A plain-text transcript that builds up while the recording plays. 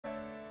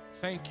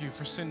Thank you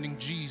for sending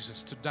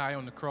Jesus to die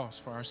on the cross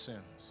for our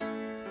sins.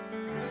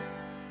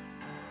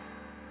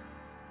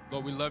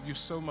 Lord, we love you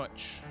so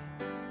much,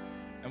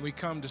 and we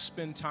come to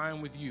spend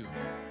time with you,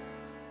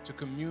 to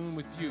commune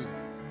with you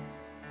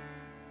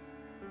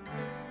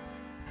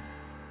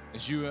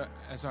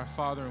as our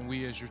Father and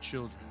we as your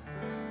children.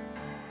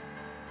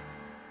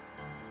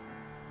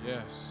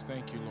 Yes,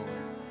 thank you, Lord.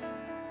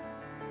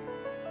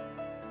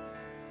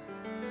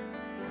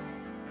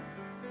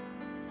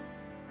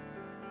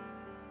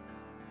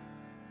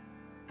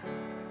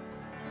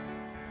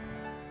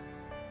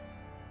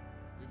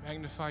 We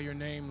magnify your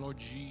name, Lord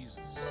Jesus.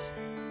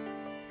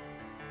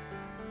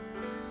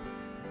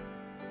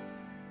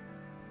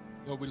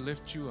 Lord, we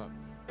lift you up.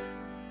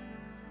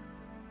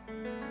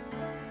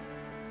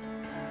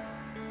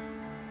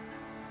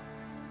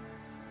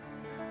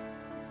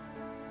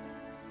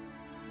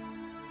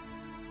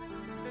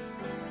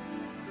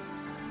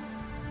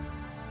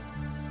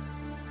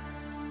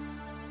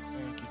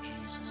 Thank you,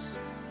 Jesus.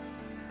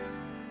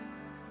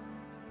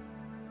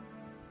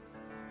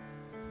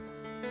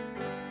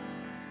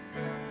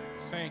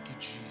 Thank you,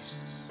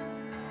 Jesus.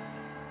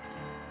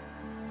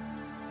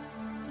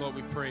 Lord,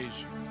 we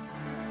praise you.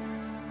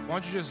 Why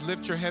don't you just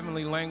lift your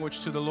heavenly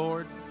language to the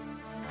Lord?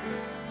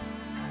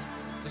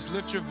 Just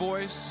lift your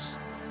voice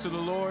to the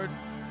Lord.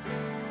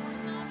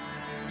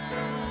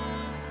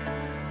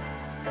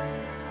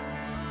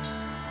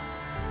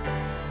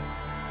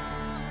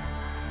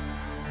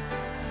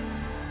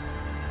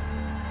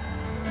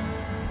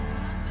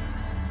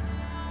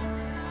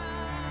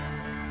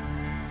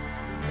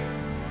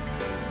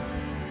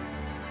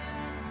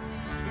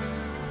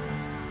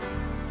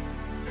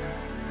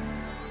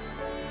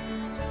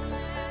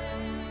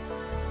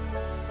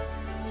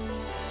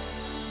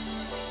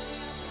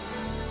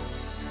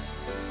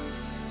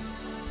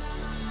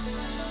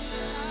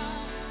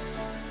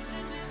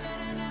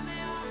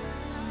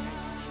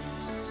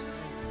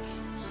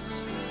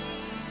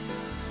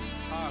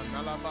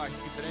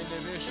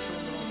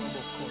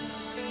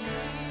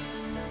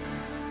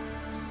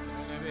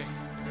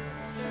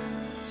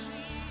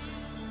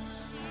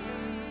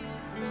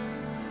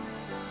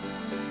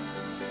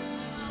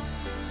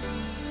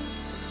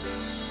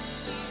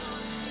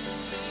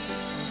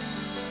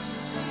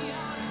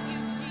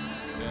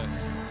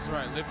 Yes, that's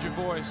right. Lift your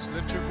voice.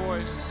 Lift your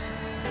voice.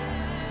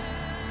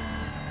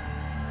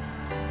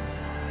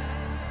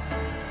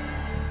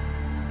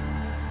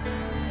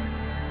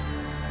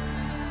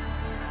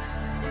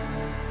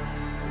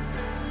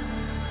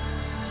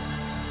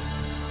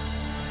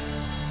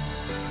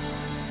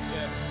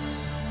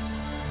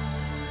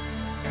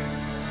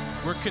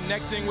 We're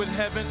connecting with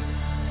heaven.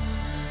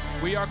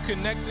 We are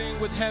connecting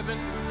with heaven.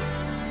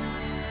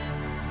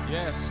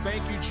 Yes,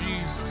 thank you,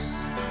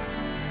 Jesus.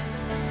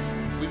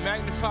 We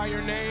magnify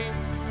your name.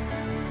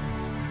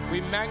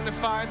 We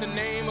magnify the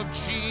name of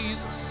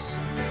Jesus.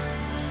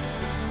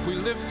 We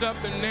lift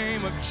up the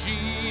name of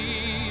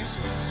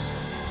Jesus.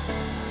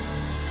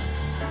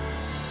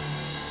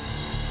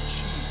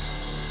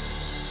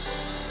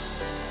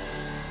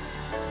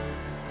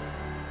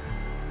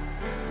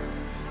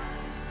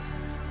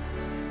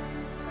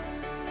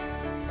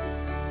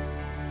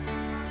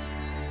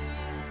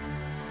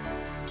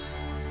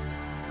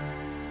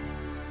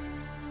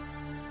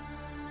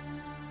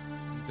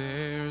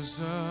 There's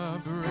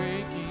a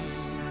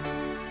breaking,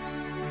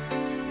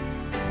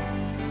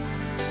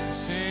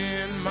 it's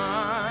in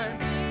my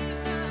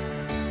favor.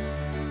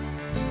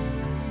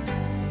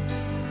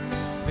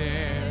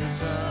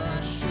 There's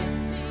a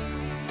shifting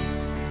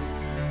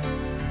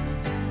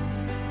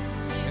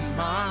in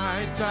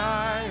my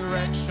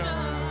direction.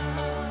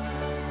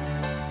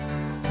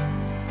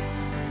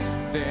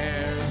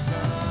 There's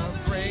a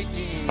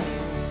breaking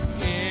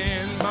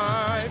in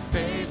my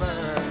favor.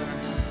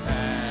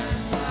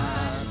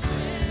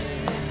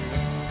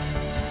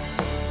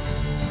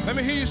 Let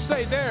me hear you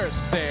say,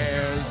 there's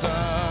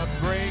a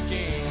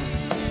breaking.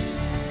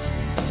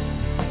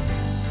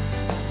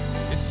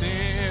 It's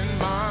in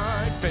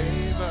my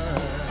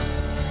favor.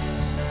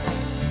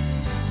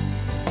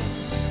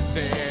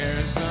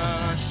 There's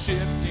a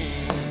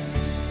shifting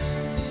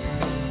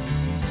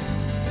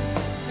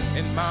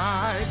in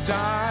my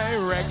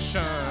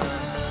direction.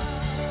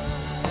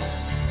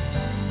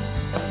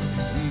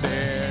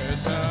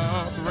 There's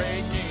a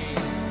breaking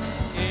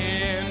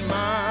in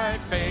my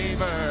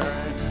favor.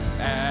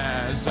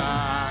 As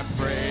I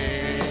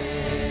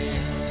pray.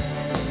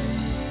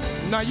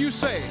 Now you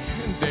say,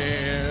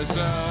 there's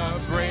a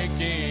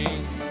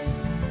breaking.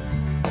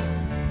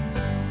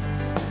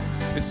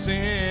 It's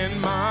in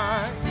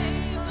my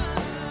favor.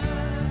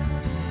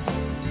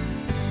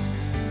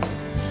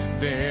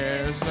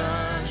 There's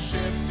a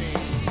shifting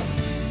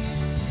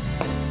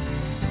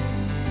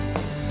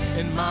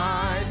in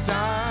my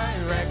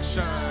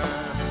direction.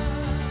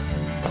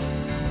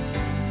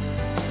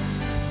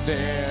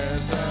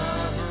 There's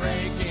a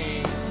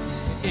breaking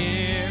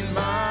in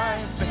my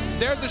faith.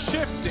 There's a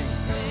shifting.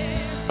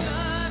 There's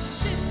a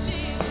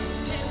shifting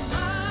in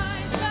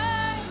my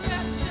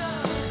direction.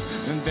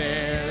 And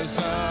there's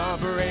a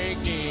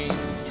breaking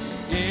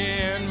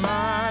in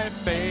my faith.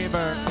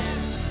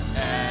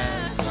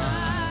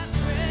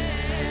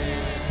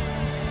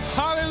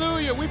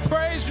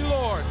 praise you,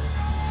 Lord.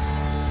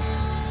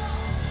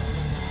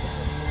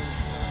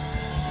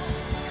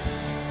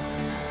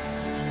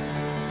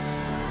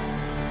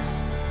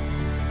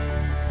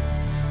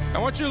 I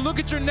want you to look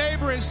at your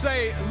neighbor and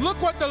say,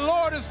 look what the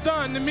Lord has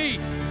done to me.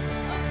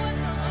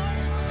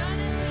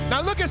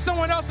 Now look at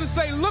someone else and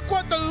say, look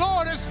what the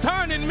Lord has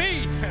done in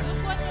me.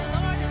 Look what the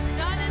Lord has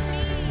done in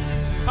me.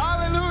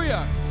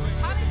 Hallelujah.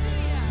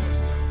 Hallelujah.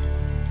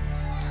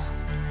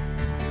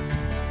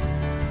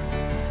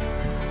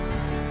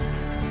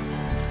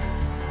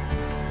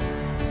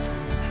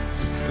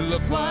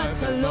 Look what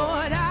the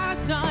Lord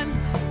has done.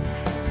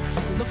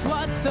 Look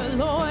what the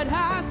Lord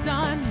has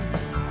done.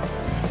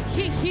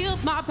 He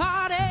healed my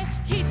body.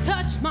 He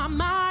touched my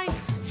mind.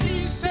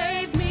 He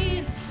saved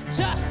me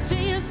just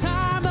in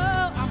time.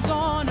 Oh, I'm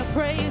gonna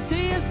praise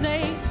his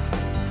name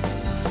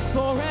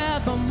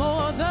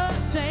forevermore the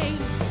same.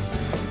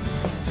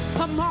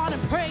 Come on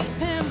and praise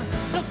him.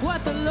 Look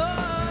what the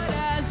Lord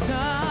has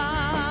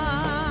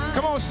done.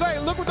 Come on, say,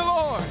 look what the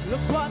Lord. Look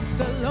what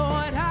the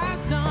Lord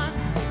has done.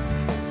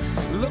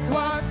 Look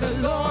what the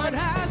Lord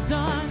has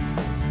done.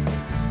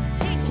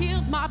 He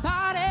healed my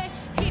body.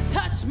 He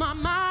touched my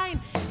mind.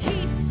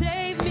 He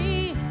saved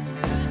me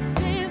just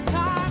in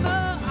time.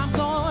 Oh, I'm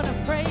gonna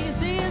praise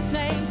his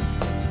name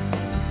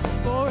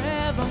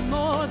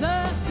forevermore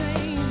the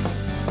same.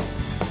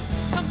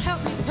 Come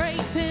help me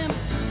praise him.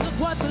 Look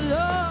what the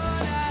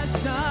Lord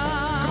has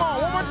done. Come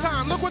on, one more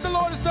time. Look what the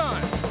Lord has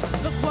done.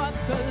 Look what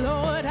the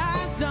Lord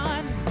has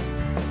done.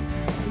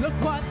 Look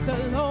what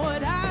the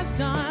Lord has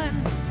done.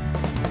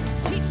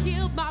 He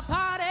healed my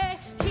body.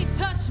 He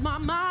touched my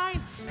mind.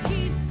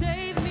 He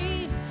saved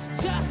me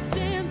just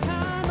in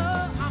time.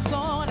 Oh, I'm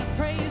gonna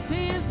praise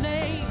his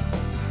name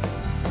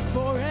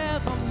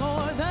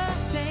forevermore the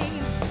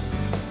same.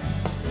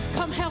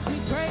 Come help me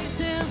praise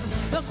him.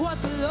 Look what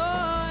the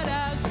Lord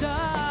has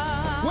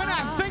done. When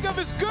I think of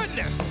his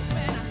goodness.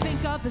 When I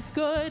think of his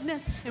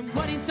goodness and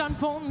what he's done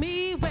for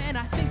me. When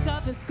I think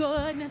of his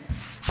goodness,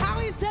 how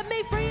he set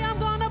me free, I'm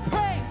gonna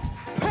praise,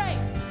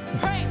 praise,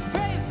 praise,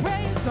 praise,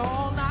 praise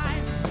all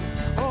night,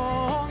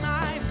 all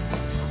night,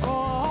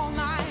 all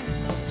night,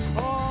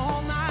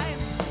 all night.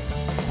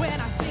 When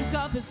I think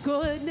of his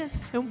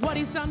goodness and what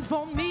he's done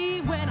for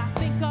me. When I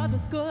think of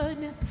his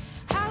goodness,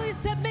 how he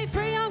set me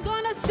free, I'm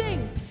gonna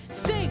sing,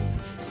 sing,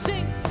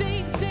 sing,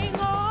 sing, sing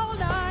all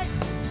night,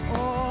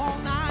 all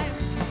night,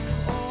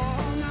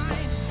 all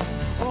night,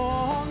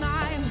 all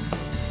night.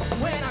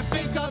 When I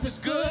think of his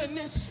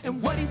goodness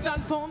and what he's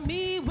done for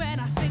me. When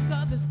I think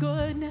of his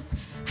goodness,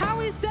 how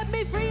he set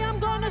me free, I'm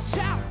gonna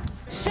shout,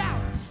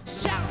 shout,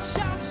 shout,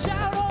 shout,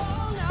 shout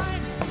all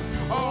night,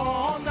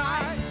 all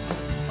night,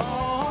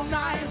 all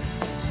night,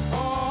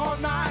 all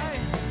night.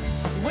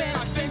 When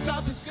I think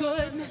of his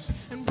goodness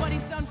and what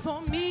he's done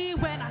for me.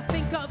 When I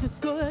think of his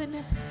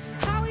goodness,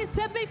 how he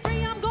set me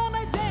free, I'm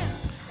gonna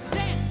dance,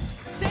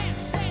 dance,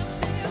 dance,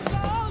 dance, dance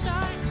all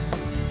night,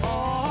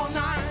 all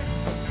night,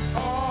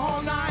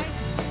 all night,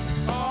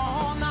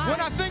 all night. When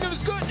I think of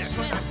his goodness.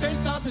 When I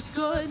think of his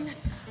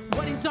goodness,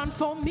 what he's done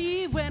for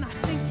me. When I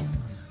think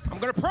I'm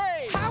going to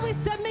praise. how he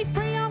set me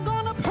free, I'm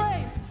gonna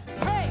praise,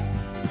 praise,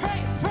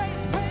 praise,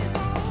 praise, praise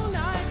all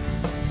night,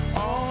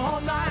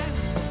 all night,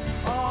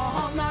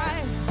 all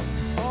night,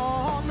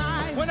 all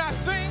night. When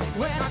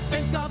I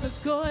think of his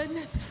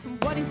goodness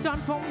and what he's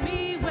done for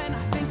me. When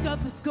I think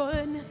of his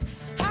goodness,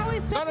 how he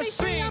set me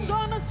free, I'm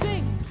gonna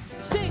sing,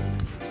 sing,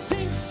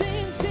 sing,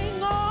 sing,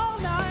 sing all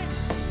night,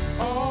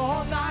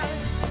 all night,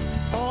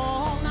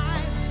 all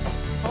night,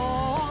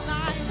 all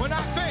night. When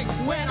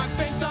I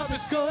think of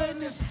his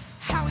goodness,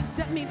 how he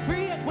set me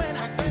free. When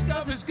I think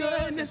of his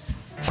goodness,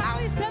 how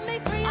he set me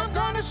free, I'm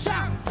gonna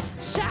shout,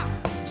 shout,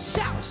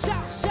 shout,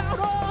 shout, shout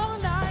all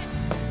night,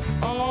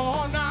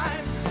 all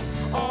night,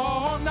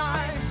 all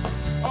night,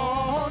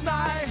 all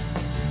night.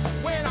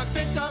 When I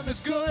think of his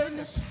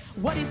goodness,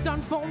 what he's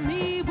done for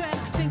me. When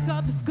I think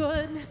of his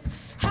goodness,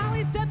 how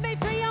he set me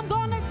free, I'm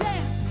gonna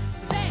dance,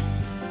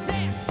 dance,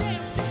 dance,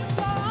 dance, dance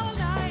all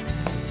night,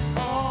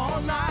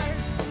 all night,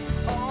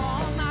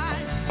 all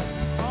night,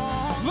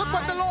 all night. Look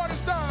what the Lord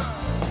has done.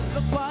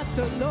 Look what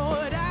the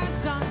Lord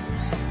has done.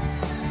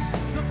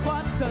 Look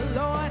what the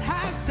Lord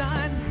has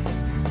done.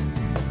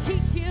 He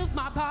healed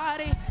my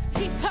body.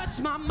 He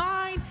touched my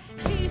mind.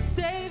 He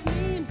saved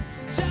me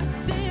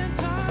just in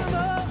time.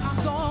 Oh,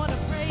 I'm gonna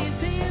praise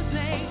his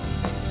name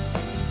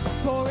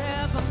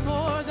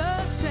forevermore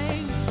the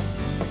same.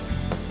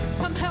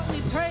 Come help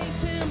me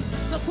praise him.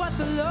 Look what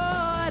the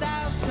Lord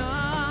has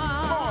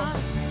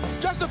done.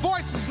 Just the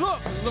voices.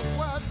 Look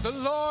what the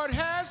Lord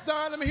has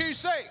done. Let me hear you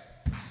say,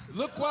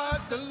 look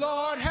what the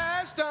Lord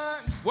has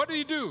done. What did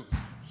he do?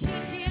 He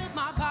healed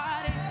my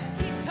body.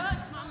 He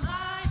touched my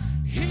mind.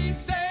 He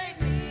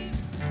saved me.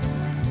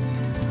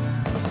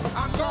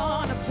 I'm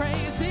gonna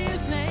praise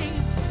his name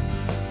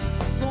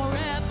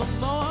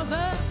forevermore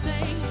the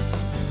same.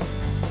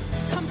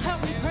 Come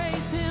help me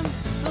praise him.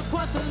 Look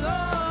what the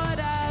Lord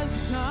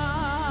has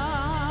done.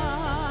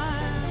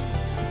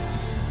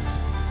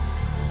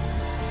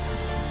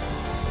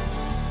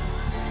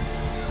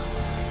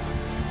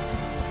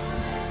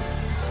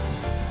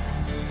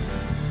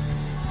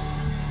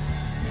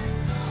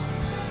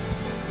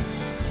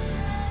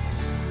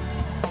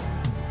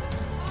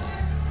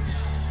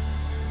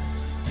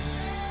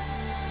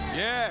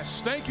 Yes,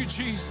 thank you,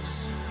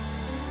 Jesus.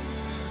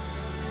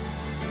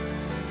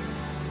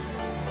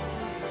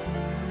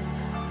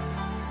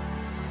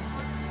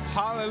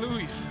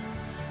 Hallelujah.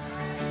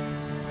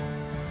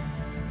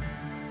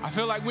 I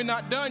feel like we're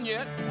not done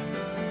yet.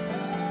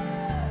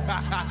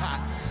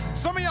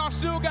 Some of y'all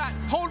still got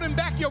holding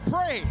back your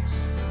praise.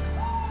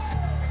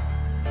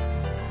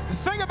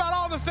 Think about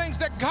all the things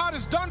that God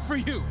has done for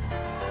you.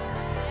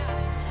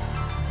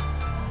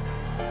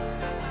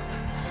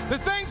 The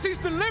things He's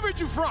delivered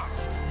you from.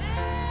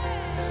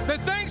 The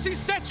things He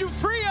set you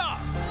free of.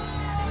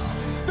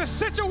 The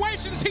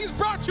situations He's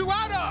brought you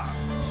out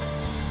of.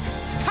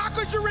 How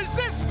could you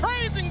resist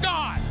praising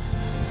God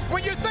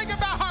when you think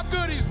about how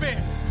good He's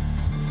been?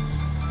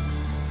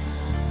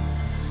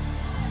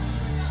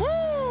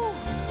 Woo!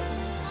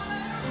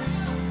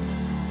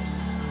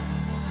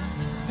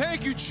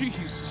 Thank you,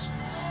 Jesus.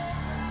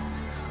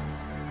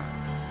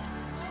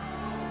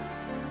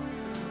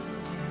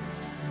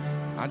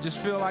 I just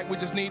feel like we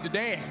just need to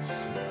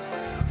dance.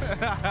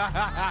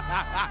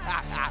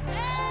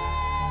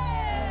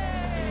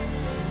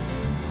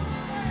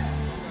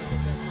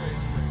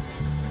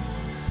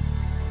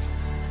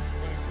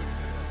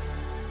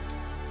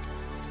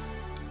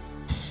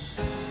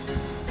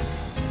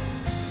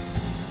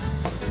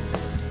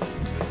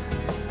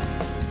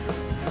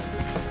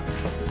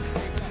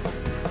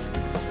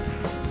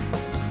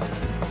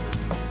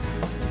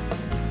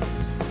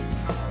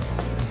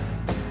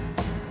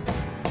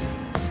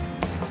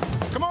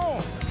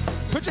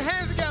 Put your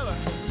hands together.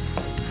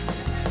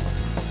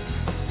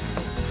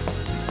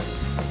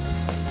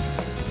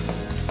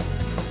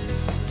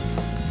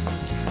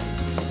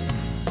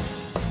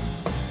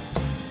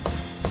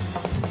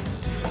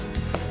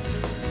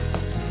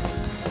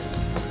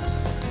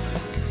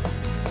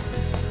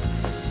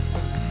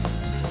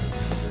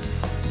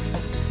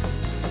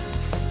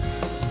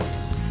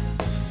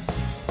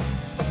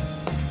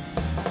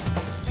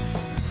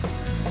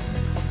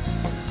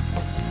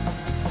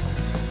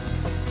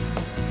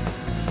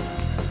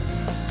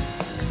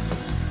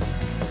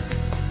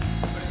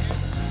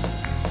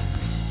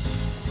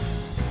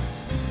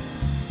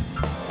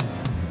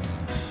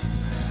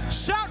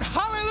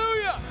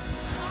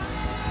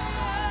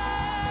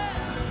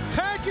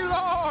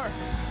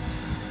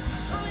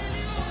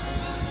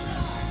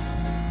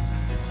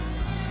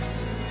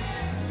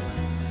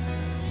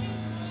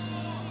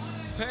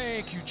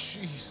 Thank you,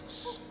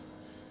 Jesus.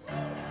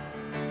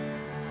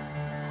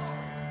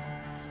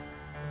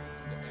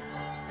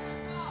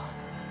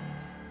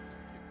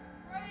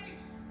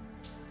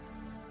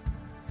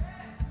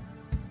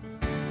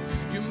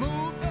 You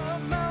move the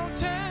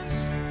mountains,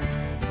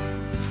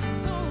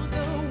 So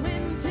the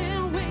wind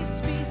and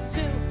waves be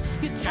still.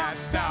 You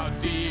cast out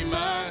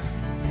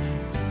demons,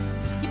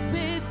 You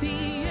bid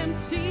the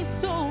empty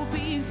soul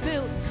be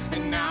filled.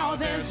 And now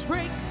there's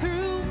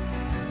breakthrough.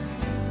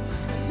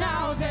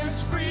 now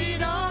there's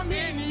freedom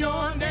in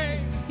your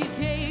name. You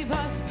gave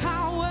us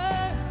power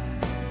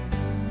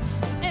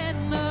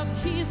and the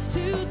keys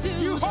to do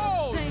You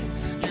hold, the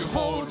same. you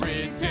hold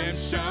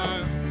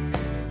redemption.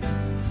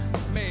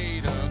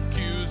 Made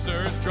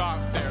accusers drop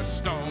their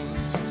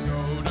stones.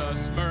 Showed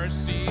us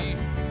mercy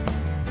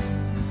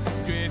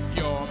with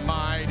your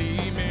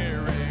mighty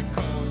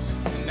miracles.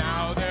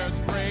 Now there's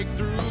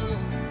breakthrough.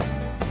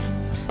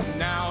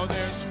 Now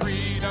there's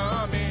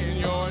freedom in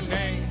your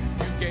name.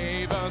 You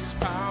gave us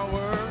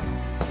power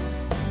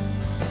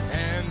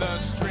and the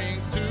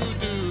strength to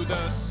do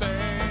the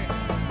same.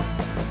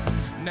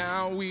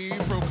 Now we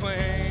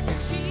proclaim In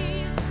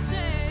Jesus'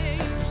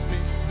 name,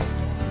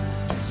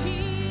 in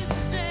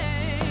Jesus'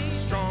 name,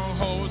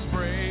 strongholds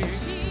break. in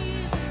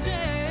Jesus'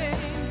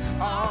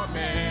 name,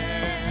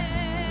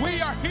 Amen.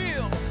 We are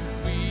healed.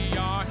 We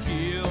are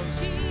healed. in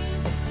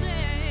Jesus'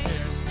 name,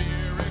 There's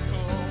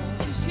miracle.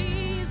 in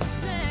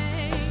Jesus'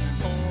 name,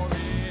 Pour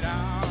it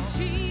out. in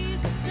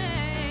Jesus'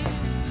 name.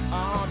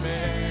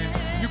 Amen.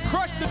 You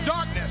crushed the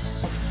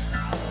darkness.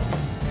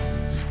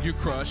 You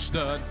crushed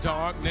the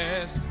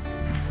darkness.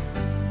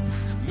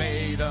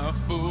 Made a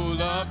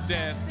fool of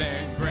death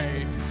and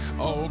grave.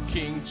 Oh,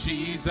 King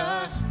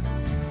Jesus,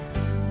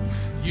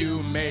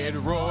 you made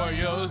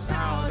royals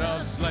out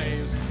of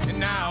slaves. And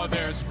now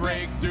there's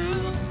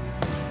breakthrough.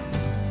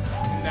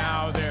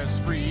 Now there's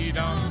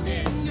freedom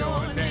in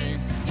your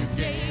name. You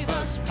gave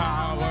us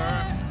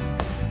power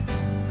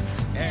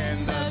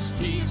and the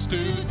keys to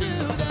do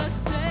The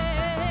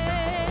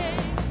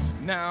same,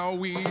 Now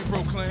we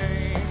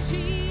proclaim in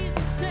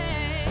Jesus'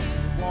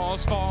 name,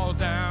 walls fall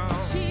down, in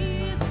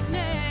Jesus'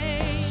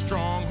 name,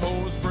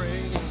 strongholds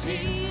break. in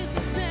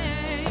Jesus'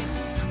 name.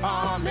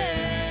 Amen.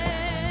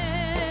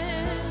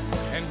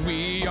 And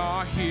we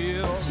are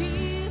healed.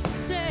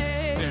 Jesus'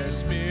 name,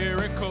 There's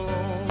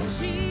miracles.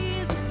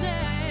 Jesus'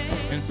 name,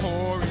 And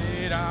pour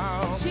it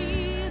out.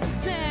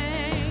 Jesus'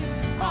 name.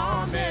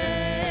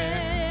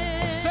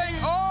 Amen. Say,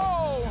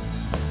 oh,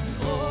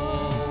 oh,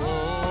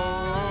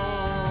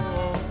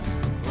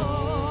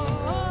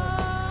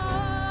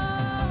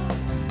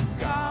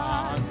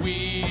 God,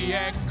 we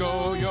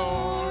echo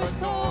your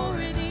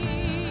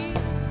authority.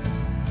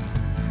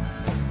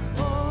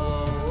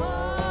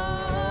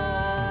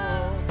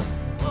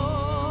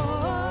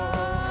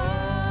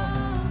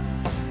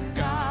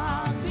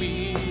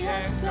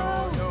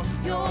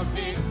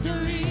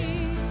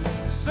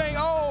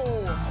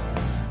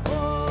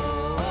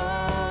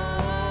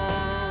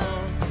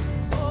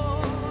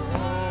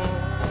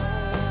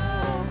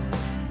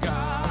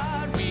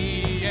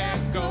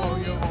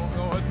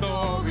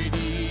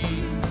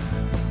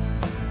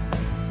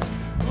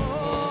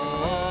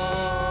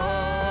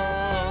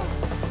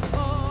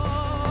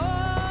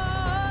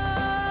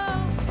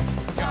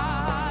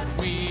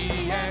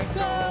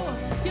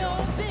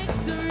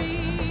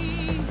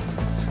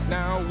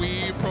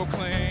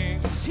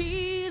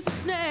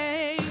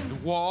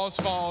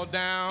 fall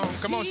down.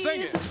 Come on,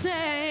 sing it. Jesus'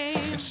 name.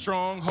 And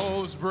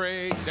strongholds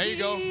break. There you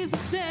go.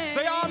 Jesus' name.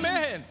 Say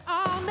amen.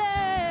 Amen.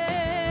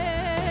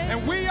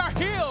 And we are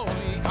healed.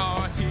 We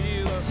are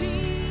healed.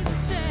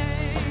 Jesus'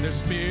 name.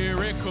 There's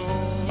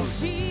miracles. In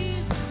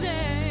Jesus'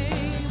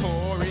 name.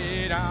 Pour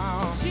it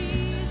out.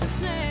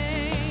 Jesus'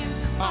 name.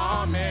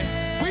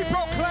 Amen. We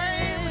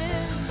proclaim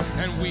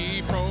and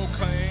we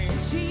proclaim.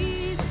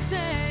 Jesus'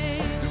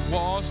 name. The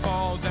walls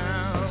fall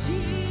down.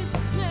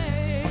 Jesus'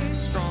 name.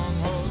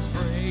 Strongholds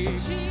break.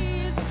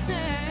 Jesus'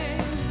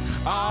 name.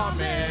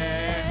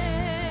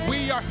 Amen.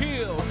 We are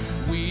healed.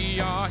 We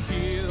are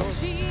healed.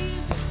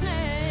 Jesus'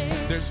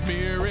 name. There's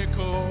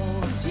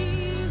miracles.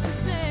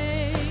 Jesus'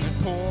 name.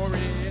 Pour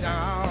it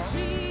out.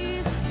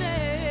 Jesus'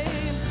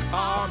 name.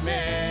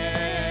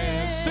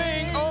 Amen.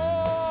 Sing,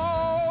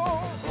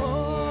 oh. Oh,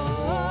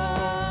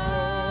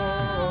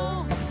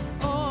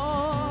 oh, oh,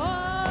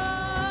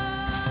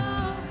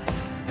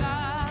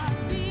 God,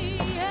 we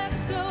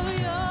echo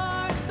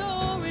your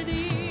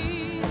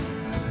authority.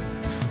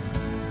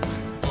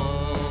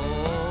 Oh,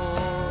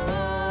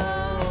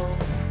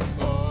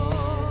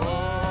 oh,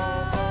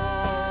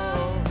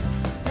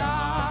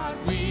 God,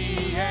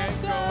 we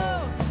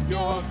echo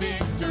your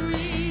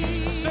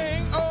victory.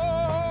 sing,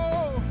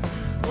 oh.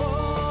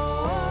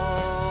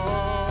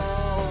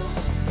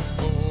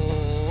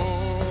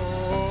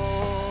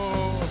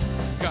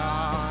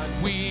 God,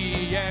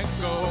 we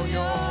echo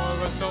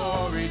your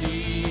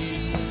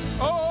authority.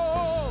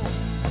 Oh,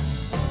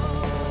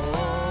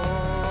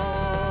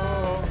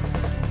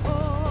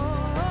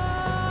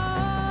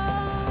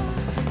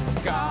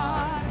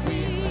 God,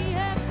 we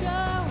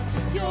echo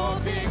your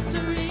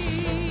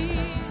victory.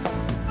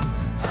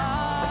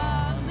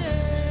 Amen.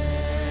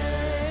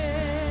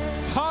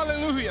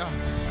 hallelujah.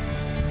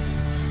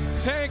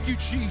 Thank you,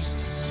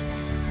 Jesus.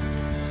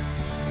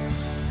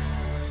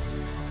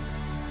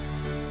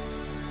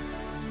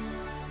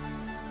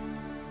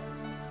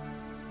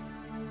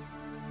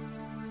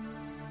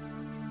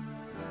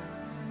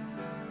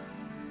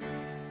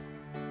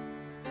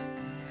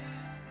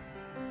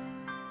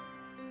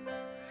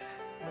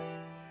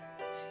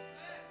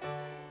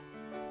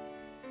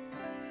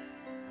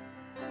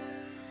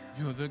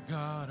 You're the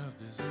God of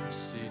this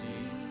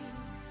city.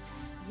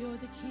 You're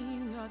the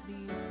king of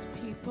these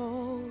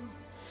people.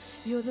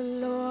 You're the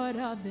Lord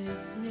of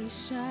this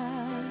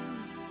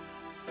nation.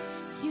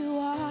 You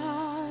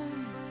are.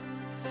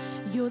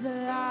 You're the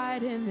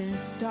light in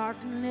this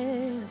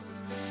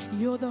darkness.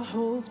 You're the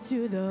hope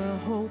to the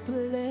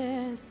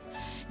hopeless.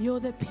 You're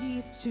the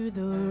peace to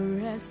the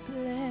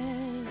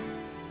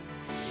restless.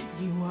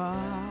 You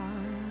are.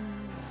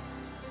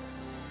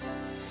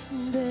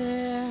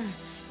 There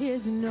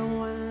is no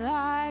one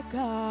like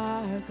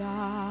our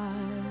God.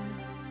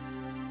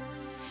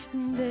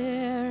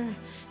 There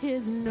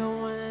is no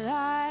one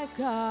like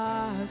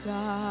our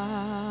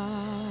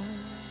God.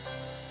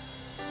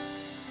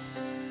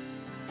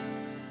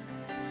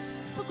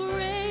 For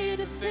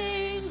greater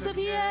things have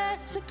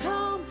yet to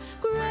come.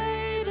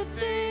 Greater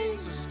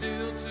things Are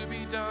still to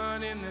be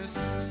done in this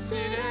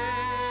city.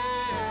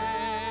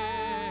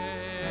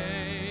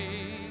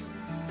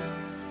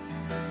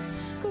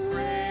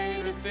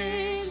 Greater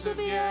things have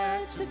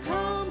yet to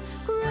come.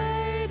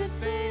 Greater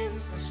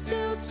things are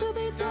still to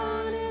be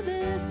done in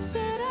this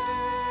city.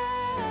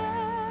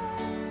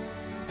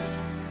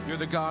 You're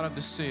the God of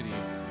the city.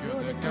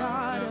 You're the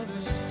God of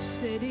this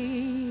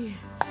city.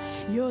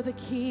 You're the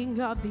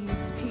king of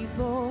these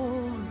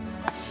people.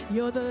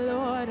 You're the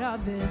Lord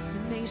of this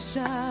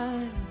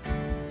nation.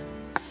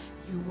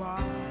 You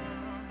are.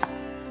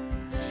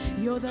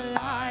 You're the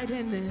light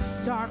in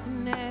this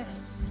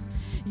darkness.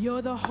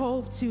 You're the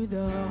hope to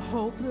the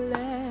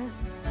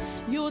hopeless.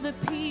 You're the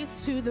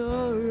peace to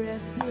the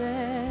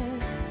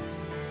restless.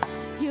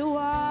 You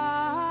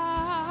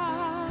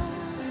are.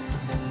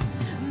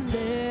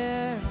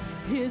 There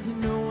is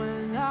no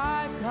one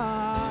like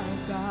our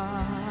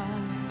God.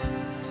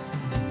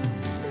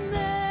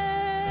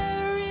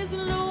 There is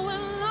no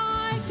one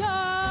like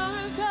our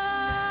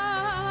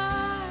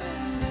God.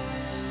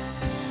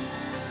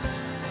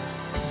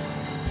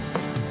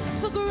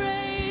 For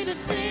greater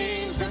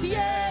things have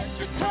yet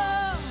to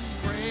come.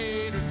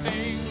 Greater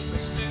things are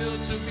still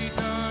to be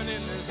done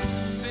in this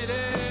city.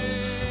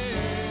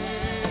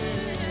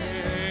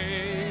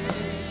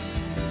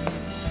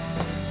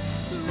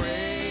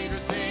 Greater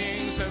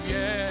things have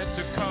yet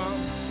to come.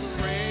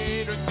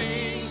 Greater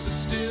things are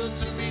still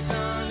to be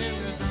done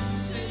in this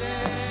city.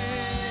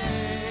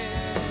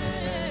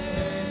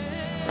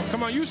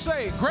 Come on, you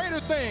say greater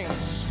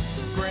things.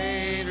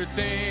 Greater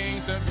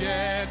things have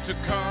yet to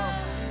come.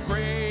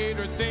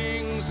 Greater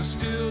things are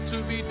still to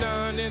be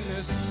done in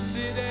this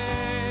city.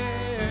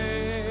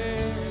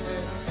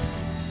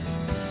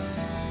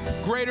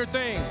 Greater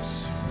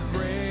things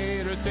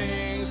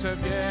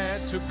have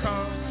yet to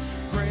come.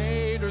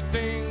 Greater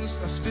things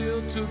are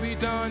still to be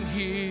done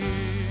here.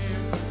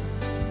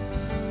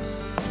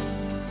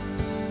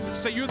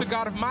 Say, you're the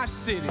God of my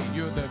city.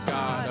 You're the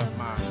God of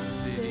my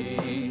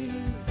city.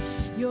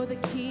 You're the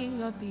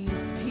king of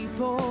these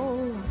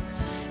people.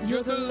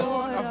 You're the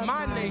Lord of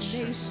my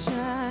nation.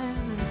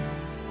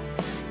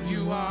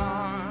 You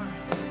are.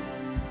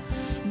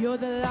 You're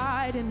the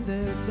light in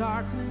the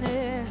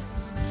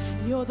darkness.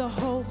 You're the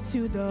hope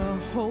to the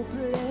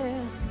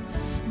hopeless.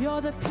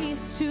 You're the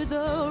peace to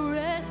the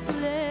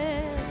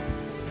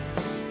restless.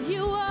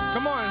 You are.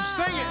 Come on,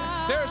 sing it.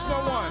 There's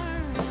no one.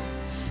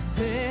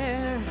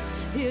 There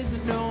is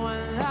no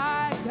one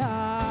like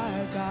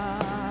our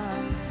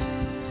God.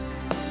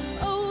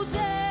 Oh,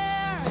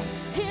 there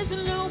is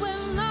no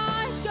one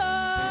like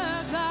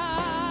our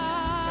God.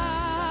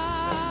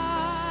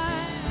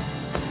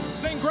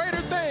 Sing greater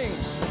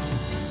things.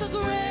 The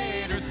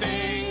greater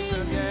things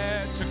have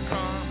yet to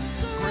come.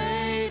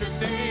 Greater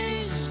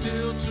things are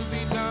still to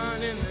be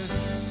done in this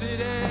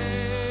city.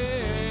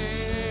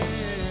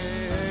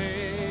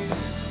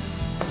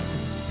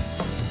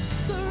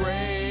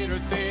 Greater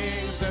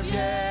things have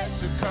yet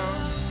to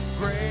come.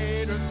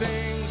 Greater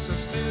things are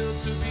still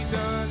to be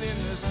done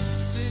in this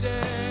city.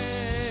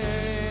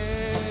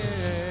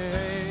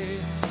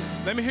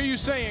 Let me hear you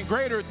saying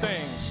greater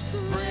things.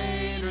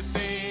 Greater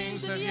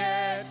things have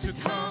yet to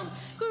come.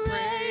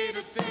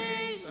 Greater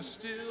things are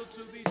still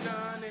to be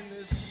done in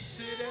this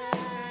city.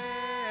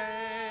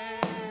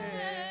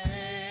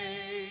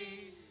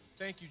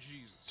 Thank you,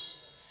 Jesus.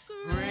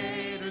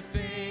 Greater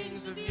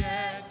things have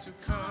yet to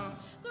come.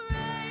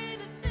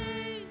 Greater things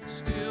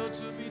Still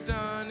to be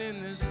done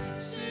in this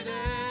city.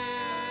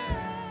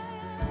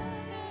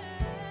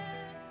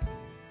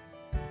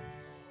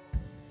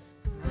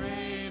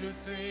 Greater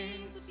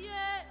things have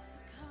yet to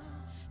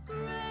come.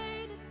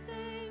 Greater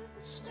things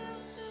are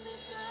still to be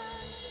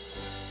done.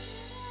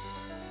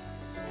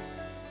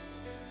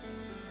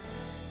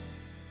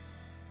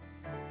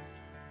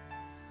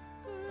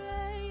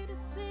 Greater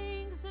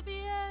things have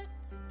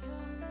yet to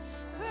come.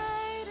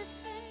 Greater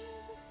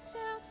things are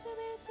still to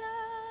be done.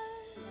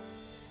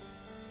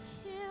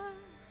 Here.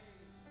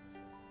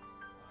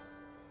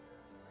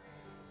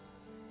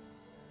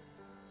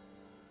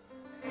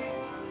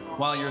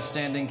 While you're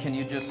standing, can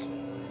you just,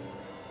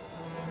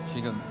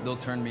 they'll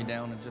turn me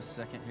down in just a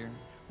second here.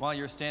 While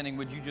you're standing,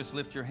 would you just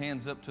lift your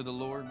hands up to the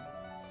Lord?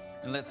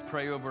 And let's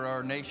pray over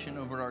our nation,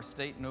 over our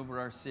state, and over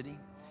our city.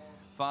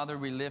 Father,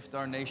 we lift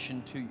our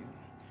nation to you.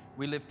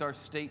 We lift our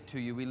state to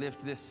you. We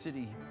lift this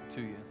city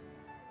to you.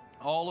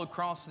 All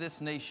across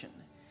this nation,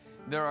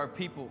 there are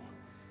people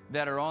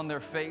that are on their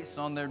face,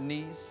 on their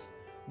knees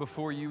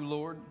before you,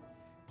 Lord,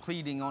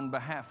 pleading on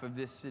behalf of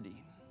this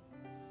city.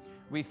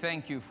 We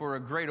thank you for a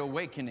great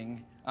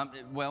awakening,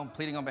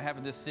 pleading on behalf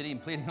of this city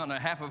and pleading on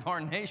behalf of our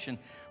nation.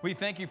 We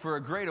thank you for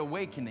a great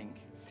awakening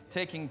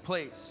taking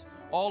place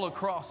all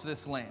across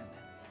this land,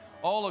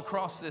 all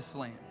across this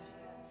land.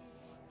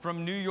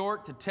 From New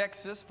York to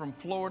Texas, from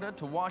Florida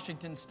to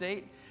Washington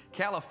State,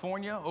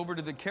 California, over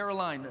to the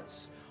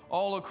Carolinas,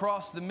 all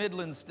across the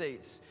Midland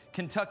states,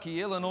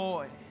 Kentucky,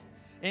 Illinois,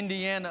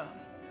 Indiana,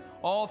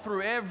 all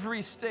through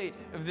every state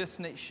of this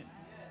nation.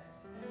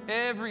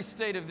 Every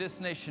state of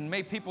this nation,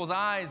 may people's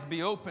eyes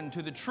be open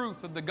to the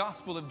truth of the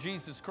gospel of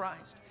Jesus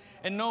Christ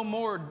and no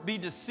more be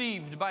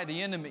deceived by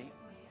the enemy.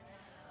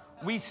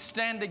 We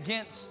stand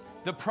against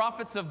the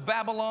prophets of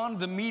Babylon,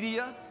 the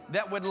media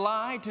that would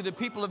lie to the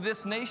people of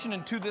this nation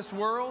and to this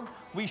world.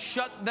 We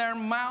shut their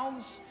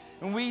mouths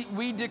and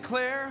we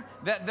declare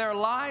that their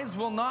lies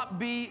will not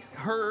be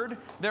heard,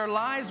 their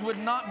lies would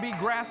not be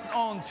grasped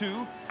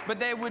onto, but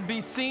they would be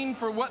seen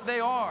for what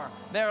they are.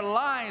 They're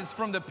lies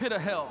from the pit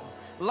of hell.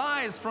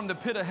 Lies from the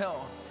pit of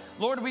hell.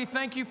 Lord, we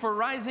thank you for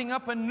rising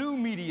up a new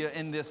media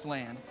in this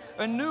land,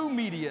 a new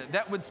media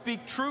that would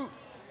speak truth,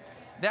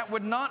 that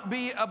would not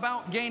be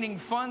about gaining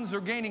funds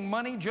or gaining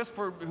money just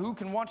for who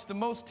can watch the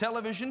most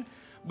television,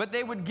 but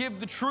they would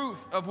give the truth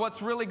of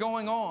what's really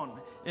going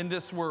on in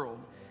this world.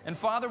 And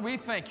Father, we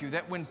thank you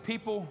that when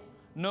people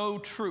know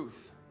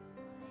truth,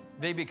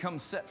 they become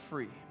set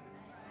free.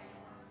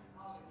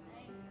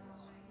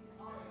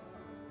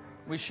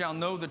 We shall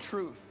know the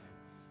truth,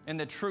 and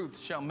the truth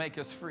shall make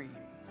us free.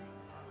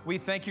 We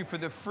thank you for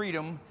the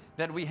freedom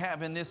that we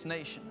have in this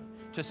nation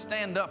to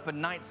stand up at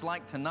nights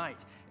like tonight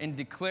and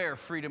declare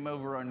freedom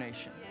over our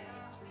nation.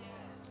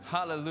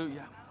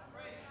 Hallelujah.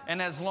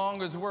 And as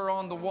long as we're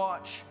on the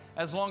watch,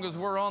 as long as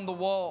we're on the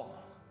wall,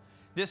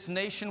 this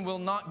nation will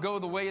not go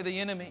the way of the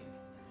enemy,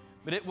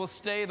 but it will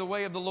stay the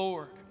way of the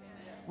Lord.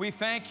 We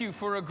thank you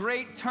for a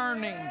great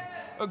turning,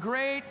 a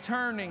great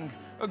turning,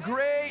 a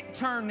great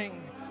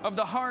turning of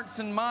the hearts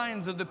and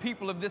minds of the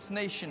people of this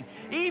nation,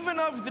 even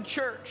of the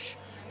church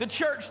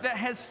that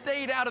has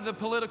stayed out of the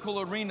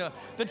political arena,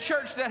 the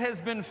church that has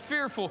been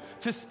fearful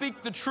to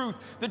speak the truth,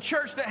 the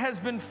church that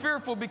has been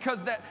fearful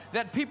because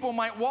that people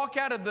might walk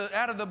out of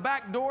the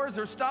back doors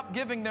or stop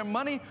giving their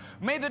money.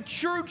 May the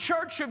true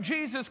church of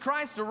Jesus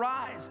Christ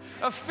arise,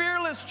 a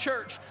fearless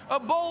church, a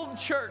bold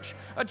church,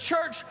 a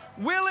church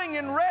willing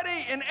and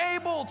ready and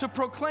able to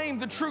proclaim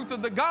the truth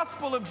of the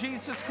gospel of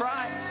Jesus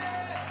Christ,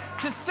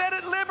 to set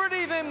at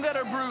liberty them that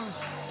are bruised,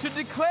 to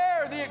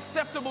declare the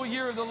acceptable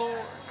year of the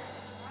Lord.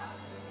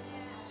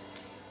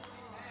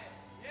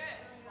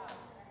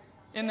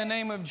 In the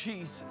name of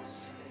Jesus.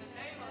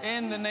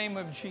 In the name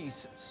of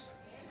Jesus.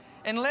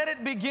 And let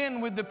it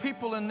begin with the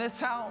people in this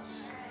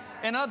house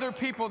and other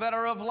people that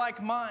are of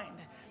like mind,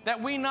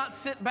 that we not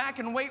sit back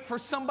and wait for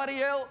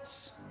somebody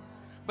else,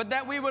 but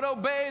that we would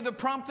obey the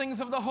promptings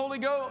of the Holy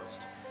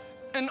Ghost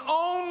and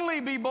only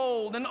be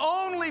bold and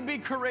only be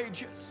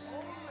courageous.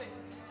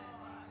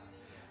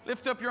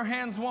 Lift up your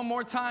hands one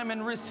more time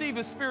and receive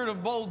a spirit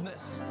of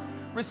boldness.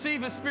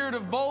 Receive a spirit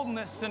of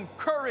boldness and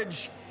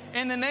courage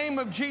in the name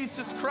of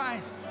Jesus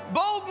Christ.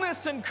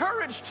 Boldness and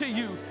courage to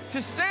you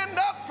to stand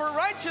up for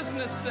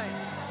righteousness' sake.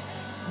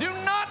 Do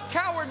not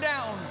cower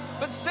down,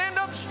 but stand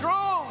up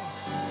strong.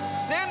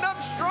 Stand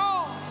up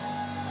strong.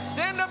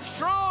 Stand up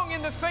strong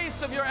in the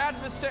face of your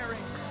adversary.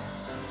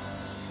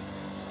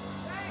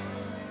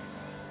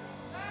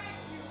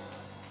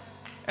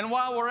 And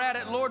while we're at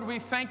it, Lord, we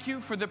thank you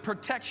for the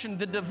protection,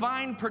 the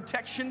divine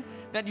protection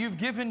that you've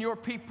given your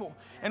people.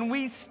 And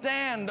we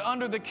stand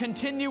under the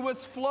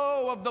continuous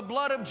flow of the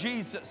blood of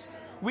Jesus.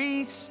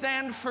 We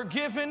stand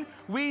forgiven.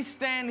 We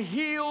stand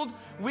healed.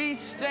 We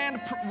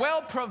stand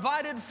well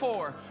provided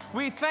for.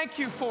 We thank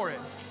you for it.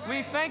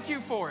 We thank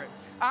you for it.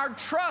 Our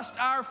trust,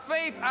 our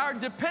faith, our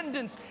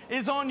dependence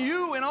is on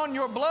you and on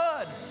your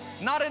blood.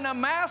 Not in a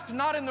mask,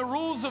 not in the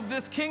rules of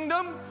this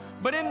kingdom,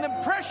 but in the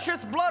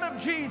precious blood of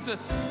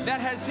Jesus that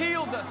has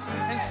healed us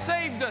and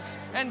saved us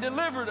and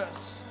delivered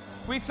us.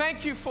 We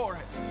thank you for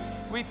it.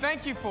 We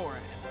thank you for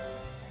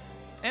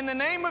it. In the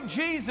name of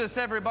Jesus,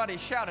 everybody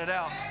shout it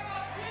out.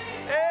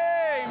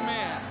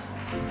 Amen.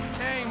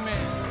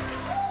 Amen.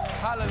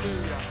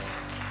 Hallelujah.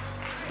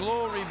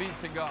 Glory be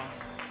to God.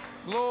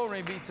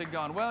 Glory be to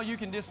God. Well, you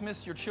can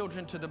dismiss your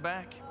children to the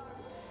back,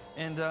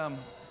 and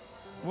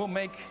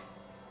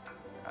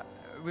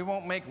we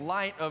won't make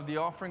light of the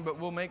offering, but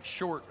we'll make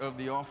short of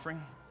the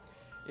offering.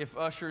 If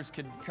ushers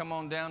could come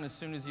on down as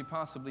soon as you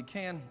possibly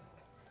can.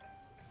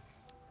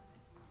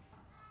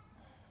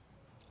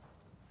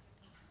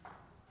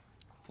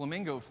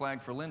 Flamingo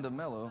flag for Linda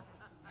Mello.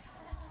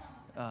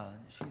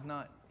 She's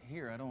not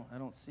here. I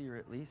don't see her,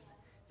 at least.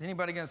 Is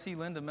anybody going to see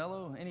Linda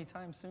Mello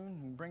anytime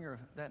soon? Bring her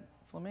that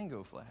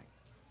flamingo flag.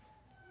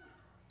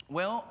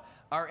 Well,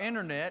 our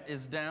internet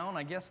is down.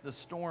 I guess the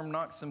storm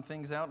knocked some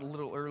things out a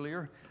little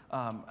earlier.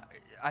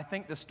 I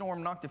think the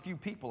storm knocked a few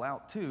people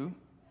out too,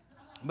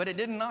 but it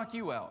didn't knock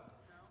you out.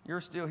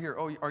 You're still here.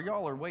 Oh,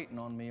 y'all are waiting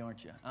on me,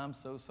 aren't you? I'm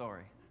so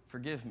sorry.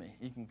 Forgive me.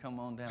 You can come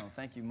on down.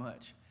 Thank you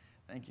much.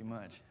 Thank you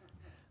much.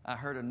 I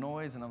heard a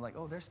noise and I'm like,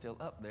 oh, they're still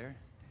up there.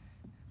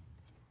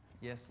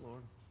 Yes,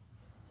 Lord.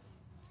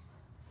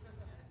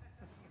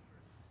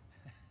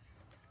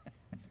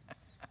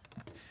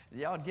 Did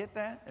y'all get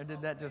that? Or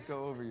did that just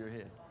go over your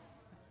head?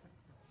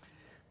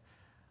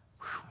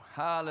 Whew,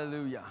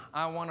 hallelujah.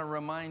 I want to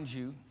remind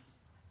you,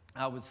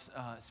 I was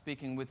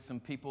speaking with some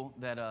people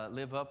that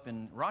live up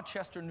in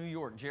Rochester, New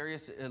York.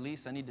 Jarius,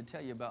 Elise, I need to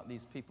tell you about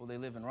these people. They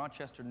live in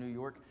Rochester, New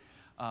York.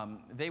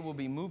 They will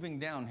be moving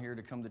down here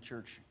to come to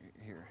church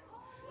here.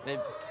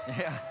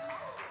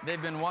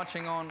 They've been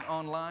watching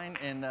online,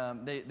 and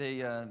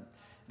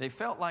they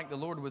felt like the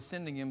Lord was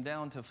sending him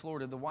down to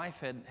Florida. The wife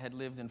had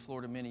lived in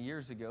Florida many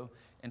years ago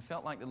and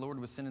felt like the Lord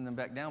was sending them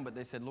back down, but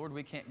they said, Lord,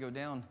 we can't go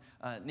down.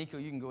 Nico,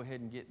 you can go ahead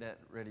and get that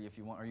ready if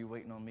you want. Are you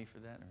waiting on me for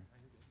that? Or?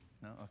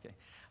 No? Okay.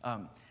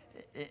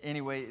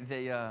 Anyway,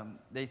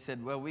 they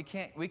said, well, we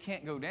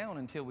can't go down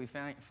until we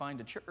find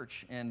a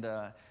church. And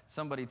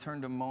somebody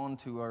turned them on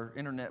to our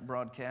internet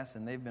broadcast,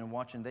 and they've been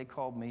watching. They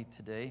called me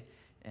today,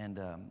 and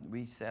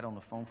we sat on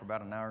the phone for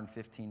about an hour and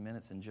 15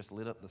 minutes and just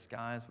lit up the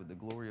skies with the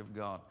glory of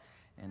God.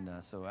 And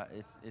so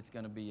it's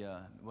going to be,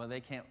 well,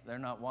 they're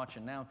not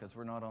watching now because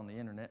we're not on the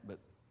internet, but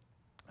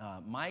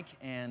Mike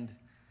and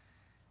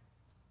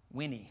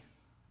Winnie.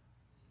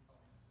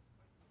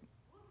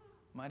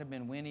 Might have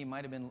been Winnie,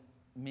 might have been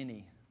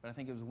Minnie, but I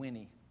think it was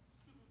Winnie,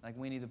 like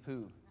Winnie the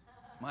Pooh.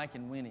 Mike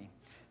and Winnie.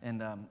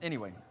 And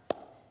anyway,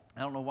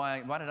 I don't know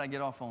why did I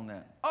get off on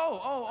that?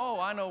 Oh,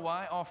 I know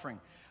why, offering.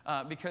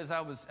 Because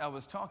I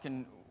was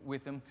talking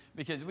with them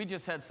because we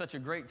just had such a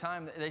great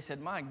time. They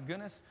said, my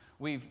goodness,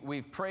 we've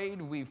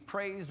prayed, we've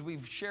praised,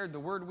 we've shared the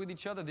word with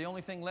each other. The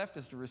only thing left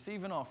is to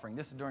receive an offering.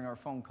 This is during our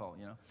phone call,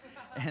 you know.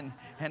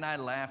 And I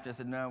laughed. I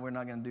said, no, we're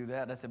not going to do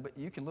that. I said, but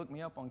you can look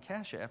me up on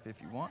Cash App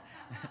if you want.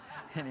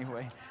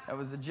 Anyway, that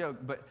was a joke.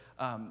 But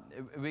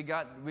we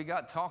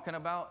got talking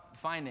about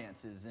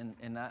finances,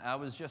 and I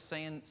was just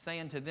saying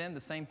to them the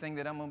same thing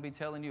that I'm going to be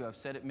telling you. I've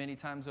said it many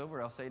times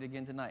over. I'll say it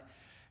again tonight.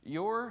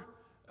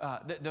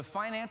 The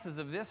finances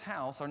of this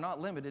house are not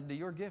limited to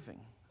your giving.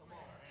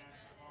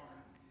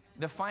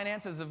 The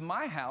finances of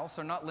my house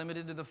are not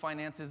limited to the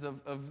finances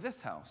of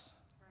this house.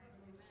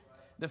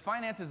 The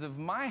finances of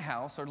my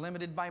house are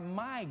limited by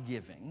my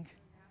giving.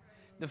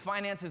 The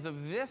finances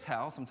of this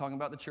house, I'm talking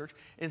about the church,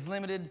 is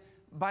limited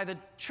by the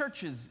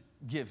church's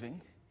giving.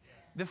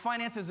 The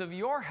finances of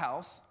your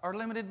house are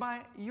limited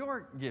by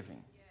your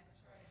giving.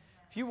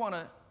 If you want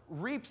to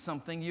reap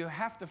something, you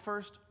have to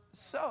first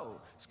sow.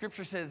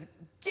 Scripture says,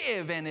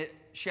 give and it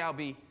shall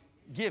be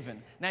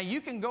given. Now, you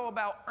can go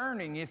about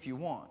earning if you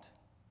want,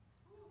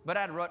 but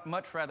I'd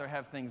much rather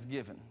have things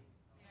given.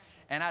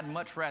 And I'd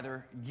much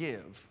rather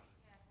give,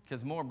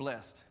 because more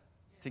blessed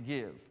to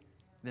give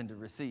than to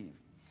receive.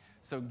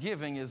 So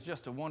giving is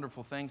just a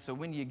wonderful thing. So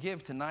when you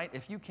give tonight,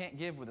 if you can't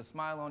give with a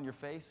smile on your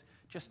face,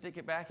 just stick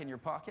it back in your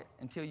pocket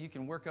until you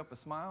can work up a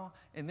smile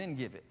and then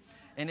give it.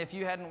 And if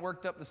you hadn't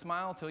worked up the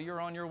smile till you're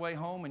on your way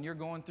home and you're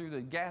going through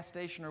the gas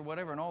station or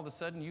whatever, and all of a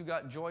sudden you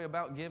got joy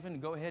about giving,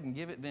 go ahead and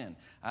give it then.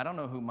 I don't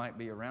know who might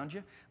be around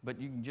you,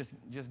 but you can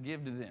just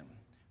give to them.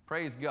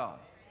 Praise God.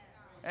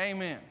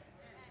 Amen.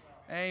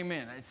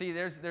 Amen. See,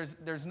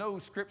 there's no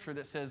scripture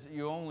that says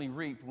you only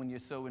reap when you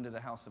sow into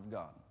the house of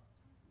God.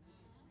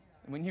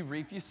 When you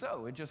reap, you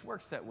sow. It just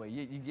works that way.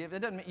 You give. It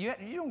doesn't. You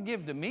don't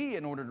give to me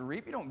in order to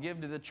reap. You don't give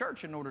to the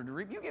church in order to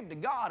reap. You give to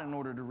God in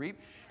order to reap.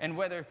 And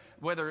whether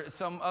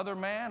some other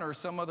man or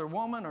some other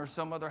woman or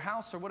some other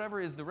house or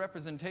whatever is the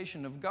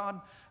representation of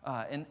God,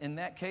 in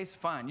that case,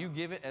 fine. You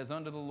give it as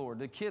unto the Lord.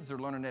 The kids are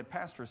learning at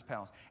Pastor's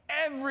Palace.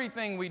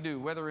 Everything we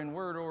do, whether in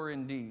word or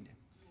in deed,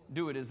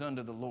 do it as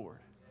unto the Lord.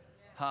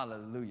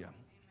 Hallelujah.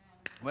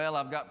 Well,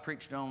 I've got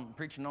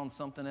preaching on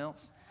something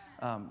else.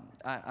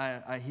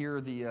 I hear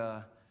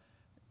the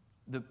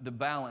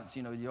balance.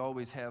 You know, you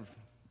always have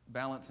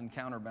balance and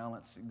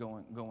counterbalance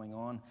going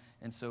on.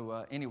 And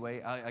so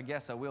anyway, I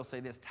guess I will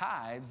say this.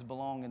 Tithes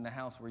belong in the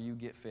house where you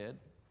get fed.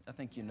 I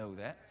think you know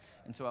that.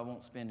 And so I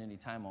won't spend any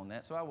time on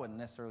that. So I wasn't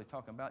necessarily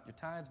talking about your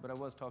tithes, but I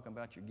was talking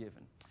about your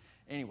giving.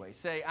 Anyway,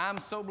 say, I'm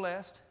so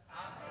blessed,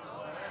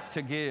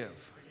 to give.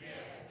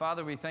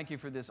 Father, we thank you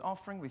for this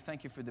offering. We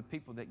thank you for the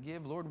people that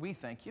give. Lord, we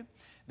thank you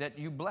that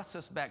you bless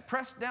us back.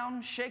 Pressed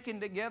down, shaken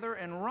together,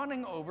 and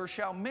running over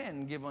shall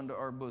men give unto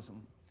our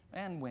bosom.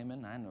 And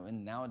women, I know,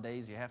 and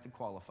nowadays you have to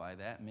qualify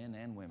that, men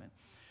and women.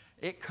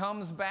 It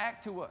comes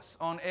back to us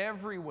on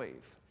every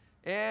wave,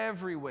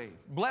 every wave.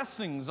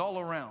 Blessings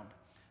all around,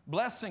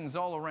 blessings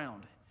all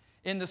around.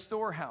 In the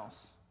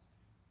storehouse,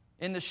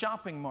 in the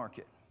shopping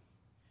market,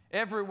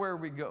 everywhere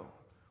we go.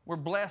 We're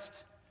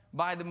blessed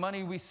by the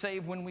money we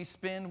save when we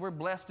spend. We're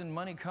blessed in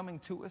money coming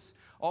to us.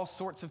 All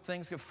sorts of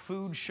things, of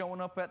food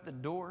showing up at the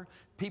door.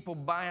 People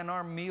buying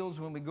our meals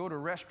when we go to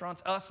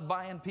restaurants. Us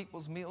buying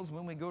people's meals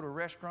when we go to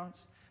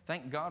restaurants.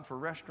 Thank God for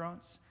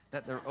restaurants,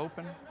 that they're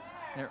open.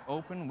 They're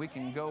open. We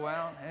can go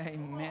out.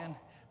 Amen.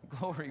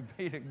 Glory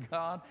be to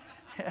God.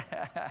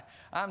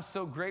 I'm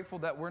so grateful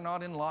that we're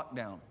not in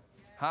lockdown.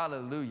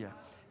 Hallelujah.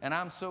 And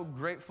I'm so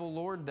grateful,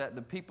 Lord, that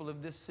the people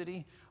of this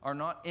city are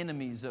not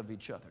enemies of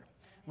each other.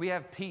 We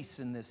have peace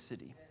in this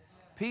city.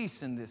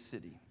 Peace in this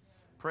city.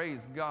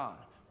 Praise God.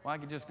 Well, I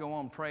could just go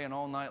on praying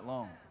all night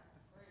long.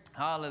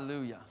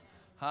 Hallelujah.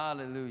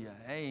 Hallelujah.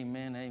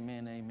 Amen,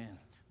 amen, amen.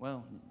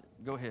 Well,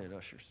 go ahead,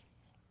 ushers.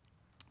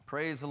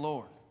 Praise the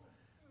Lord.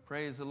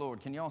 Praise the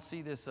Lord. Can y'all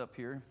see this up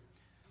here?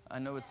 I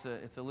know it's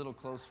a little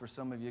close for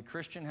some of you.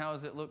 Christian, how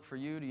does it look for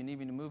you? Do you need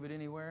me to move it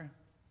anywhere?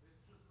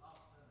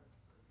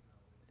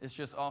 It's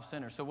just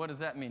off-center. So what does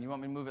that mean? You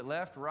want me to move it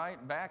left,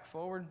 right, back,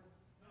 forward?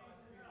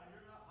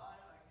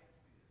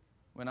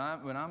 When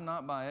I'm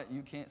not by it,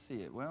 you can't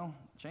see it. Well,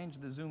 change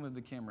the zoom of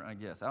the camera, I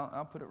guess.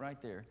 I'll put it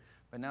right there.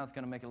 But now it's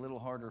going to make it a little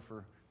harder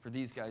for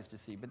these guys to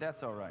see. But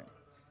that's all right.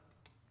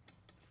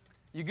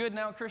 You good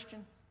now,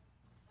 Christian?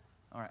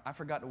 All right. I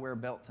forgot to wear a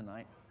belt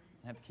tonight.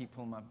 I have to keep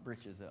pulling my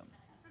britches up.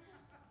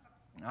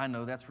 I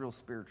know, that's real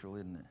spiritual,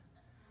 isn't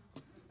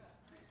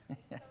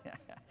it?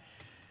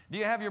 Do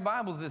you have your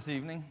Bibles this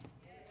evening?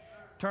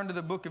 Turn to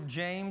the book of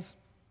James.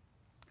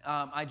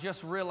 I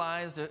just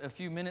realized a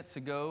few minutes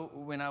ago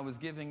when I was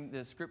giving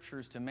the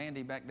scriptures to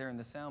Mandy back there in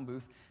the sound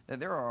booth that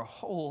there are a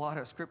whole lot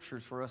of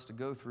scriptures for us to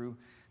go through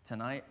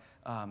tonight.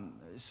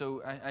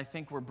 So I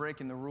think we're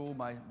breaking the rule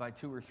by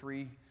 2 or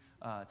 3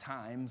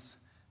 times,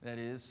 that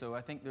is. So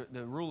I think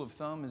the rule of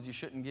thumb is you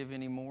shouldn't give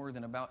any more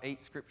than about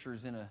 8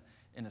 scriptures in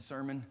a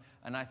sermon.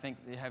 And I think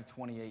they have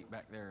 28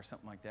 back there or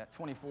something like that.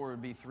 24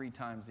 would be 3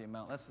 times the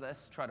amount.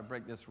 Let's try to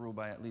break this rule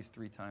by at least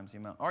 3 times the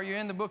amount. Are you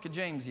in the book of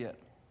James yet?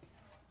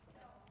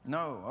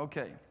 No,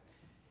 okay.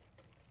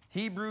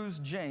 Hebrews,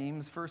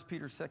 James, 1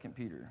 Peter, 2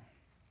 Peter.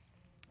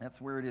 That's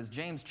where it is.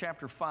 James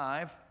chapter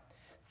 5.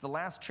 It's the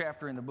last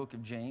chapter in the book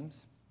of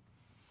James.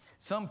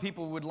 Some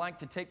people would like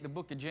to take the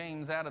book of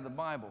James out of the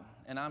Bible,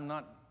 and I'm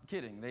not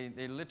kidding.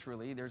 They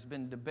literally, there's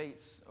been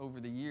debates over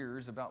the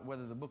years about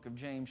whether the book of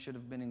James should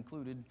have been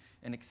included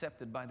and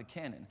accepted by the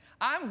canon.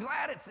 I'm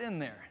glad it's in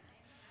there.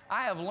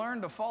 I have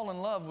learned to fall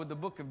in love with the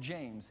book of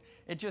James.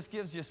 It just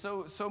gives you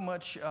so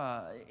much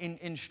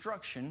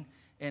instruction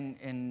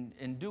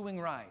in doing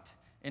right,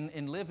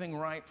 in living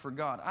right for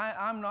God.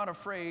 I'm not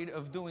afraid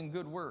of doing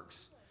good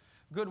works.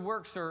 Good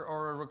works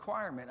are a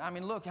requirement. I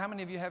mean, look, how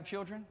many of you have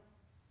children?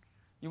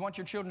 You want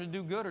your children to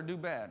do good or do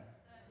bad?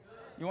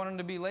 You want them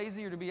to be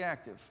lazy or to be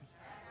active?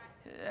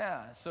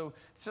 Yeah, so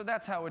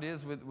that's how it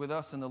is with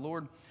us and the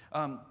Lord.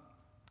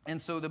 And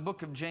so the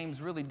book of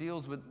James really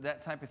deals with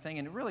that type of thing,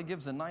 and it really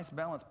gives a nice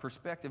balanced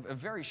perspective, a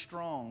very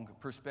strong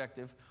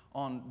perspective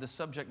on the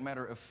subject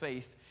matter of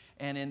faith.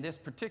 And in this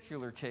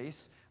particular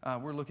case,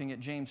 we're looking at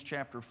James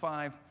chapter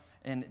 5,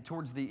 and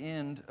towards the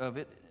end of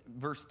it,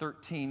 verse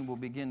 13, we'll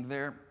begin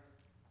there.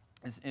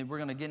 And we're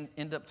going to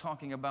end up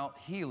talking about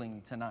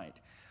healing tonight.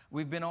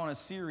 We've been on a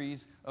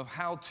series of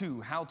how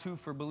to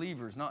for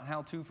believers, not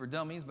how to for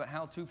dummies, but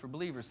how to for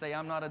believers. Say,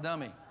 I'm not a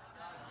dummy.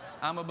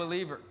 I'm a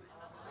believer.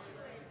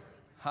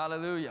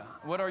 Hallelujah.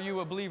 What are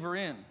you a believer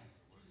in?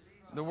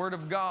 The Word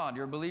of God.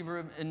 You're a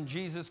believer in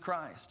Jesus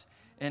Christ.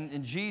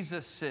 And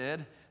Jesus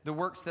said, the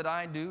works that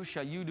I do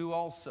shall you do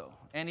also.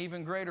 And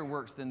even greater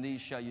works than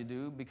these shall you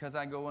do, because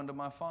I go unto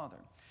my Father.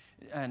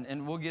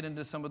 And we'll get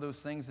into some of those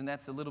things, and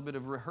that's a little bit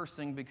of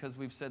rehearsing because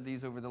we've said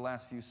these over the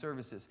last few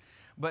services.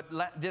 But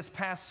this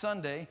past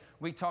Sunday,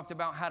 we talked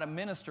about how to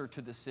minister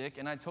to the sick,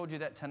 and I told you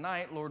that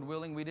tonight, Lord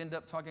willing, we'd end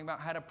up talking about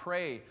how to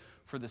pray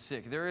for the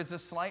sick. There is a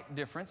slight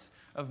difference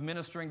of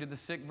ministering to the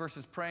sick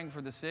versus praying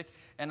for the sick,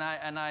 and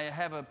I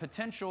have a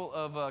potential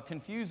of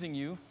confusing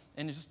you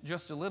in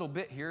just a little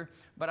bit here,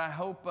 but I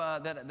hope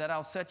that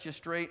I'll set you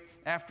straight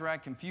after I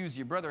confuse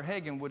you. Brother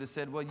Hagin would have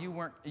said, well,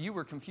 you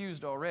were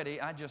confused already.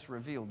 I just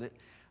revealed it.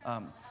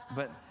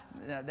 But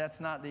that's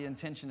not the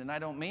intention, and I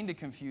don't mean to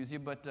confuse you,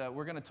 but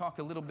we're going to talk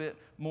a little bit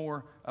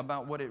more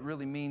about what it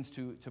really means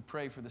to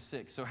pray for the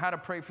sick. So how to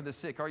pray for the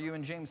sick. Are you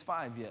in James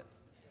 5 yet?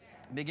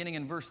 Beginning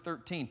in verse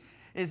 13.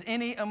 Is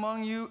any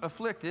among you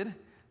afflicted?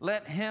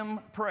 Let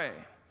him pray.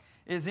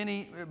 Is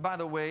any, by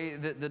the way,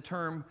 the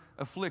term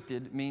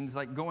afflicted means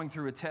like going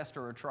through a test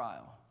or a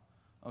trial.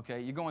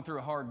 Okay, you're going through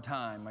a hard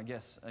time, I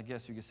guess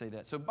you could say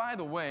that. So by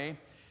the way,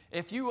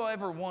 if you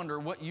ever wonder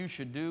what you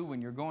should do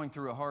when you're going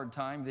through a hard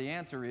time, the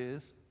answer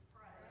is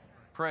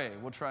pray.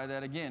 We'll try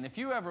that again. If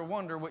you ever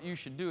wonder what you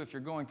should do if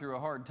you're going through a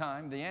hard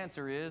time, the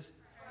answer is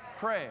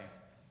pray.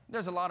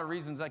 There's a lot of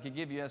reasons I could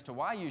give you as to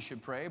why you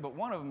should pray, but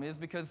one of them is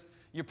because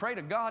you pray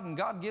to God and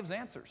God gives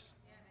answers.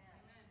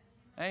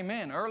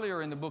 Amen.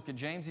 Earlier in the book of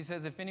James, he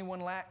says, if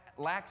anyone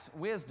lacks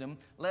wisdom,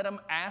 let him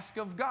ask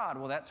of God.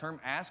 Well, that term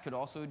ask could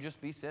also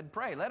just be said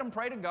pray. Let him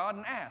pray to God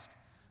and ask.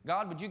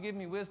 God, would you give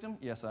me wisdom?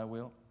 Yes, I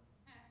will.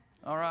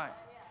 All right.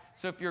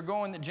 So if you're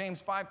going to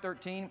James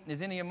 5:13,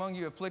 is any among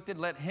you afflicted?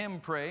 Let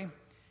him pray.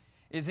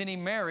 Is any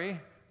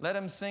merry? Let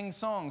him sing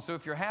songs. So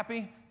if you're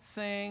happy,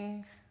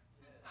 sing.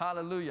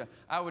 Hallelujah.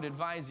 I would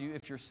advise you,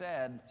 if you're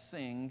sad,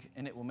 sing,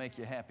 and it will make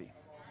you happy.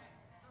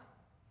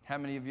 How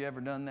many of you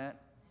ever done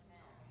that?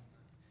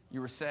 You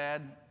were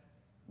sad,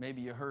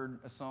 maybe you heard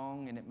a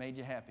song and it made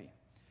you happy.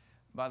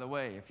 By the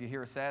way, if you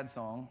hear a sad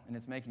song and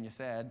it's making you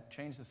sad,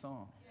 change the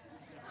song.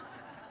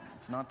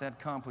 It's not that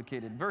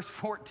complicated. Verse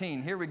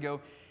 14, here we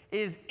go.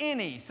 Is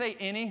any, say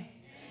any,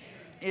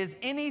 is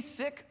any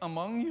sick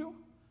among you?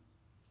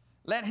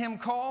 Let him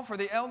call for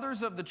the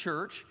elders of the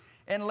church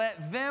and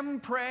let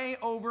them pray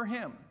over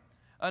him,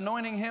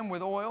 anointing him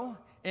with oil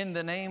in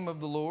the name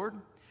of the Lord.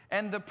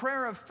 And the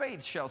prayer of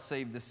faith shall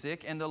save the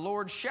sick, and the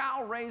Lord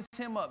shall raise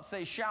him up.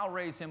 Say, shall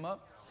raise him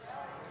up.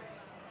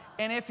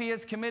 And if he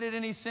has committed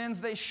any sins,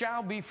 they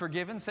shall be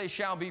forgiven. Say,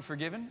 shall be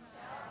forgiven.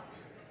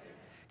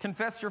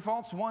 Confess your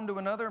faults one to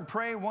another, and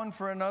pray one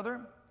for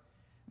another,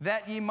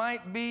 that ye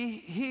might be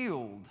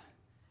healed.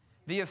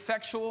 The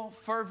effectual,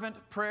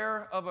 fervent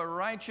prayer of a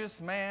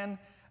righteous man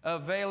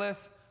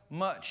availeth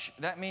much.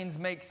 That means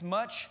makes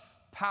much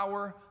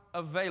power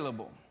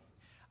available.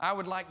 I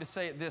would like to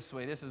say it this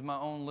way. This is my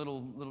own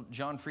little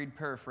John Friedt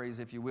paraphrase,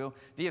 if you will.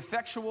 The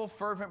effectual,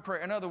 fervent prayer.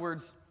 In other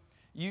words,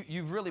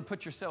 you've really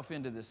put yourself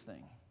into this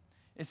thing.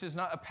 This is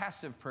not a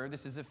passive prayer.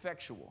 This is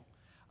effectual.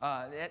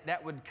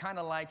 That would kind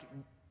of like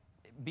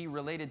be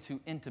related to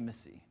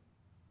intimacy.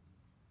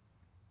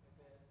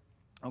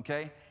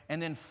 Okay?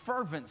 And then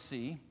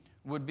fervency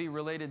would be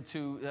related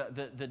to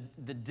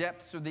the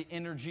depths or the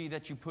energy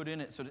that you put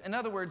in it. So in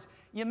other words,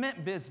 you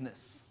meant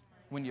business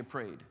when you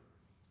prayed.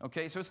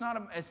 Okay, so it's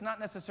not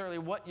necessarily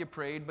what you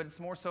prayed, but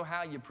it's more so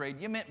how you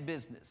prayed. You meant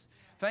business.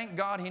 Thank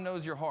God he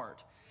knows your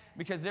heart.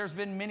 Because there's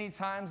been many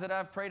times that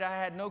I've prayed, I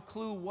had no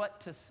clue what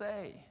to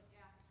say.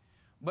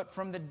 But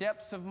from the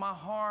depths of my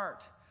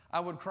heart, I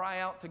would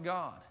cry out to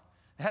God.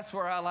 That's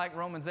where I like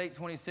Romans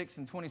 8:26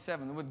 and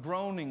 27, with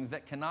groanings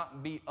that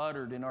cannot be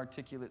uttered in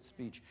articulate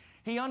speech.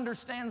 He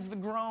understands the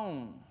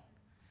groan.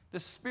 The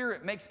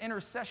Spirit makes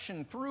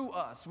intercession through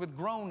us with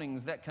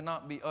groanings that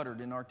cannot be uttered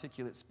in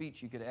articulate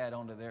speech. You could add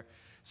onto there.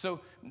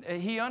 So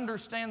he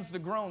understands the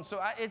groan.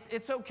 So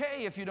it's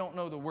okay if you don't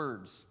know the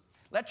words.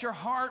 Let your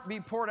heart be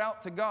poured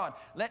out to God.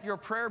 Let your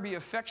prayer be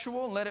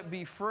effectual. Let it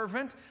be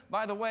fervent.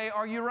 By the way,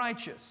 are you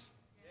righteous?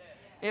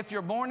 Yes. If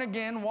you're born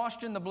again,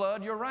 washed in the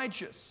blood, you're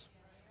righteous.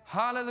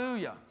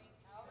 Hallelujah.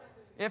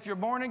 If you're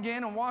born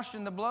again and washed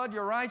in the blood,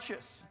 you're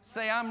righteous.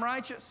 Say, I'm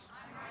righteous.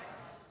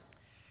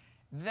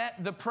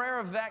 That the prayer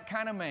of that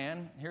kind of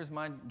man, here's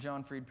my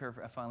John Friedt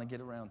paraphrase, I finally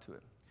get around to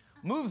it,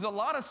 moves a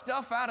lot of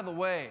stuff out of the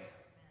way.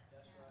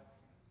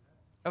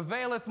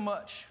 Availeth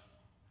much,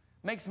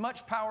 makes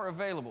much power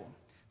available.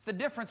 It's the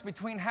difference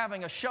between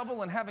having a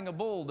shovel and having a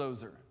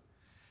bulldozer.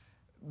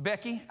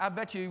 Becky, I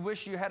bet you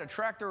wish you had a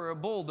tractor or a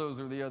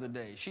bulldozer the other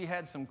day. She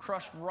had some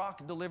crushed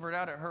rock delivered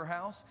out at her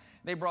house.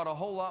 They brought a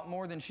whole lot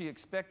more than she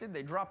expected.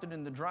 They dropped it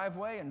in the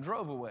driveway and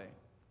drove away.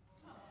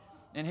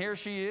 And here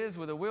she is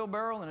with a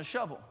wheelbarrow and a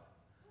shovel,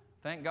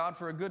 Thank God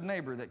for a good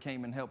neighbor that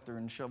came and helped her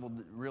and shoveled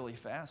it really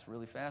fast.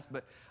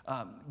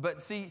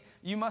 But see,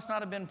 you must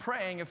not have been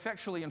praying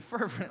effectually and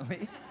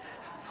fervently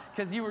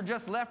because you were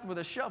just left with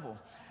a shovel.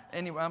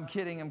 Anyway, I'm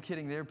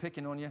kidding. They're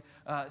picking on you.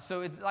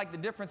 So it's like the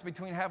difference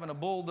between having a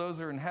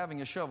bulldozer and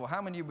having a shovel.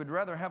 How many of you would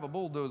rather have a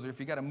bulldozer if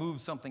you got to move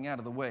something out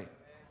of the way?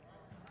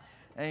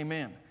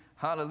 Amen.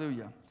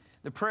 Hallelujah.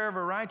 The prayer of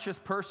a righteous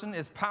person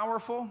is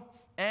powerful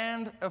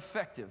and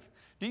effective.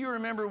 Do you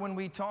remember when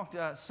we talked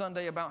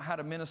Sunday about how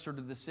to minister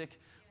to the sick?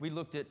 We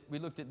looked at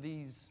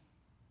these.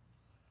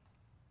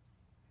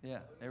 Yeah,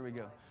 there we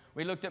go.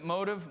 We looked at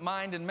motive,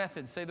 mind, and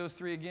method. Say those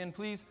three again,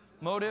 please.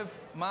 Motive,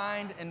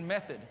 mind, and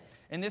method.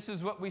 And this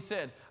is what we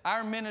said.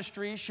 Our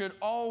ministry should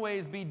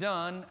always be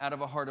done out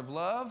of a heart of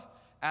love,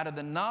 out of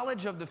the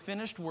knowledge of the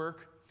finished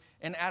work,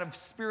 and out of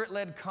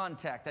spirit-led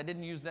contact. I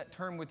didn't use that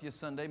term with you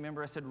Sunday.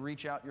 Remember I said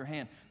reach out your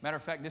hand. Matter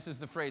of fact, this is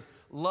the phrase.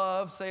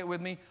 Love, say it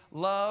with me,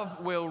 love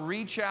will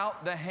reach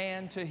out the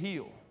hand to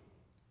heal.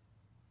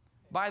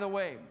 By the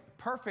way,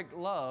 perfect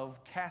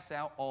love casts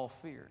out all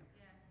fear.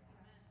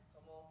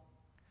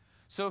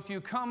 So if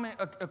you come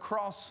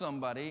across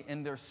somebody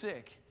and they're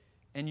sick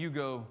and you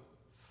go,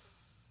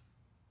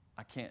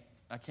 I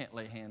can't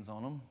lay hands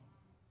on them,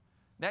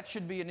 that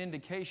should be an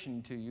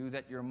indication to you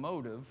that your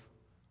motive,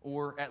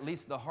 or at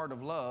least the heart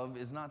of love,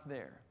 is not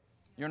there.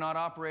 You're not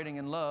operating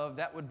in love.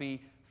 That would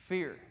be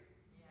fear.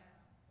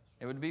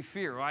 It would be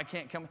fear. Well, I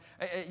can't come.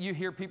 You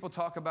hear people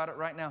talk about it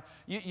right now.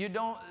 You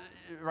don't,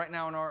 right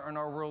now in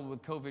our world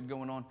with COVID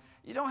going on,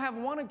 you don't have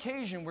one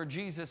occasion where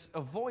Jesus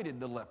avoided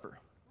the leper.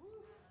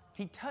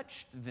 He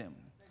touched them.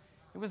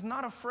 He was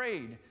not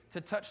afraid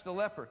to touch the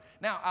leper.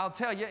 Now, I'll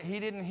tell you, he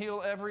didn't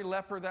heal every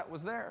leper that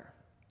was there.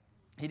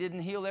 He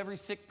didn't heal every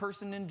sick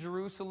person in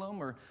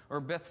Jerusalem or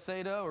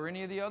Bethsaida or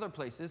any of the other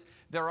places.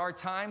 There are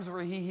times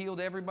where he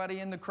healed everybody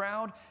in the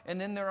crowd, and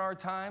then there are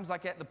times,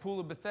 like at the pool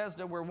of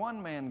Bethesda, where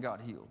one man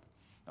got healed.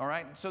 All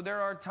right? So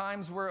there are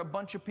times where a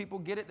bunch of people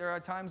get it. There are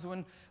times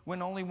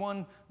when only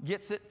one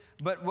gets it.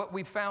 But what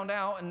we found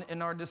out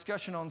in our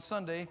discussion on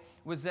Sunday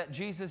was that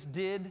Jesus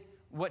did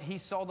what he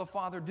saw the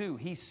Father do.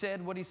 He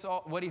said what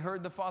he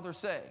heard the Father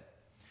say.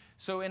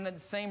 So in the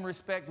same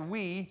respect,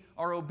 we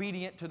are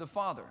obedient to the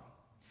Father.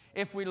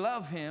 If we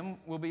love him,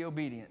 we'll be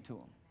obedient to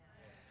him.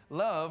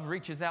 Love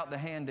reaches out the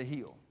hand to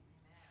heal.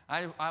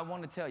 I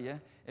want to tell you,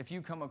 if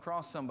you come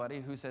across somebody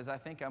who says, I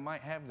think I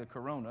might have the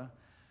corona,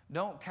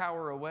 don't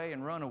cower away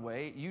and run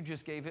away. You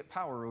just gave it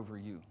power over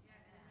you.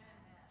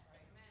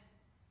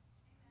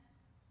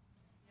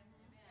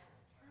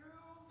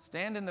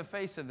 Stand in the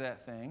face of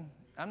that thing.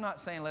 I'm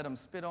not saying let them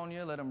spit on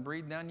you, let them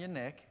breathe down your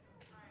neck.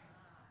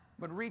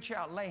 But reach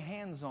out, lay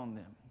hands on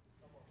them.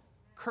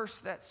 Curse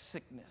that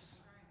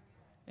sickness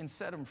and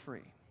set them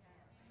free.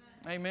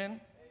 Amen?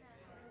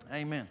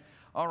 Amen.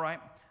 All right.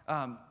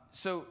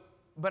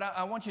 But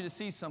I want you to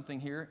see something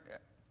here.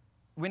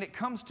 When it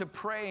comes to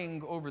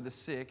praying over the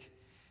sick,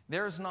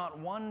 there's not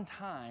one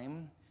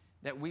time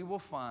that we will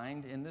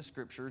find in the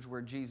scriptures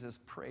where Jesus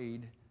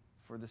prayed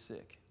for the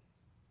sick.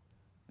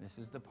 This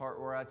is the part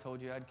where I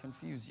told you I'd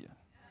confuse you.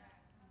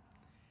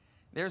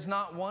 There's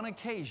not one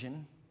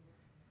occasion.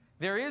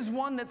 There is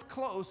one that's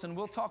close, and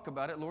we'll talk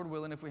about it, Lord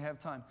willing, if we have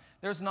time.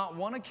 There's not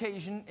one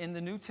occasion in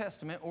the New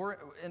Testament or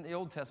in the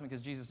Old Testament,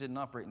 because Jesus didn't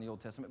operate in the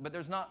Old Testament, but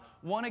there's not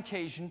one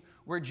occasion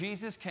where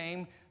Jesus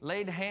came,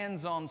 laid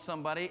hands on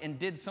somebody, and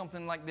did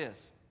something like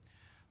this.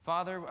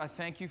 Father, I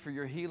thank you for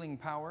your healing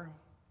power.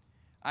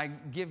 I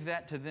give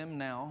that to them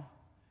now,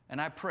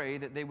 and I pray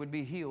that they would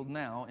be healed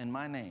now in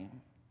my name.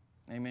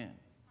 Amen.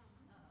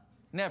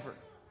 Never.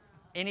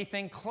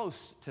 Anything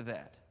close to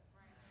that.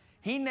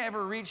 He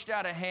never reached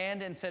out a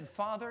hand and said,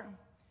 Father,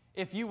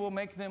 if you will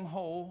make them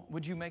whole,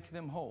 would you make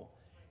them whole?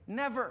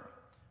 Never.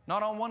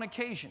 Not on one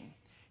occasion.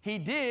 He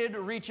did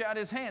reach out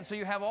his hand. So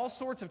you have all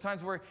sorts of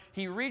times where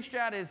he reached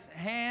out his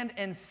hand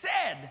and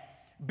said,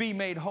 be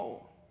made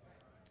whole.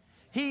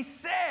 He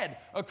said,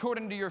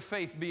 according to your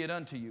faith be it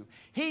unto you.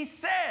 He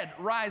said,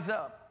 rise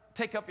up,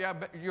 take up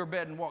your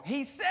bed and walk.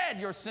 He said,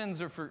 your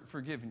sins are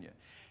forgiven you.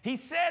 He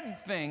said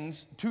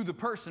things to the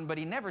person, but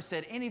he never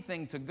said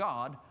anything to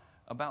God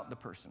about the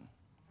person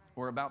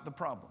or about the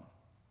problem.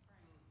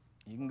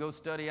 You can go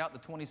study out the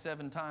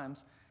 27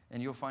 times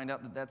and you'll find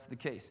out that that's the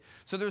case.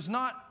 So there's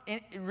not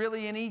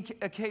really any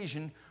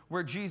occasion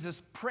where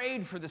Jesus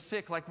prayed for the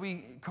sick like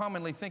we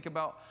commonly think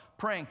about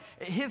praying.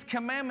 His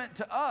commandment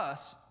to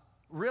us,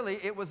 really,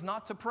 it was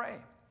not to pray.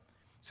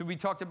 So we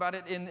talked about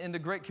it in the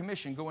Great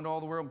Commission, go into all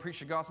the world and preach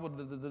the gospel,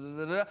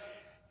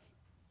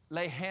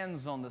 lay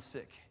hands on the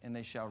sick and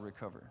they shall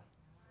recover.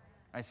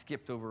 I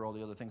skipped over all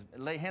the other things.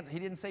 Lay hands. He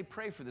didn't say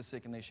pray for the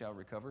sick and they shall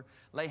recover.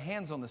 Lay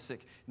hands on the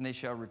sick and they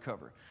shall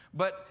recover.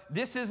 But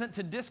this isn't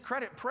to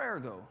discredit prayer,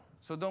 though.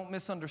 So don't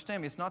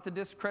misunderstand me. It's not to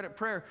discredit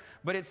prayer,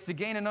 but it's to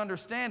gain an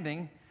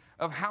understanding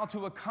of how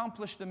to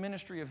accomplish the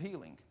ministry of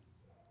healing.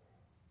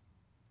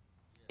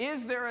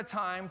 Is there a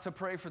time to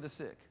pray for the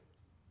sick?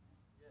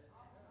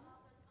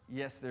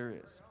 Yes, there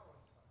is.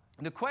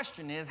 The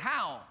question is,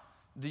 how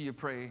do you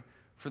pray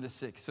for the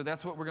sick? So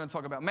that's what we're going to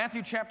talk about.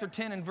 Matthew chapter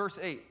 10 and verse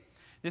 8.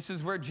 This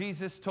is where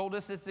Jesus told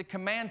us it's a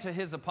command to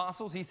his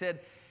apostles. He said,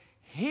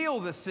 heal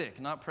the sick,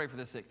 not pray for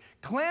the sick.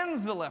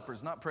 Cleanse the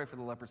lepers, not pray for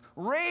the lepers.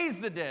 Raise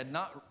the dead,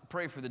 not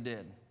pray for the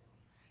dead.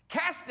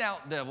 Cast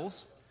out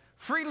devils.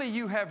 Freely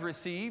you have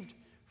received,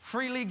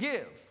 freely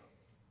give.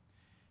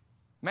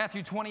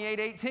 Matthew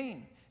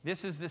 28:18.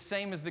 This is the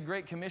same as the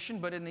Great Commission,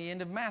 but in the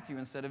end of Matthew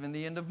instead of in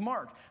the end of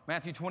Mark.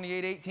 Matthew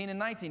 28:18 and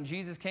 19.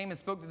 Jesus came and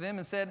spoke to them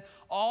and said,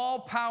 all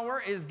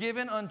power is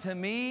given unto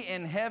me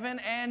in heaven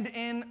and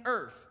in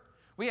earth.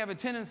 We have a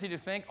tendency to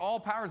think all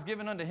power is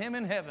given unto him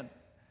in heaven.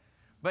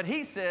 But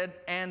he said,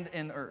 and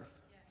in earth.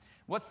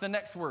 What's the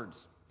next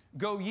words?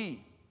 Go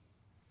ye.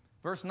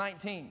 Verse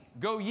 19.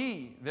 Go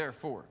ye,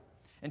 therefore,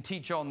 and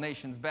teach all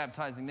nations,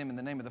 baptizing them in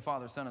the name of the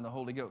Father, Son, and the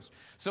Holy Ghost.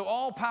 So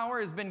all power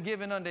has been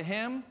given unto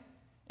him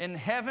in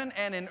heaven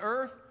and in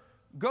earth.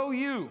 Go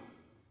you.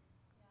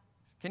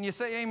 Can you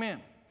say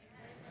amen? Amen?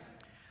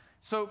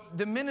 So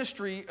the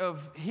ministry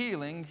of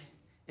healing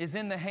is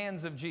in the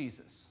hands of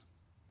Jesus.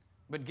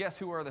 But guess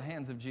who are the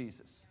hands of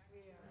Jesus?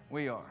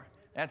 We are.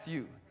 That's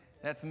you.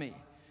 That's me.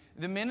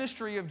 The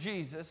ministry of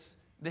Jesus,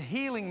 the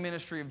healing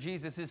ministry of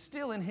Jesus, is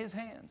still in his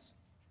hands.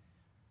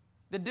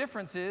 The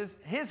difference is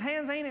his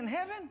hands ain't in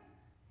heaven.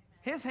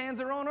 His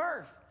hands are on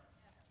earth.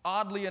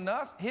 Oddly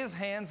enough, his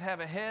hands have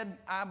a head,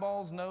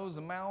 eyeballs, nose,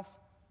 a mouth,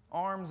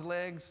 arms,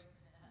 legs,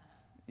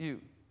 you.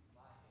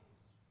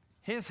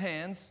 His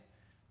hands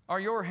are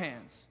your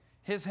hands.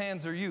 His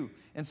hands are you.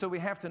 And so we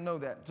have to know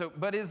that.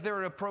 But is there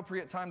an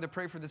appropriate time to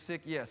pray for the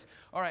sick? Yes.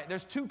 All right,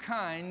 there's two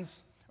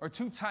kinds, or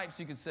two types,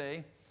 you could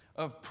say,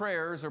 of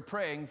prayers or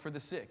praying for the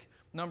sick.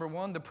 Number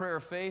one, the prayer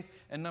of faith,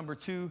 and number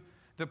two,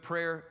 the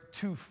prayer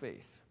to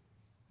faith.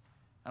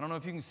 I don't know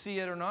if you can see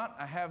it or not.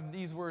 I have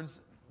these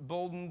words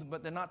boldened,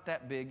 but they're not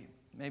that big.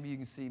 Maybe you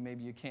can see,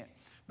 maybe you can't.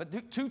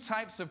 But two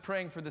types of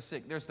praying for the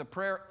sick. There's the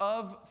prayer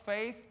of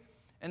faith,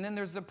 and then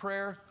there's the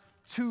prayer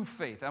to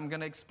faith. I'm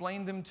going to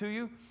explain them to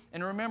you.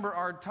 And remember,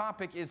 our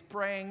topic is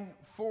praying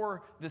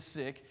for the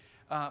sick.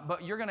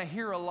 But you're going to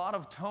hear a lot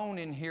of tone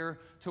in here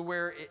to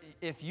where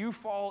if you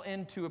fall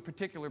into a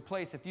particular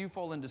place, if you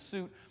fall into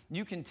suit,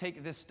 you can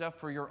take this stuff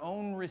for your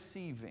own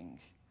receiving.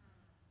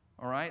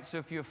 All right? So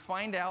if you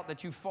find out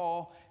that you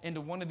fall into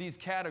one of these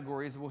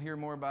categories, we'll hear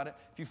more about it.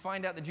 If you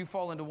find out that you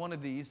fall into one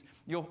of these,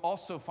 you'll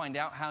also find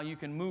out how you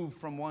can move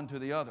from one to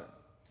the other.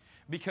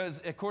 Because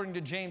according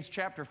to James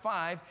chapter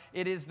 5,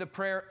 it is the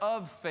prayer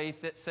of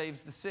faith that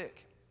saves the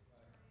sick.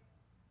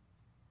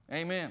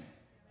 Amen.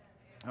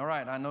 All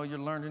right, I know you're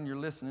learning, you're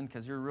listening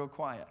because you're real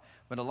quiet.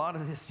 But a lot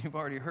of this you've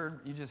already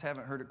heard, you just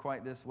haven't heard it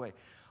quite this way.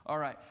 All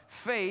right,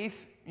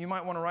 faith, you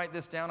might want to write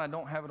this down. I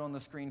don't have it on the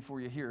screen for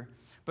you here.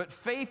 But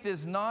faith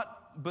is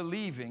not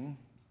believing.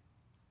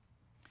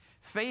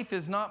 Faith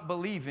is not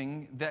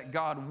believing that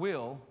God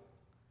will,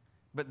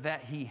 but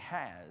that he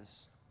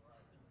has.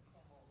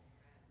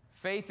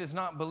 Faith is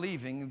not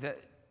believing that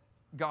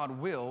God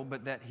will,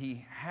 but that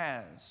he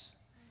has.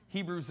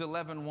 Hebrews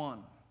 11:1.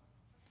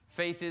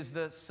 Faith is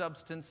the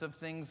substance of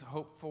things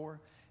hoped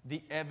for,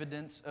 the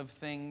evidence of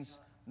things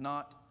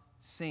not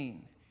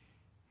seen.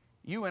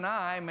 You and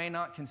I may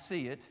not can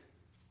see it,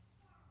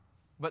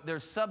 but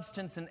there's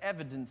substance and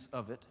evidence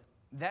of it.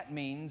 That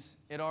means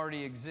it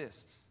already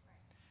exists.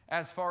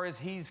 As far as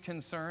he's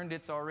concerned,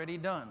 it's already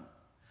done.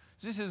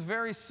 This is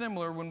very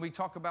similar when we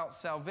talk about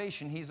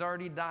salvation. He's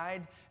already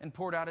died and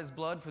poured out his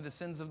blood for the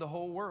sins of the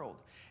whole world.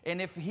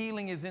 And if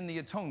healing is in the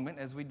atonement,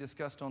 as we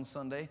discussed on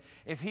Sunday,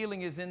 if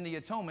healing is in the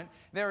atonement,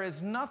 there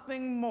is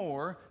nothing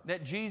more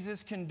that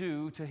Jesus can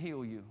do to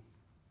heal you.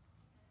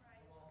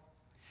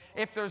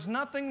 If there's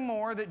nothing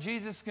more that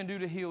Jesus can do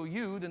to heal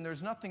you, then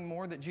there's nothing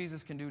more that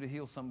Jesus can do to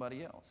heal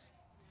somebody else.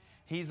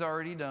 He's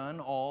already done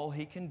all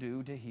he can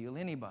do to heal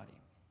anybody.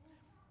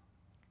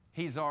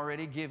 He's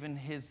already given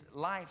his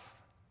life,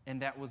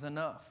 and that was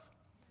enough.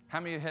 How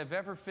many of you have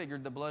ever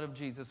figured the blood of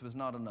Jesus was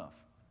not enough?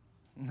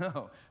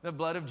 No, the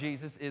blood of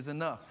Jesus is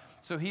enough.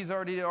 So he's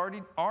already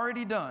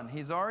done.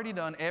 He's already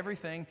done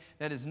everything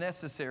that is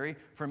necessary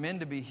for men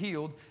to be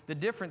healed. The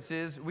difference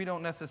is we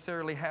don't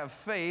necessarily have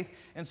faith,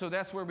 and so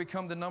that's where we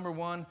come to number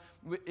one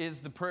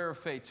is the prayer of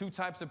faith. Two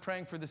types of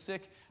praying for the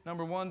sick.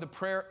 Number one, the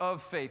prayer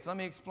of faith. Let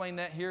me explain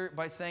that here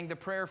by saying the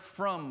prayer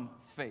from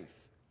faith.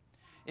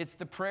 It's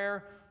the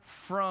prayer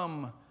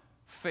from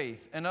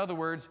faith. In other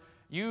words,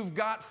 you've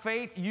got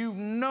faith, you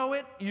know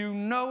it, you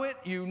know it,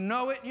 you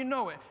know it, you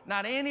know it.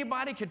 Not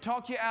anybody can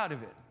talk you out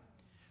of it.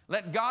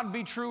 Let God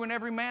be true and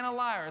every man a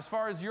liar. As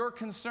far as you're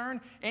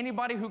concerned,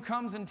 anybody who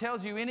comes and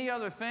tells you any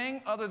other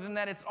thing other than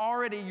that it's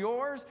already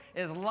yours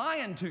is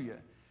lying to you.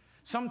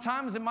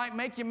 Sometimes it might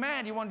make you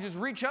mad. You want to just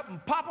reach up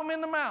and pop them in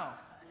the mouth.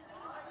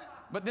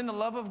 But then the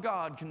love of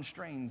God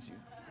constrains you.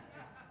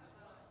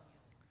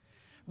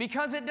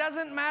 Because it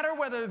doesn't matter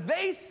whether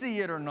they see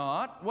it or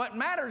not. What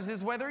matters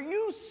is whether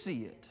you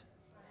see it.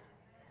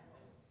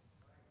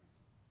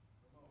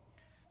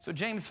 So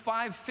James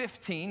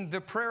 5:15, the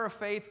prayer of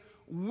faith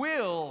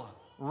will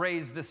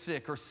raise the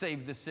sick or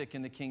save the sick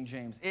in the King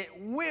James. It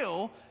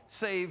will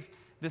save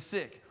the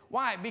sick.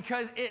 Why?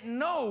 Because it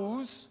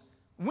knows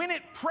when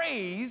it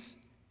prays,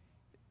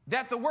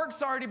 that the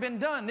work's already been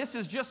done. This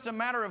is just a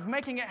matter of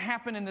making it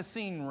happen in the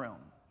seen realm.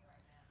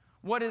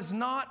 What's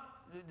not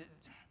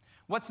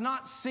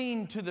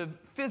seen to the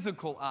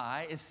physical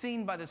eye is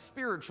seen by the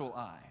spiritual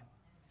eye.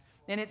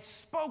 And it's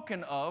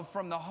spoken of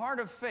from the heart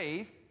of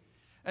faith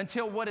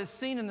until what is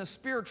seen in the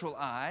spiritual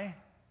eye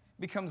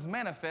becomes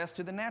manifest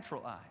to the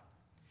natural eye.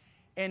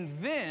 And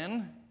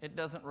then it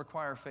doesn't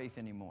require faith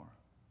anymore.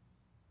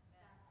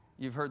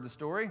 You've heard the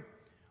story.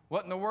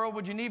 What in the world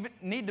would you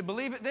need to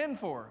believe it then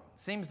for?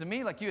 Seems to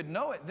me like you'd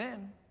know it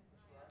then.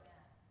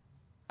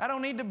 I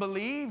don't need to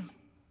believe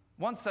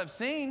once I've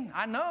seen.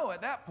 I know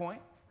at that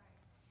point.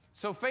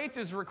 So faith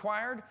is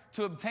required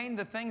to obtain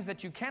the things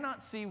that you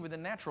cannot see with the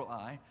natural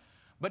eye,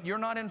 but you're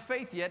not in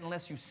faith yet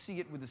unless you see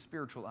it with the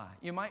spiritual eye.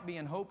 You might be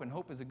in hope, and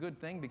hope is a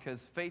good thing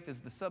because faith is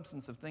the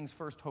substance of things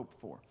first hoped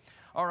for.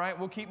 All right,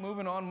 we'll keep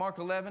moving on. Mark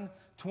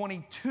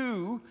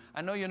 11:22.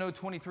 I know you know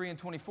 23 and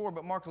 24,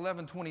 but Mark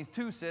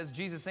 11:22 says,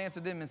 Jesus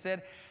answered them and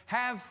said,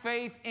 have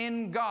faith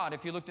in God.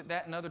 If you looked at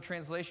that in other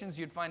translations,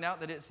 you'd find out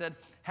that it said,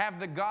 have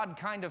the God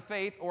kind of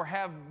faith, or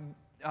have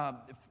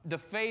the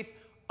faith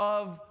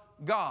of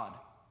God.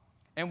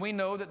 And we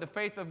know that the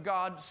faith of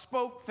God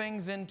spoke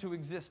things into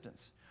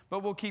existence.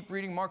 But we'll keep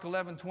reading Mark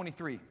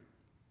 11:23.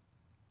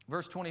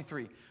 Verse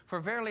 23.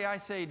 For verily I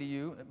say to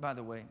you, by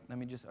the way,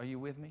 are you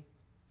with me?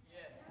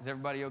 Yes. Is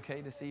everybody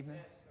okay this evening?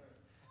 Yes, sir.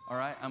 All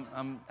right,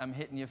 I'm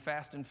hitting you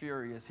fast and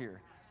furious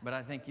here, but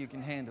I think you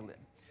can handle it.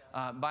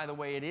 By the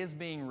way, it is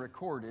being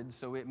recorded,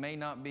 so it may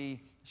not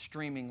be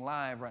streaming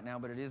live right now,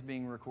 but it is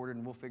being recorded,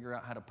 and we'll figure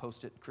out how to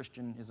post it.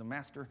 Christian is a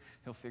master.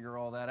 He'll figure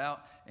all that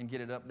out and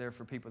get it up there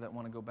for people that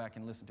want to go back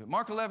and listen to it.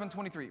 Mark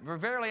 11:23. For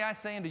verily I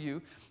say unto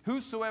you,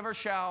 whosoever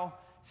shall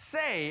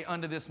say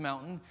unto this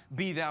mountain,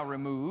 be thou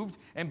removed,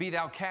 and be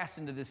thou cast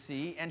into the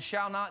sea, and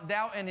shall not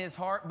doubt in his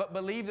heart, but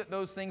believe that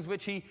those things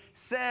which he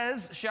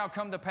says shall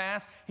come to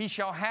pass, he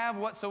shall have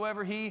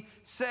whatsoever he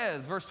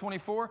says. Verse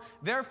 24.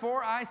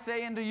 Therefore I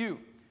say unto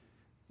you,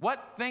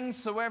 what things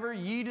soever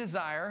ye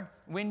desire,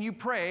 when you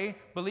pray,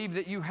 believe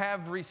that you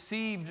have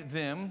received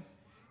them,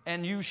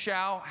 and you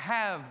shall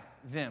have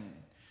them.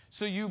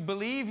 So you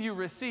believe you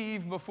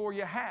receive before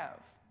you have.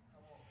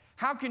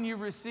 How can you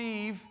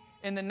receive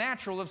in the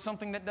natural of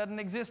something that doesn't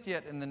exist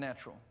yet in the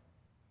natural?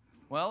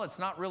 Well, it's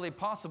not really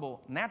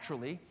possible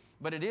naturally,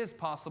 but it is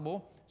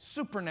possible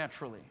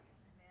supernaturally.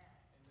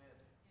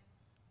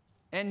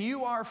 And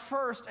you are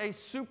first a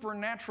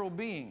supernatural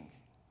being.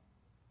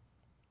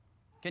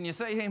 Can you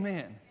say amen?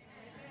 Amen?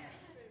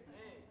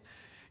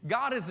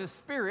 God is a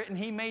spirit, and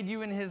he made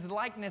you in his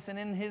likeness and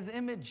in his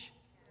image.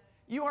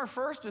 You are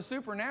first a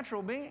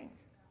supernatural being.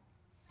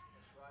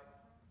 That's right.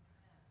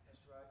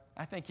 That's right.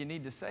 I think you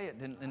need to say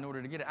it in order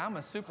to get it. I'm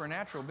a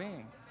supernatural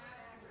being.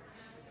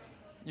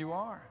 You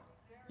are.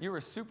 You're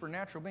a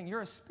supernatural being.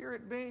 You're a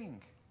spirit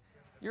being.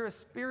 You're a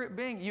spirit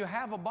being. You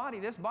have a body.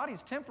 This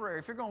body's temporary.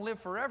 If you're going to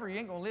live forever, you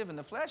ain't going to live in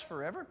the flesh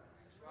forever.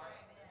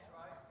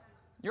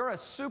 You're a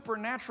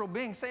supernatural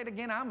being. Say it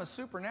again. I'm a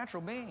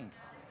supernatural being.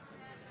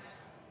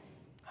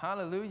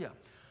 Hallelujah.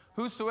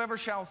 Whosoever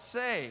shall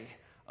say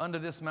unto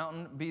this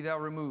mountain, be thou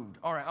removed.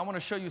 All right, I want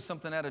to show you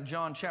something out of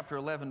John chapter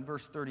 11,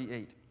 verse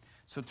 38.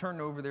 So turn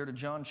over there to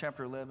John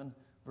chapter 11,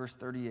 verse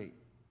 38.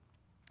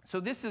 So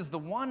this is the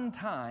one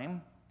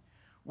time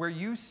where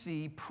you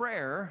see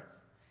prayer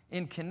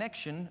in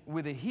connection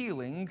with a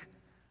healing.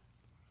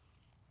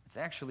 It's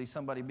actually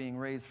somebody being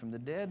raised from the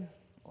dead,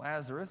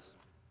 Lazarus.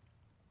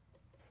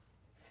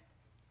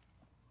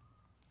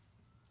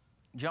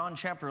 John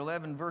chapter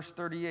 11, verse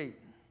 38.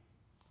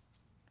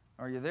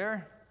 Are you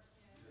there?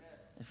 Yes.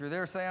 If you're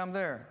there, say, I'm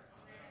there.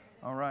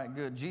 All right,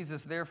 good.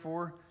 Jesus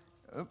therefore,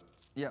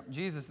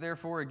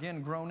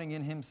 again groaning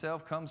in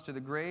himself, comes to the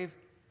grave.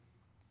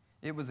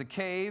 It was a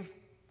cave,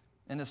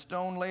 and a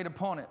stone laid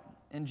upon it.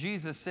 And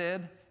Jesus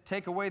said,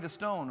 take away the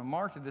stone. And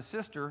Martha, the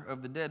sister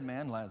of the dead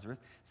man, Lazarus,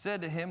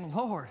 said to him,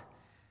 Lord,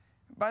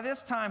 by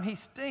this time he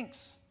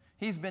stinks.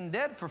 He's been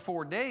dead for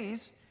 4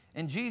 days.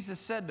 And Jesus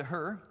said to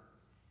her,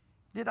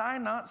 did I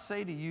not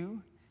say to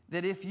you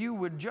that if you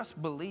would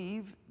just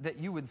believe that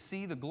you would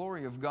see the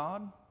glory of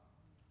God?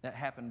 That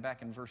happened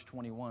back in verse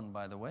 21,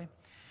 by the way.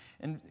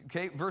 And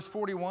okay, verse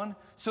 41.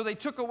 So they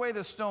took away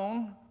the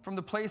stone from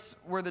the place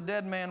where the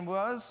dead man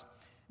was.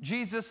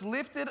 Jesus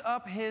lifted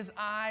up his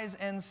eyes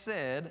and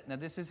said, now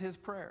this is his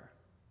prayer.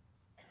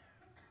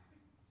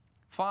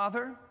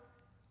 Father,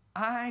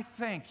 I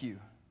thank you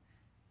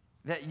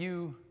that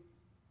you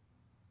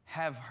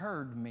have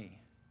heard me.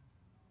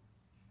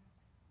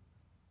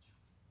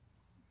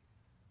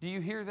 Do you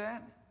hear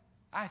that?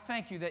 I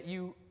thank you that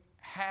you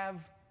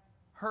have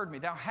heard me.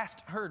 Thou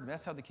hast heard me.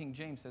 That's how the King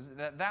James says it,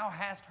 that thou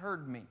hast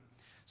heard me.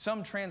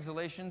 Some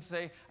translations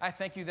say, I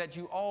thank you that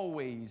you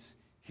always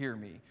hear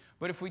me.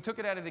 But if we took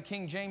it out of the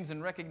King James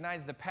and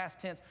recognized the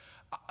past tense,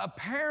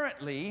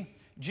 apparently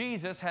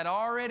Jesus had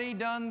already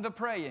done the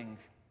praying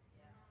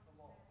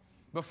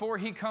before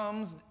he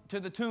comes to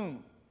the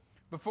tomb,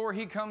 before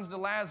he comes to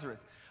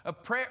Lazarus.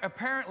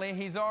 Apparently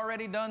he's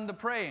already done the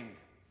praying.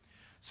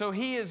 So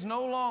he is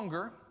no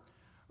longer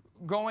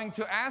going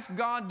to ask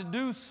God to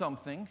do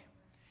something.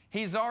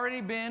 He's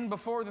already been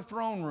before the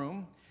throne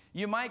room.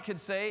 You might could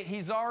say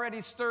he's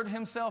already stirred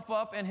himself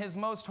up in his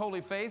most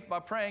holy faith by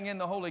praying in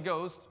the Holy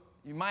Ghost.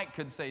 You might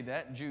could say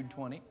that, Jude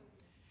 20.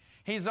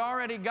 He's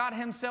already got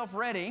himself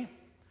ready.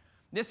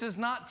 This is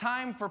not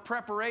time for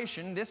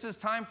preparation. This is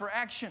time for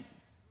action.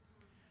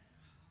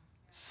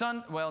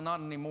 Well,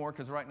 not anymore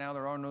because right now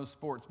there are no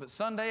sports. But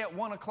Sunday at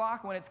 1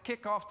 o'clock when it's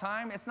kickoff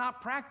time, it's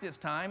not practice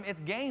time,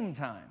 it's game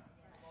time.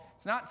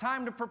 It's not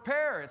time to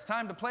prepare. It's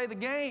time to play the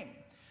game.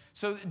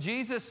 So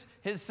Jesus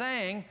is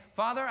saying,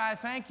 Father, I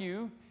thank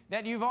you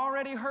that you've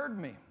already heard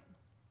me.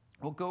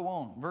 We'll go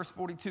on. Verse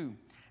 42.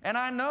 And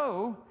I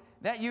know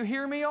that you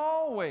hear me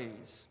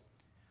always.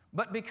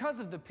 But because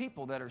of the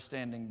people that are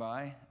standing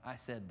by, I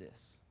said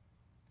this,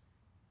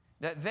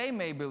 that they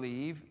may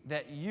believe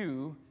that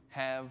you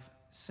have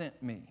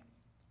sent me.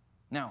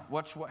 Now,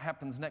 watch what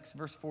happens next,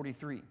 verse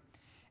 43.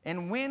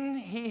 And when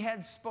he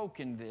had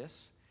spoken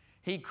this,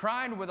 he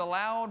cried with a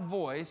loud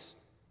voice,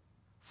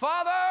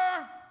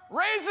 Father,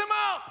 raise him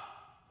up.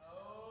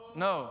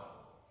 No.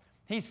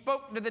 He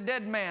spoke to the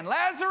dead man,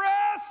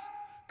 Lazarus,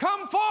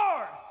 come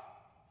forth.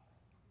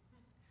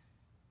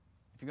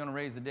 If you're going to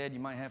raise the dead, you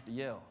might have to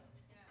yell.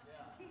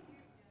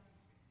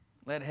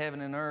 Let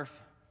heaven and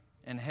earth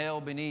and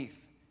hell beneath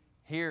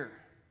hear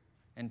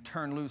and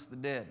turn loose the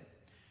dead.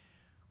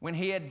 When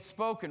he had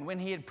spoken, when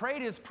he had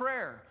prayed his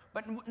prayer,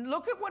 but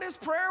look at what his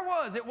prayer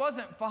was. It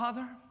wasn't,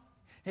 Father,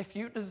 if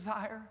you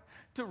desire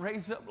to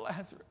raise up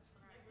Lazarus,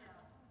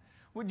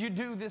 would you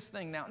do this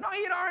thing now? No,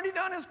 he had already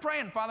done his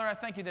praying. Father, I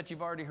thank you that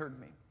you've already heard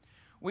me.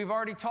 We've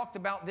already talked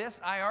about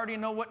this. I already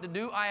know what to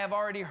do. I have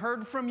already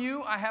heard from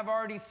you. I have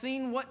already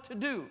seen what to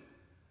do.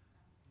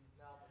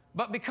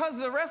 But because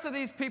the rest of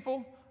these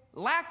people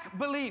lack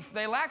belief,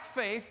 they lack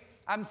faith,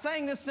 I'm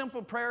saying this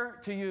simple prayer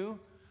to you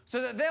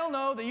so that they'll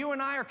know that you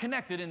and I are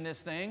connected in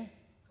this thing.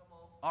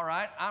 All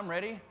right, I'm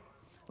ready.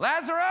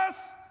 Lazarus,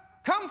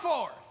 come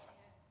forth.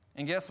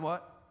 And guess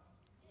what?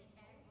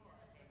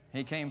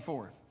 He came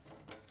forth.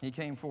 He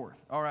came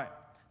forth. All right.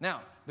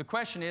 Now, the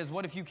question is,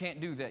 what if you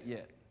can't do that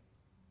yet?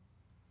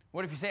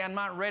 What if you say, I'm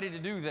not ready to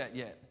do that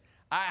yet?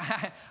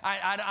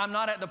 I'm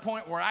not at the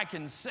point where I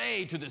can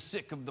say to the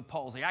sick of the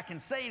palsy, I can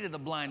say to the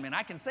blind man,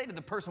 I can say to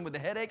the person with the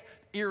headache,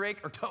 earache,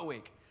 or toe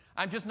ache.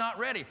 I'm just not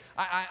ready.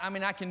 I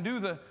mean, I can do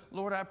the,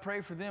 Lord, I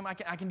pray for them. I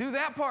can do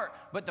that part.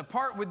 But the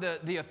part with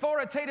the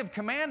authoritative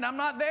command, I'm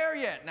not there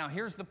yet. Now,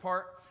 here's the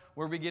part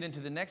where we get into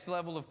the next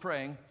level of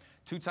praying.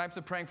 2 types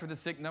of praying for the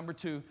sick. Number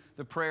 2,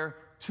 the prayer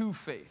to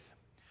faith.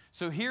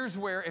 So here's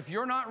where, if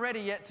you're not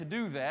ready yet to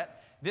do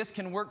that, this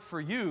can work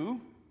for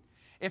you.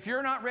 If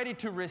you're not ready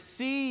to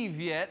receive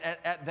yet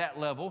at that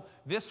level,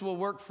 this will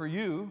work for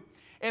you.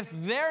 If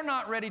they're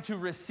not ready to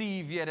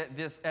receive yet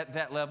at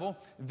that level,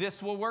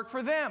 this will work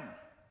for them.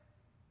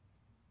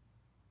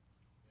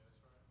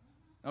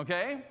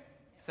 Okay?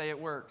 Say it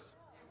works.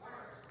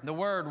 The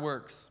word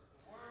works.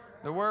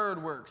 The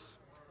word works.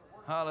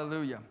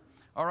 Hallelujah.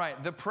 All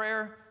right, the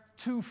prayer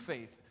to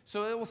faith.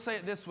 So it will say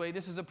it this way.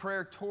 This is a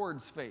prayer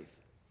towards faith.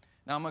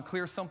 Now I'm going to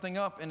clear something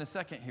up in a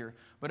second here.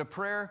 But a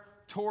prayer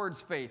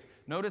towards faith.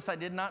 Notice I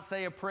did not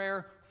say a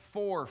prayer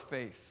for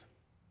faith.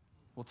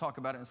 We'll talk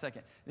about it in a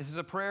second. This is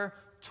a prayer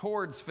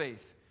towards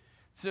faith.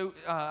 So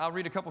I'll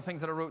read a couple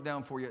things that I wrote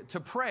down for you. To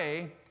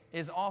pray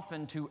is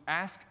often to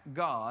ask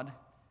God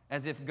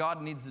as if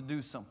God needs to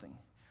do something.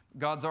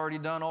 God's already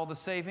done all the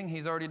saving.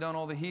 He's already done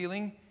all the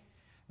healing.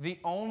 The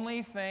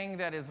only thing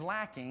that is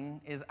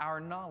lacking is our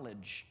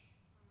knowledge.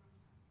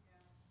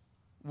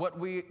 What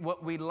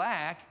we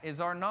lack is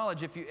our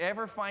knowledge. If you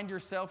ever find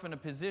yourself in a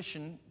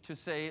position to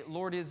say,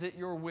 Lord, is it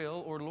your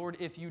will? Or Lord,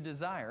 if you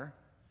desire,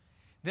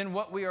 then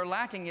what we are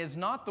lacking is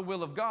not the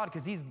will of God,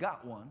 because He's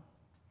got one.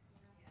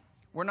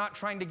 We're not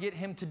trying to get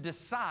Him to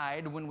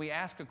decide when we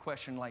ask a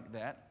question like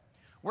that.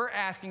 We're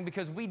asking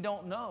because we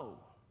don't know.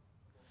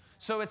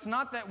 So it's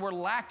not that we're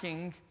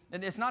lacking,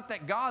 and it's not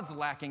that God's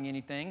lacking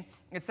anything.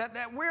 It's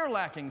that we're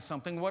lacking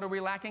something. What are we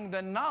lacking?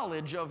 The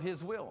knowledge of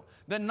His will,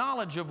 the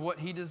knowledge of what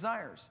He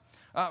desires.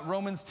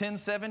 Romans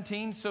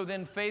 10:17, so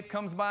then faith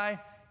comes by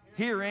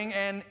hearing,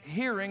 and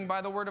hearing by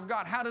the word of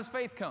God. How does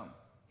faith come?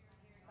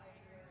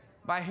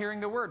 By hearing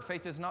the word.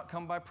 Faith does not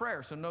come by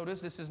prayer. So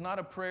notice, this is not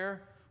a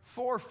prayer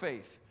for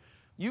faith.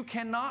 You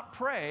cannot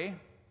pray,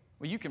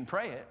 well, you can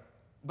pray it,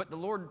 but the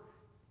Lord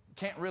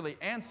can't really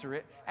answer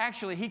it.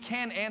 Actually, He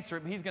can answer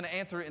it, but He's going to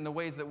answer it in the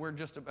ways that we're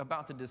just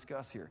about to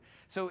discuss here.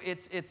 So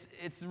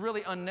it's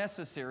really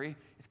unnecessary.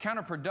 It's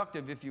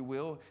counterproductive, if you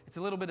will. It's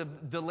a little bit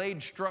of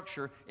delayed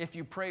structure if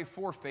you pray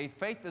for faith.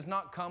 Faith does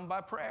not come by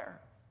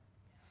prayer.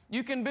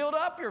 You can build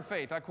up your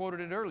faith. I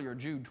quoted it earlier,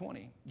 Jude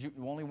 20.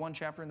 Only one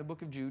chapter in the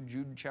book of Jude,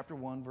 Jude chapter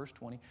 1, verse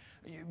 20.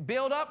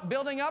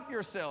 Building up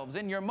yourselves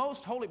in your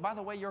most holy, by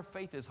the way, your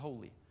faith is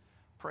holy.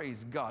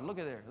 Praise God. Look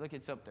at there. Look,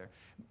 it's up there.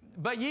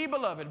 But ye,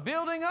 beloved,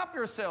 building up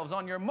yourselves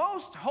on your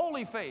most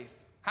holy faith.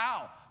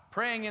 How?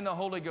 Praying in the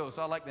Holy Ghost.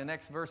 I like the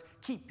next verse.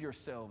 Keep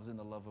yourselves in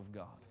the love of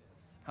God.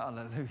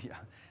 Hallelujah.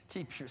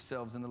 Keep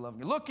yourselves in the love of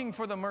God. Looking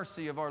for the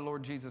mercy of our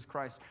Lord Jesus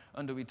Christ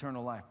unto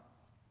eternal life.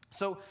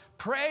 So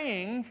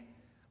praying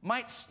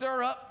might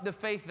stir up the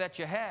faith that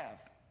you have.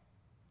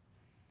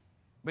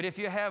 But if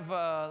you have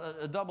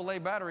a AA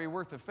battery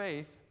worth of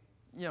faith,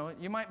 you know,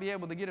 you might be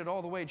able to get it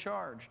all the way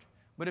charged.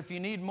 But if you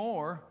need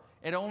more,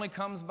 it only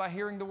comes by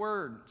hearing the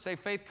Word. Say,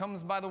 faith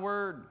comes by the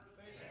Word.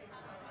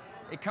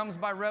 It comes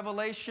by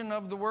revelation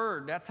of the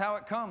Word. That's how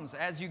it comes.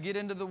 As you get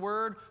into the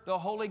Word, the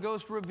Holy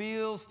Ghost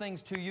reveals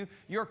things to you.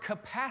 Your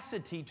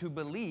capacity to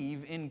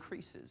believe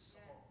increases.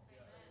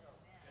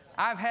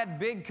 I've had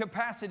big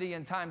capacity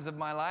in times of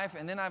my life,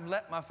 and then I've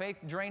let my faith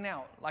drain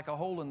out like a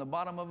hole in the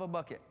bottom of a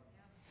bucket.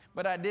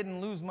 But I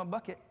didn't lose my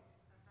bucket.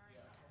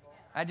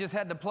 I just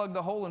had to plug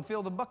the hole and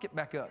fill the bucket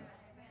back up.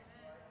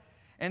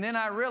 And then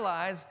I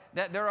realized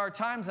that there are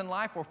times in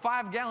life where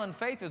 5-gallon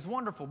faith is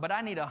wonderful, but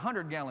I need a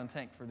 100-gallon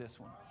tank for this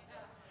one.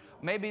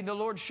 Maybe the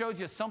Lord showed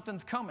you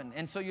something's coming,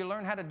 and so you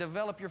learn how to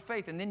develop your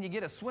faith, and then you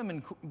get a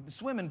swimming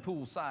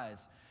pool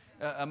size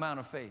amount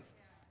of faith.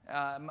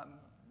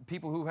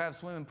 People who have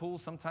swimming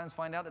pools sometimes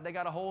find out that they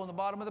got a hole in the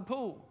bottom of the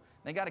pool.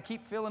 They got to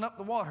keep filling up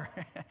the water.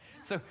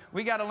 So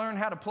we got to learn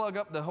how to plug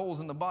up the holes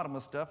in the bottom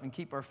of stuff and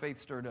keep our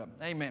faith stirred up.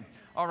 Amen.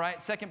 All right,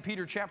 2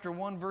 Peter chapter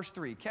 1, verse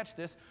 3. Catch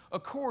this.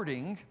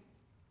 According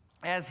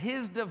as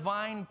His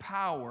divine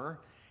power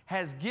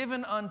has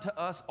given unto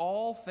us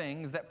all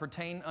things that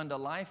pertain unto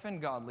life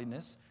and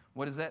godliness.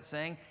 What is that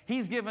saying?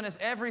 He's given us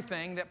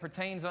everything that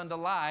pertains unto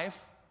life.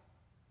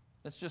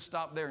 Let's just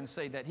stop there and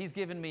say that. He's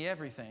given me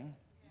everything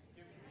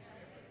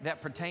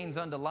that pertains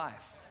unto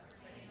life.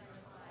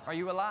 Are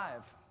you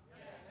alive?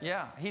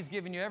 Yeah, He's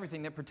given you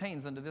everything that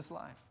pertains unto this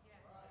life.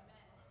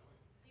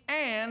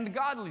 And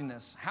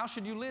godliness. How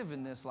should you live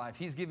in this life?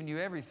 He's given you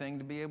everything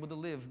to be able to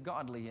live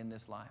godly in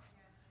this life.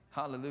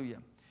 Hallelujah.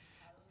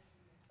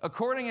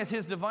 According as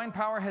His divine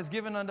power has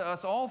given unto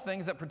us all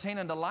things that pertain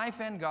unto life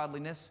and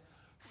godliness,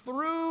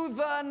 through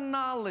the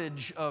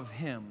knowledge of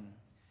Him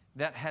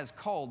that has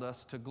called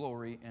us to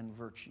glory and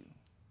virtue.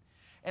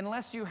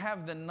 Unless you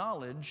have the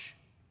knowledge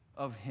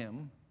of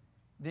Him,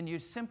 then you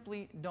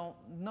simply don't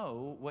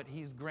know what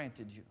He's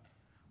granted you,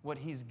 what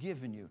He's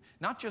given you.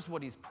 Not just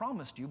what He's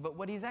promised you, but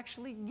what He's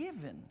actually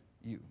given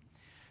you.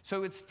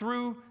 So it's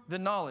through the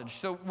knowledge.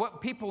 So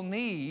what people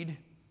need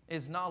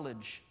is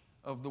knowledge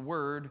of the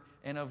Word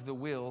and of the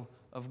will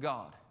of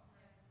God.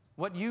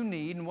 What you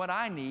need and what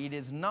I need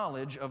is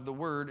knowledge of the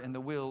Word and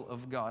the will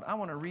of God. I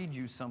want to read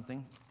you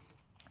something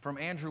from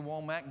Andrew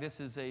Womack. This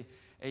is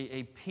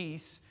a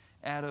piece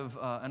out of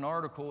an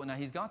article. Now,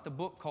 he's got the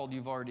book called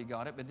You've Already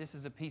Got It, but this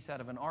is a piece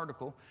out of an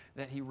article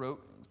that he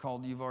wrote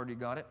called You've Already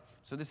Got It.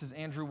 So this is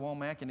Andrew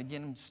Womack, and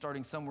again,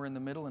 starting somewhere in the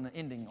middle and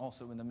ending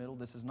also in the middle.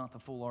 This is not the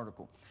full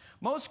article.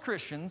 Most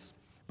Christians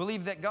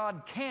believe that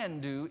God can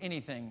do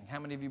anything. How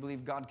many of you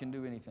believe God can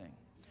do anything?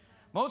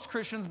 Most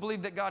Christians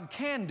believe that God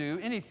can do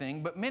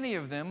anything, but many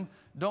of them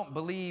don't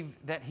believe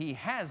that He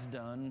has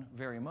done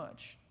very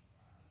much.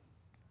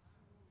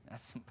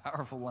 That's some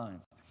powerful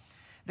lines.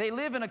 They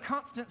live in a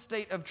constant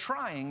state of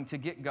trying to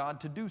get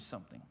God to do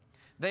something.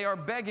 They are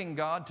begging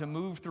God to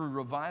move through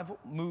revival,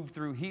 move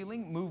through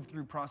healing, move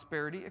through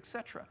prosperity,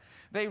 etc.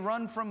 They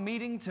run from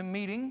meeting to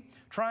meeting,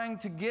 trying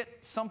to get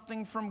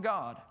something from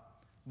God,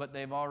 but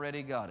they've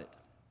already got it.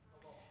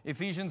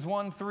 Ephesians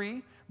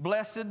 1:3,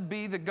 blessed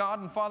be the God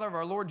and Father of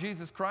our Lord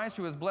Jesus Christ,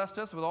 who has blessed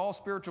us with all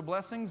spiritual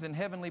blessings in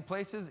heavenly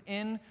places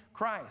in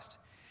Christ.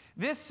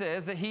 This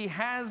says that He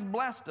has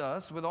blessed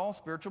us with all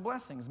spiritual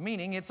blessings,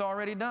 meaning it's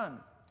already done.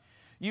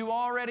 You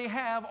already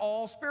have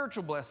all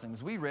spiritual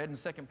blessings. We read in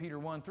 2 Peter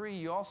 1:3,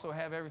 you also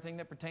have everything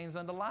that pertains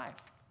unto life.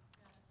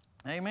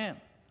 Amen.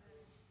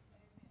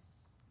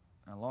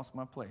 I lost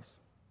my place.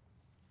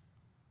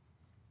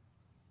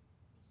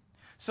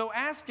 So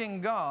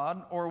asking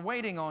God or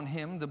waiting on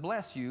Him to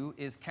bless you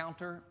is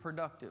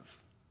counterproductive.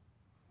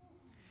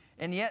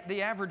 And yet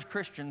the average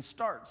Christian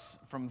starts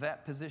from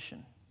that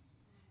position.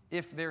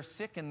 If they're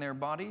sick in their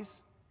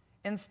bodies,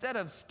 instead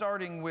of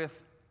starting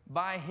with,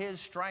 by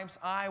His stripes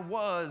I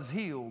was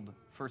healed,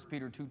 1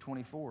 Peter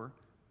 2:24,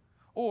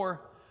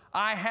 or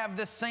I have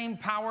the same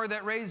power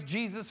that raised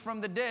Jesus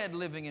from the dead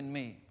living in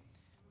me.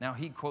 Now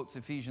he quotes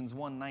Ephesians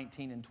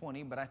 1:19 and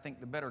 20, but I think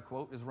the better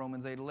quote is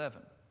Romans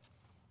 8:11.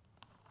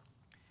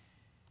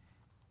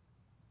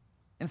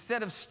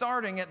 Instead of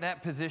starting at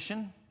that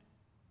position,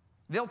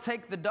 they'll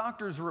take the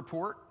doctor's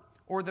report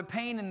or the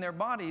pain in their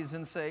bodies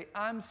and say,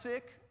 I'm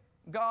sick,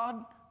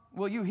 God,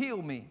 will you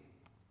heal me?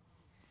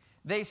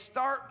 They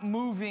start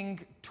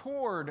moving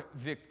toward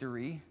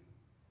victory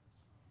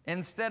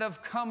instead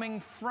of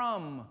coming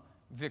from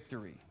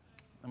victory.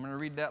 I'm going to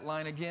read that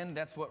line again.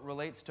 That's what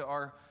relates to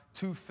our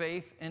to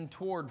faith and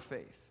toward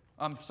faith.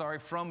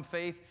 From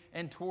faith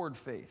and toward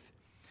faith.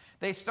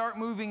 They start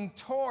moving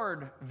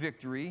toward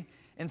victory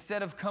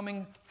instead of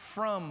coming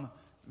from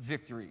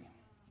victory.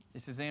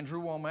 This is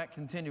Andrew Womack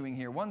continuing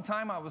here. One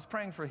time I was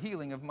praying for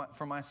healing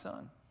for my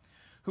son,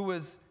 who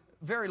was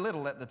very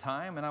little at the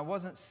time, and I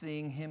wasn't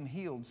seeing him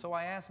healed. So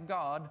I asked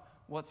God,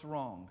 what's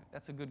wrong?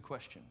 That's a good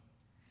question.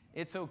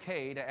 It's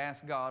okay to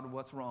ask God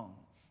what's wrong.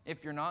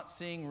 If you're not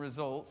seeing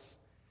results,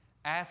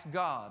 ask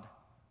God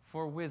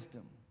for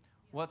wisdom.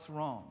 What's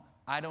wrong?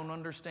 I don't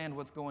understand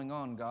what's going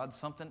on, God.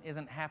 Something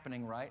isn't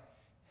happening right.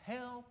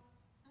 Help.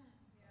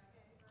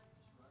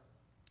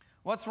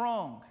 What's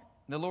wrong?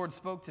 The Lord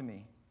spoke to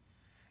me.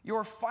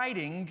 You're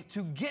fighting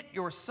to get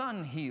your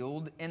son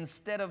healed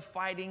instead of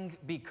fighting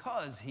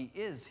because he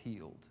is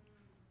healed.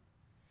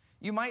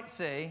 You might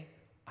say,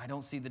 I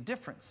don't see the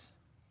difference.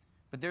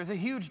 But there's a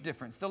huge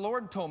difference. The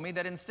Lord told me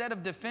that instead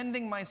of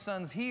defending my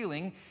son's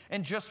healing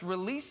and just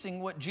releasing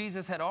what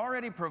Jesus had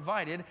already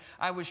provided,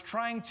 I was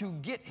trying to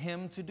get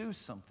him to do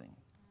something.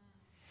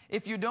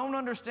 If you don't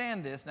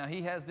understand this, now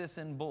he has this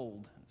in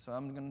bold, so I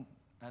don't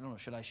know,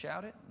 should I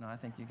shout it? No, I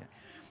think you can.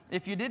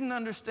 If you didn't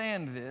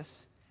understand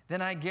this,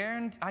 then I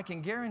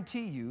can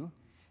guarantee you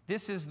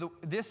this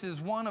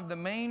is one of the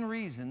main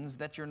reasons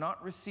that you're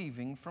not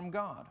receiving from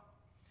God.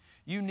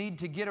 You need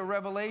to get a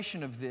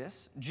revelation of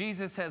this.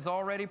 Jesus has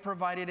already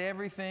provided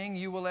everything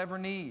you will ever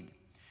need.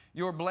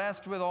 You're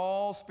blessed with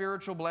all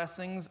spiritual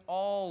blessings,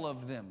 all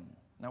of them.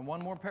 Now, one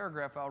more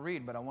paragraph I'll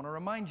read, but I want to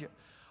remind you.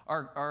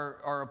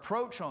 Our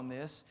approach on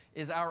this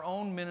is our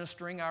own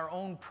ministering, our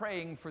own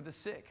praying for the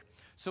sick.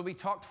 So we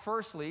talked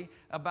firstly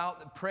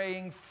about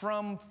praying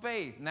from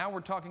faith. Now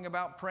we're talking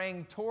about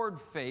praying toward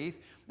faith.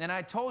 And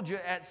I told you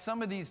at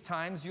some of these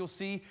times you'll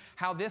see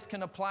how this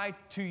can apply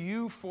to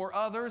you for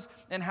others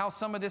and how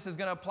some of this is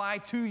going to apply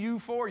to you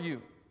for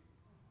you.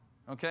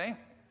 Okay?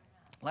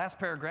 Last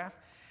paragraph.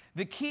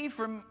 The key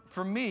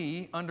for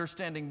me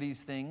understanding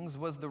these things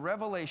was the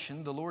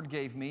revelation the Lord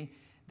gave me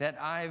that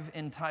I've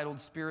entitled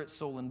Spirit,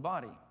 Soul, and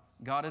Body.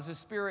 God is a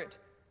spirit,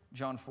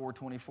 John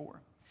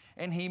 4:24.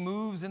 And he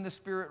moves in the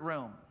spirit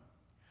realm.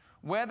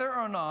 Whether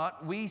or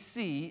not we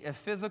see a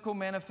physical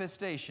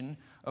manifestation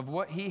of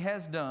what he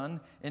has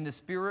done in the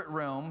spirit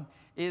realm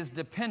is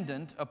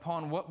dependent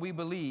upon what we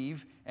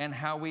believe and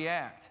how we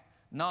act,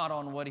 not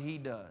on what he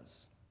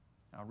does.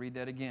 I'll read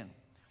that again.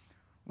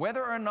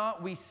 Whether or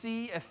not we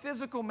see a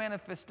physical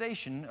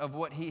manifestation of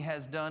what he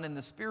has done in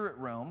the spirit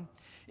realm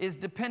is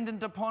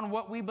dependent upon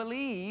what we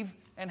believe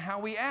and how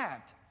we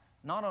act,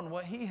 not on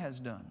what he has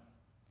done.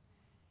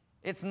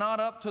 It's not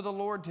up to the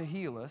Lord to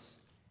heal us.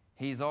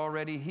 He's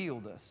already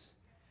healed us.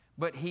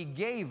 But he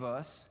gave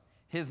us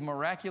his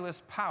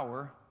miraculous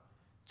power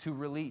to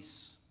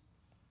release.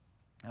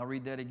 I'll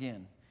read that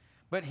again.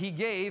 But he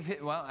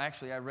gave, well,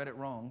 actually, I read it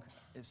wrong.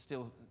 It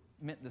still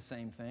meant the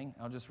same thing.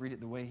 I'll just read it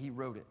the way he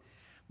wrote it.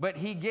 But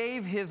he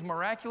gave his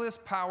miraculous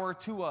power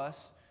to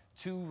us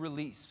to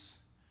release.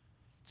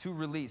 To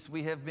release.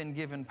 We have been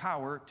given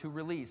power to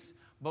release,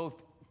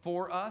 both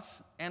for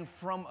us and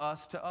from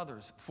us to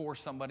others, for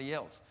somebody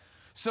else.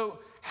 So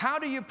how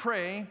do you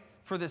pray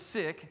for the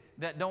sick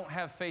that don't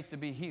have faith to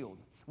be healed?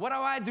 What do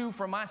I do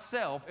for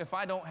myself if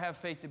I don't have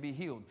faith to be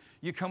healed?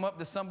 You come up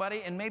to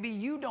somebody and maybe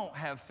you don't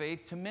have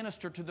faith to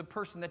minister to the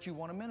person that you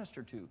want to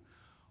minister to.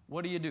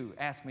 What do?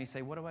 Ask me,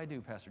 say, what do I do,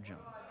 Pastor John?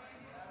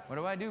 What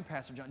do I do,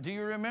 Pastor John? Do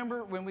you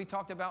remember when we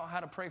talked about how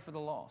to pray for the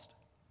lost?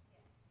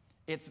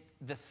 It's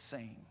the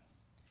same.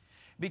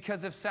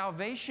 Because if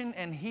salvation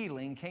and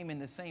healing came in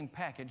the same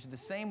package, the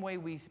same way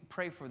we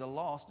pray for the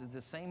lost is the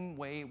same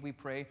way we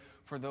pray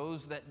for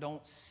those that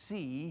don't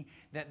see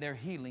that their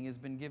healing has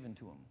been given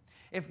to them.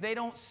 If they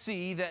don't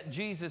see that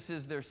Jesus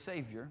is their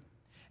Savior,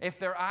 if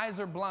their eyes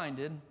are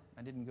blinded,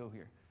 I didn't go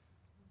here.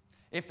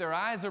 If their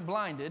eyes are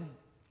blinded,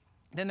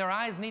 then their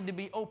eyes need to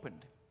be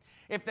opened.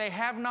 If they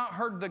have not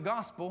heard the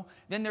gospel,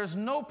 then there's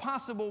no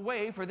possible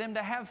way for them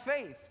to have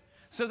faith.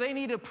 So they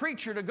need a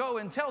preacher to go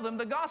and tell them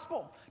the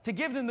gospel, to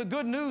give them the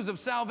good news of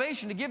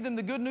salvation, to give them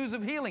the good news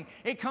of healing.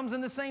 It comes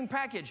in the same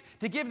package,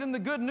 to give them the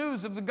good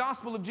news of the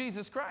gospel of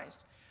Jesus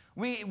Christ.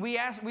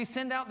 We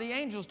send out the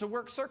angels to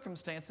work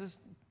circumstances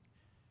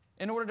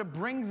in order to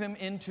bring them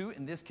into,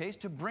 in this case,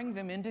 to bring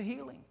them into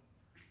healing.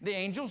 The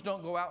angels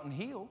don't go out and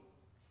heal,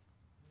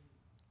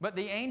 but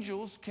the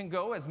angels can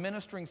go as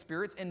ministering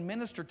spirits and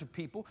minister to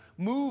people,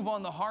 move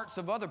on the hearts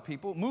of other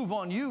people, move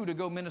on you to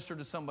go minister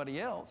to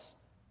somebody else,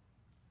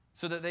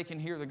 so that they can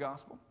hear the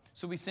gospel.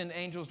 So we send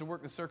angels to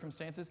work the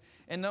circumstances.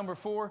 And number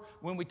 4,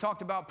 when we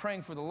talked about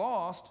praying for the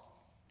lost,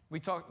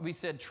 we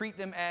said treat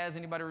them as,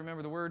 anybody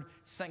remember the word?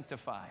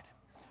 Sanctified.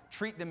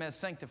 Treat them as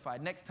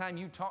sanctified. Next time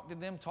you talk to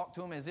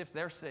them as if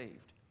they're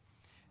saved.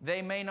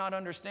 They may not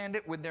understand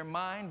it with their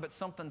mind, but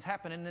something's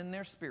happening in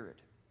their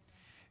spirit.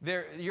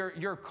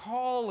 You're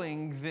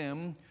calling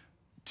them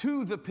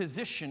to the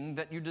position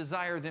that you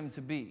desire them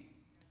to be.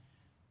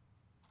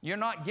 You're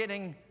not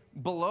getting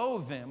below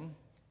them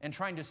and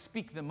trying to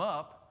speak them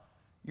up.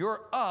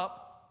 You're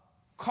up,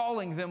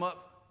 calling them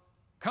up.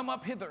 Come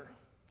up hither.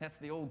 That's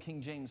the old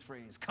King James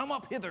phrase. Come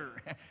up hither.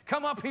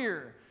 Come up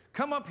here.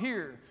 Come up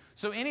here.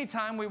 So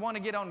anytime we want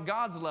to get on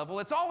God's level,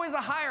 it's always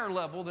a higher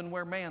level than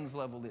where man's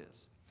level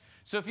is.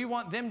 So if you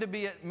want them to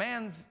be at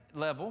man's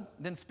level,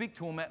 then speak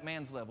to them at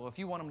man's level. If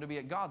you want them to be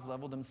at God's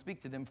level, then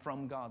speak to them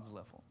from God's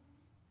level.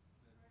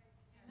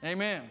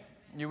 Amen.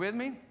 You with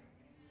me?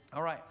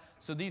 All right.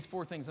 So these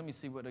 4 things, let me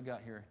see what I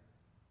got here.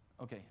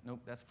 Okay, nope,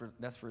 that's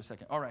for a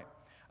second. All right.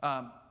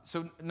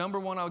 So number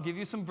one, I'll give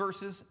you some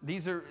verses.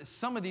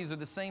 Some of these are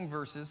the same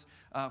verses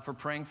for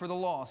praying for the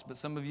lost, but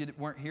some of you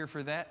weren't here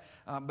for that.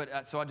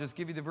 So I'll just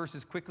give you the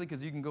verses quickly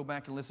because you can go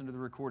back and listen to the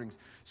recordings.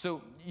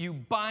 So you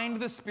bind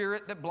the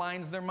spirit that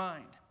blinds their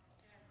mind.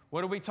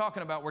 What are we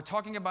talking about? We're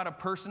talking about a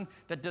person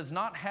that does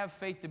not have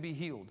faith to be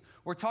healed.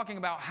 We're talking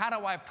about how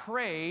do I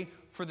pray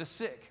for the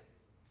sick?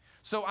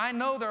 So I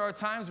know there are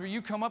times where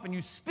you come up and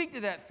you speak to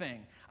that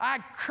thing. I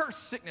curse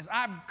sickness.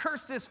 I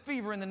curse this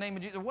fever in the name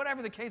of Jesus,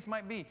 whatever the case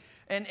might be.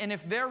 And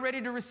if they're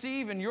ready to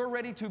receive and you're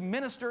ready to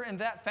minister in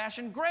that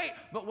fashion, great.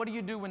 But what do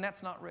you do when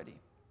that's not ready?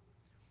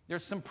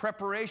 There's some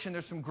preparation.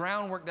 There's some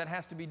groundwork that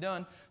has to be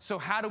done. So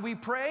how do we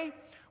pray?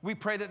 We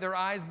pray that their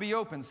eyes be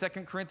open.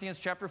 2 Corinthians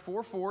chapter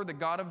 4:4, the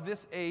God of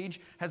this age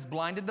has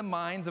blinded the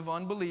minds of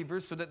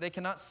unbelievers so that they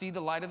cannot see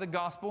the light of the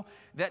gospel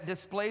that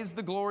displays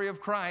the glory of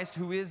Christ,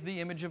 who is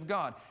the image of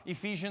God.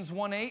 Ephesians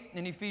 1:8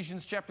 and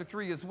Ephesians chapter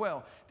 3 as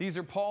well. These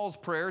are Paul's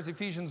prayers.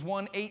 Ephesians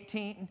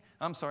 1:18.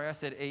 I'm sorry, I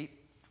said 8.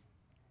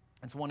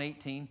 It's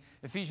 1:18.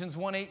 Ephesians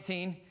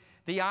 1:18,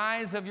 the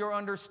eyes of your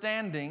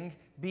understanding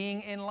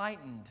being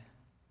enlightened.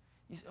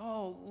 You say,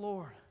 oh,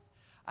 Lord,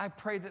 I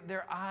pray that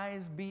their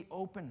eyes be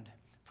opened.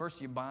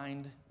 First, you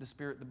bind the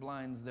spirit that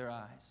blinds their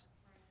eyes.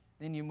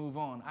 Then you move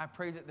on. I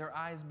pray that their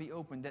eyes be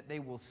opened, that they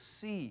will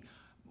see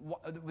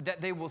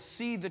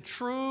the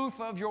truth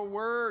of your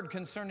word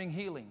concerning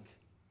healing.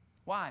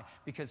 Why?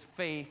 Because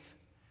faith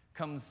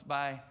comes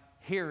by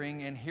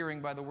hearing, and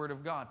hearing by the word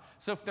of God.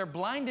 So if they're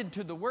blinded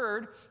to the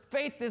word,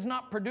 faith is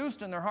not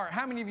produced in their heart.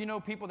 How many of you know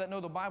people that know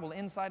the Bible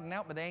inside and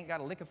out, but they ain't got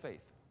a lick of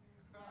faith?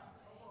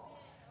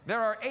 There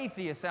are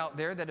atheists out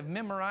there that have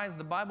memorized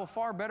the Bible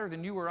far better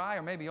than you or I,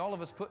 or maybe all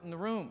of us put in the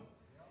room.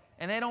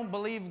 And they don't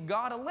believe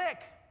God a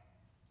lick.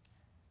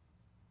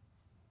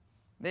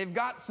 They've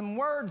got some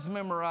words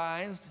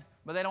memorized,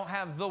 but they don't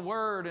have the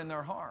word in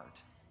their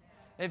heart.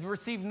 They've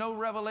received no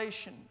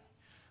revelation.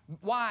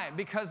 Why?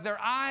 Because their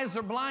eyes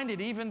are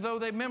blinded, even though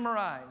they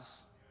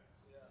memorize.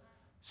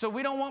 So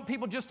we don't want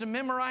people just to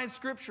memorize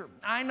Scripture.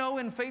 I know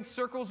in faith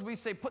circles we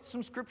say, put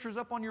some Scriptures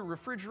up on your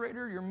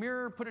refrigerator, your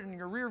mirror, put it in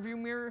your rear view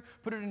mirror,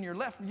 put it in your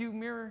left view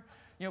mirror,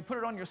 put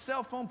it on your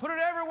cell phone, put it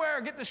everywhere.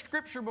 Get the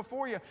Scripture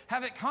before you.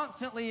 Have it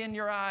constantly in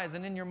your eyes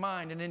and in your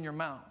mind and in your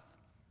mouth.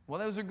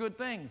 Well, those are good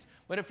things.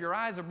 But if your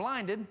eyes are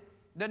blinded,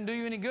 it doesn't do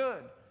you any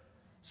good.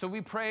 So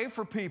we pray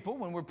for people.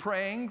 When we're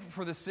praying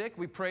for the sick,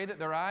 we pray that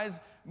their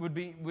eyes would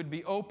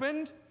be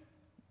opened.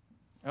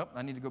 Oh,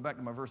 I need to go back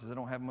to my verses. I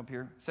don't have them up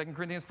here. 2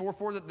 Corinthians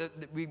 4:4,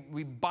 that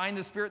we bind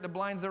the spirit that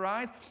blinds their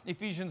eyes.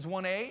 Ephesians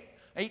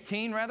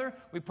 1:18,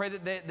 we pray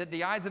that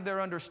the eyes of their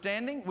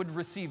understanding would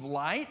receive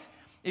light.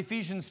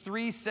 Ephesians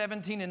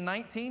 3:17 and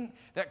 19,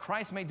 that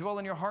Christ may dwell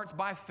in your hearts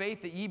by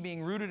faith, that ye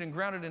being rooted and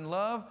grounded in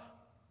love,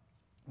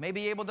 may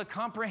be able to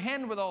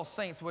comprehend with all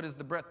saints what is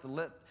the breadth,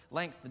 the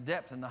length, the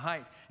depth, and the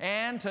height,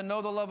 and to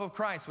know the love of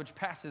Christ, which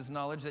passes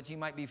knowledge, that ye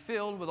might be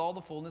filled with all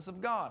the fullness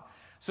of God.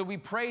 So we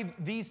pray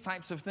these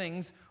types of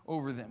things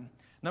over them.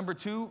 Number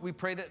 2, we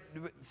pray that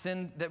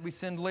we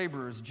send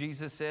laborers.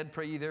 Jesus said,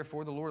 pray ye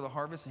therefore the Lord of the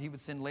harvest, and he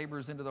would send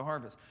laborers into the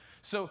harvest.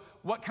 So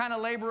what kind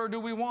of laborer do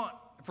we want?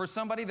 For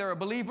somebody, they're a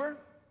believer.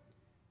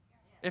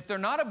 If they're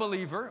not a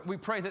believer, we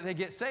pray that they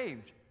get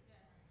saved.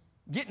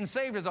 Getting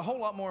saved is a whole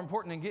lot more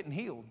important than getting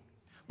healed.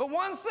 But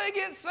once they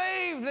get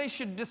saved, they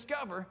should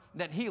discover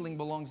that healing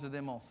belongs to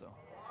them also.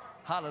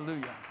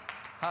 Hallelujah.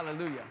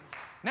 Hallelujah.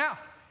 Now,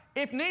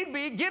 if need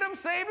be, get them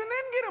saved and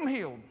then get them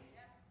healed.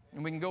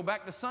 And we can go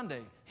back to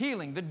Sunday.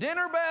 Healing, the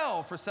dinner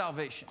bell for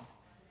salvation.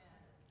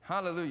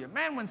 Hallelujah.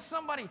 Man, when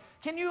somebody,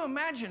 can you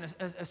imagine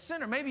a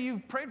sinner? Maybe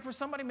you've prayed for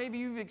somebody, maybe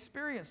you've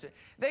experienced it.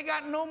 They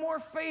got no more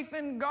faith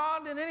in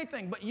God than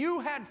anything, but you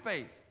had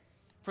faith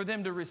for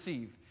them to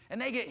receive. And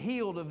they get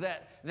healed of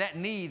that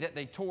knee that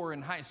they tore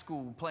in high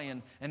school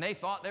playing, and they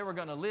thought they were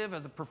going to live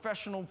as a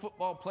professional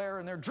football player,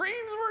 and their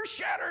dreams were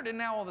shattered, and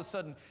now all of a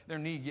sudden their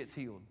knee gets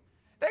healed.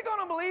 They're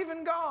going to believe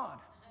in God.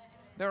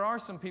 There are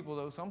some people,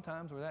 though,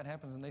 sometimes where that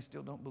happens and they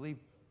still don't believe.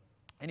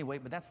 Anyway,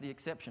 but that's the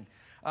exception.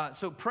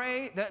 So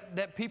pray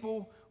that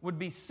people would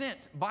be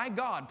sent by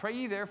God. Pray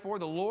ye therefore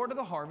the Lord of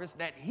the harvest,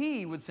 that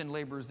he would send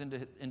laborers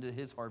into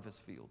his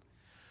harvest field.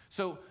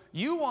 So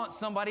you want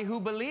somebody who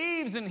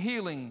believes in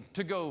healing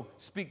to go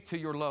speak to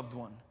your loved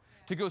one,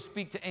 to go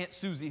speak to Aunt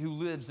Susie who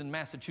lives in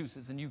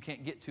Massachusetts and you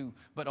can't get to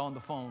but on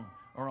the phone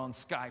or on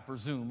Skype or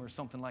Zoom or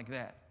something like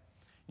that.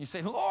 You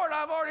say, Lord,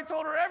 I've already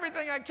told her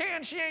everything I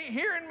can. She ain't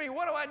hearing me.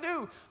 What do I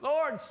do?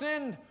 Lord,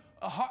 send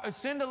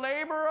a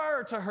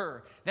laborer to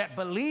her that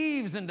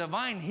believes in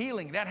divine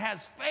healing, that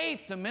has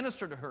faith to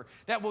minister to her,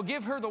 that will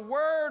give her the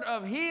word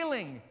of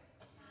healing.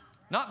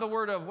 Not the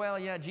word of, well,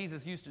 yeah,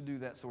 Jesus used to do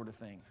that sort of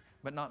thing,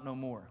 but not no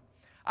more.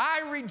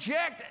 I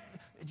reject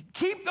it.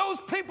 Keep those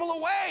people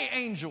away,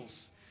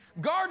 angels.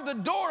 Guard the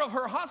door of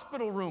her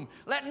hospital room.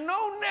 Let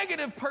no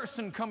negative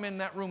person come in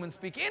that room and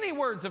speak any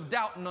words of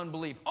doubt and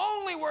unbelief.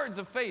 Only words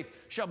of faith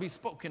shall be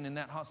spoken in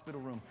that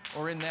hospital room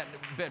or in that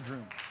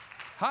bedroom.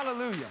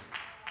 Hallelujah.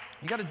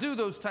 You got to do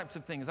those types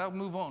of things. I'll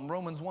move on.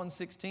 Romans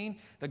 1:16,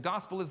 the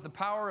gospel is the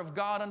power of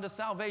God unto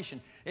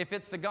salvation. If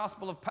it's the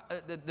gospel of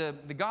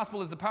the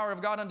gospel is the power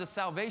of God unto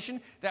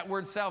salvation, that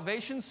word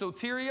salvation,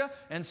 soteria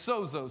and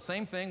sozo,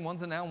 same thing.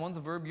 One's a noun, one's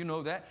a verb. You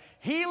know that.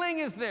 Healing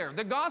is there.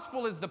 The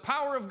gospel is the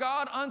power of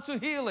God unto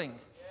healing.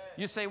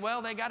 You say,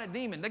 well, they got a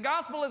demon. The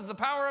gospel is the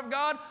power of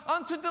God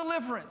unto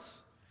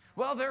deliverance.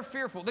 Well, they're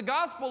fearful. The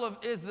gospel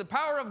is the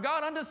power of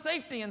God unto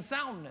safety and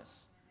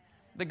soundness.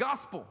 The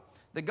gospel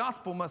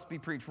must be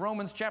preached.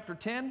 Romans chapter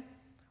 10,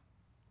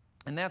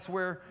 and that's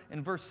where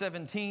in verse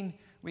 17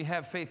 we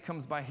have faith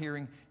comes by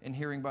hearing, and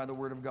hearing by the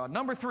word of God.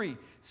 Number 3,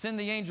 send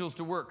the angels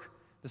to work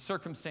the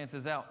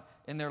circumstances out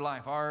in their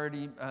life. I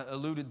already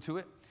alluded to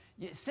it.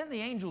 Send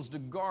the angels to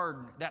guard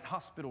that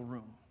hospital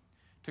room,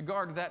 to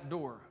guard that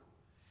door.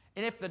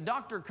 And if the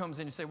doctor comes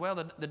in, you say, well,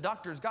 the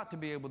doctor's got to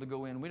be able to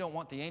go in. We don't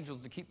want the angels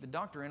to keep the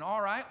doctor in.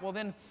 All right, well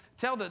then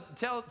tell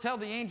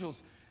the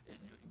angels,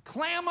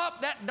 clam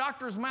up that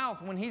doctor's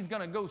mouth when he's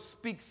going to go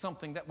speak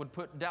something that would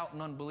put doubt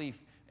and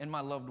unbelief in my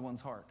loved one's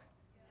heart.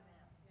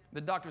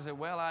 The doctor said,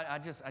 well, I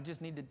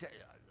just need to tell you.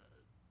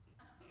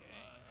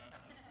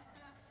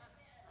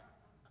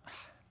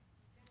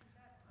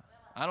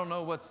 I don't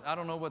know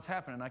what's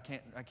happening. I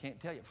can't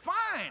tell you.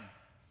 Fine.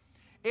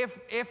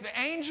 If the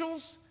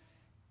angels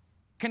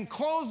can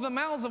close the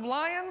mouths of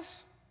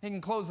lions, he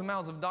can close the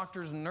mouths of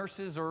doctors and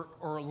nurses or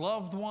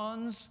loved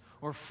ones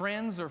or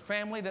friends or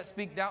family that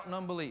speak doubt and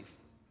unbelief.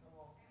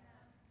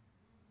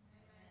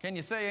 Can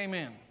you say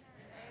amen? Amen.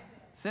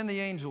 Send the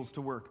angels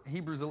to work.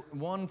 Hebrews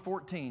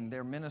 1:14,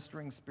 they're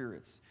ministering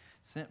spirits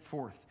sent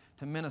forth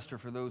to minister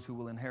for those who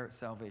will inherit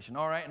salvation.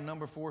 All right, and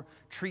number 4,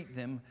 treat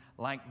them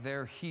like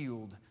they're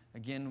healed.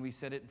 Again, we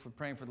said it for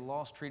praying for the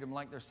lost, treat them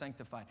like they're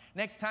sanctified.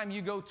 Next time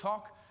you go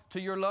talk to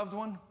your loved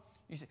one,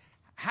 you say,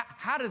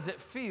 how does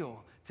it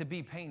feel to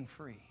be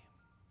pain-free?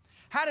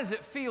 How does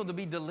it feel to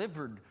be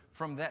delivered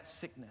from that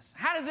sickness?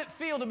 How does it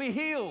feel to be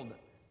healed?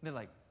 They're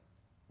like,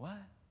 what?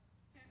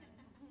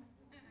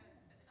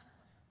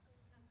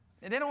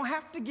 And they don't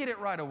have to get it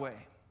right away.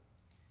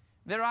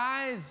 Their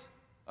eyes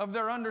of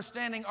their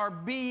understanding are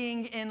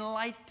being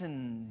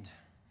enlightened.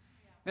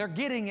 They're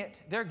getting it.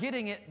 They're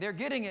getting it. They're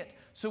getting it.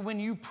 So when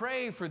you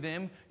pray for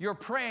them, you're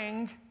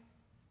praying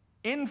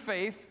in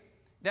faith.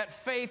 That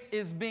faith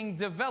is being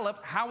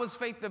developed. How is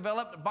faith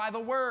developed? By the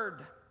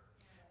Word.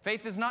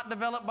 Faith is not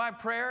developed by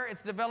prayer.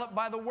 It's developed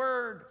by the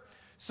Word.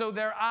 So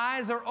their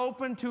eyes are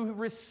open to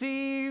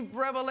receive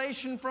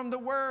revelation from the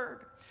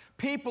Word.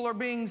 People are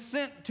being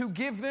sent to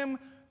give them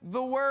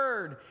the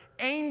Word.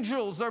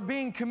 Angels are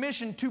being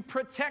commissioned to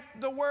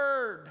protect the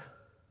Word.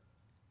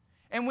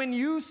 And when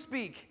you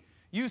speak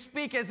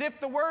as if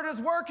the Word is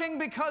working,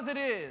 because it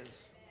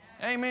is.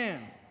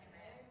 Amen.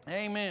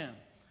 Amen.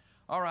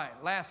 All right,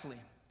 lastly,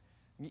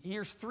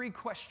 here's 3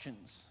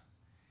 questions.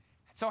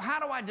 So how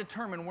do I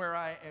determine where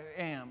I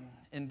am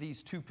in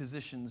these 2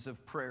 positions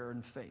of prayer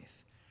and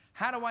faith?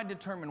 How do I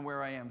determine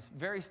where I am?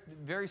 Very,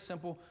 very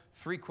simple,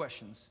 3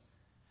 questions.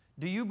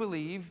 Do you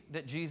believe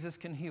that Jesus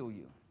can heal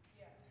you?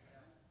 Yes.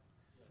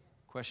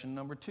 Question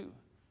number 2.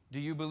 Do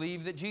you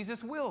believe that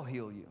Jesus will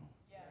heal you?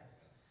 Yes.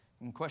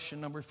 And question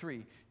number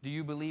 3. Do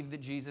you believe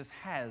that Jesus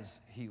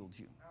has healed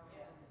you?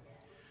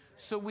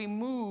 So we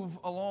move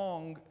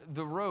along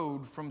the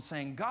road from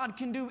saying God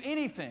can do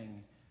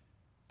anything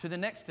to the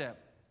next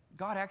step.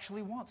 God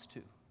actually wants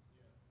to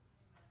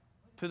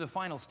the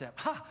final step.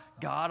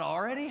 God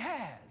already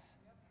has.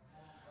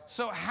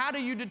 So how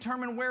do you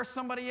determine where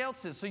somebody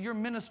else is? So you're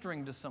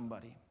ministering to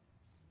somebody.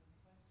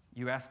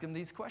 You ask them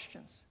these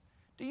questions.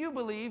 Do you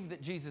believe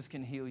that Jesus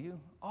can heal you?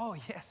 Oh,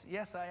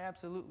 yes, I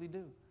absolutely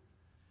do.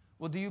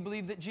 Well, do you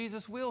believe that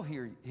Jesus will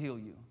heal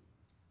you?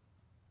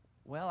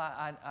 Well,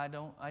 I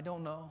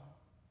don't know.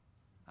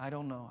 I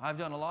don't know. I've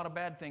done a lot of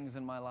bad things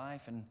in my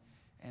life,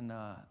 and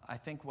I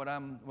think what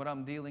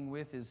I'm dealing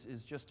with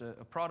is just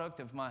a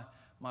product of my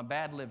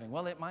bad living.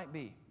 Well, it might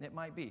be. It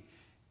might be.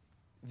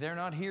 They're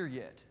not here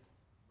yet.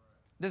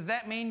 Does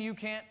that mean you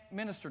can't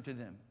minister to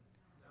them?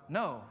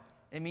 No.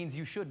 It means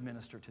you should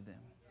minister to them.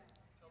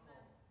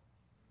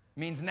 It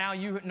means now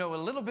you know a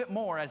little bit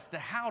more as to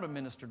how to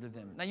minister to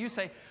them. Now you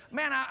say,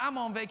 man, I'm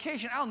on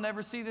vacation. I'll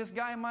never see this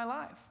guy in my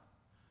life.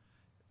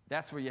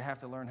 That's where you have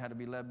to learn how to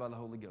be led by the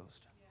Holy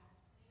Ghost.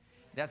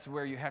 That's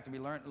where you have to be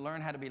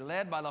learn how to be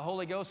led by the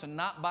Holy Ghost and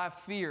not by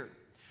fear.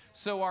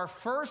 So our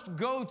first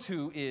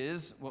go-to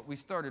is what we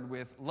started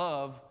with.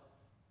 Love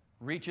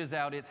reaches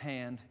out its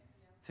hand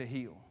to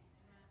heal.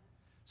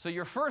 So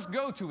your first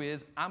go-to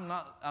is, I'm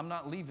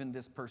not leaving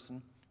this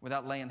person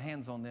without laying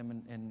hands on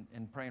them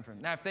and praying for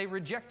them. Now, if they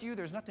reject you,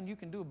 there's nothing you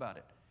can do about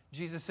it.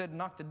 Jesus said,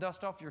 knock the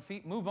dust off your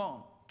feet, move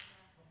on.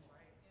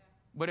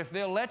 But if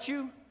they'll let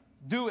you,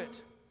 do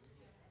it.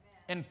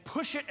 And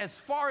push it as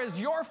far as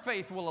your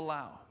faith will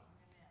allow.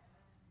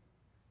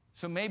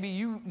 So maybe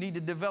you need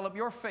to develop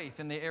your faith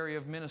in the area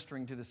of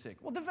ministering to the sick.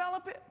 Well,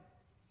 develop it.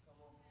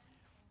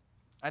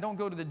 I don't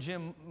go to the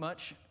gym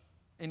much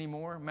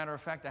anymore. Matter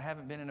of fact, I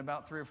haven't been in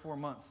about 3 or 4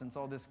 months since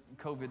all this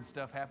COVID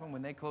stuff happened.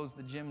 When they closed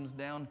the gyms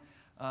down,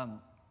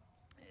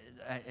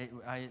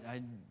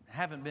 I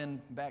haven't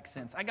been back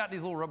since. I got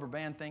these little rubber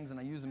band things, and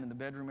I use them in the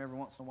bedroom every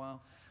once in a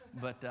while.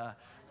 But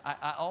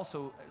I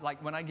also,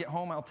 like when I get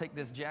home, I'll take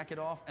this jacket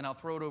off, and I'll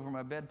throw it over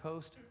my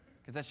bedpost,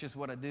 because that's just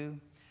what I do.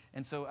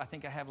 And so I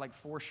think I have like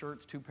 4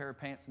 shirts, 2 pair of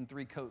pants, and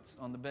 3 coats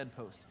on the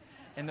bedpost.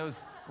 And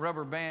those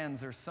rubber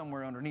bands are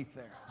somewhere underneath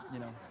there, you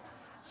know.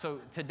 So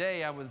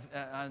today I was,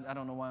 I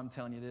don't know why I'm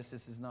telling you this.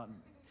 This is not,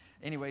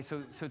 anyway,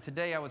 so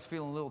today I was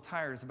feeling a little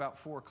tired. It's about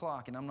 4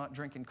 o'clock, and I'm not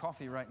drinking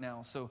coffee right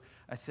now. So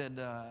I said,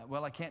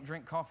 well, I can't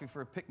drink coffee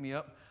for a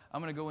pick-me-up.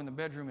 I'm going to go in the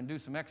bedroom and do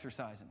some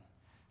exercising.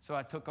 So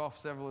I took off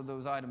several of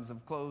those items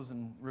of clothes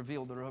and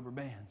revealed the rubber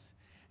bands.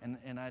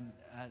 And I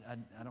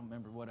don't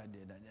remember what I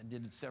did. I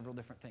did several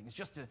different things.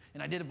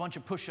 And I did a bunch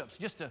of push-ups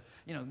just to,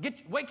 you know,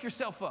 wake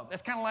yourself up.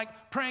 That's kind of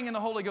like praying in the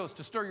Holy Ghost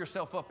to stir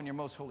yourself up in your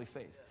most holy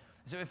faith.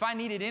 So if I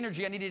needed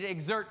energy, I needed to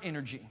exert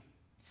energy.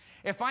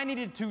 If I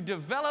needed to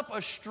develop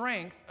a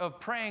strength of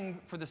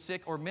praying for the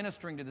sick or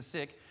ministering to the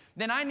sick,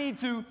 then I need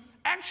to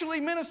actually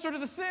minister to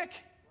the sick.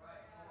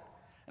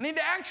 I need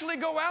to actually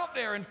go out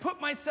there and put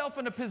myself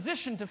in a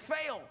position to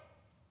fail.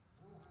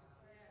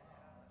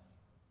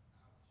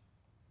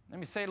 Let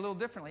me say it a little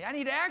differently. I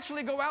need to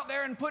actually go out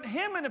there and put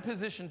him in a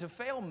position to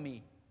fail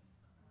me.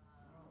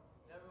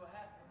 Never will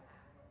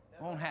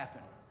happen. Won't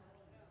happen.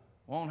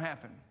 Won't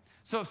happen.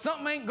 So if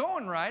something ain't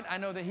going right, I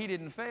know that he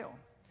didn't fail.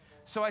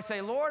 So I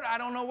say, Lord, I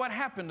don't know what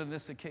happened on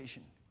this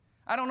occasion.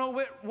 I don't know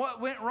what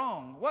went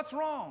wrong. What's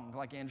wrong?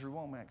 Like Andrew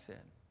Womack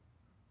said.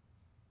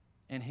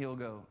 And he'll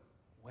go,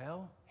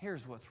 well,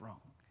 here's what's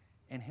wrong.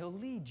 And he'll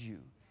lead you.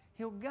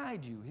 He'll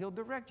guide you. He'll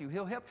direct you.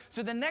 He'll help.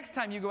 So the next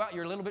time you go out,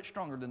 you're a little bit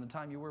stronger than the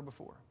time you were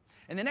before.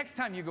 And the next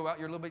time you go out,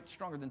 you're a little bit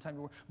stronger than the time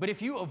you were. But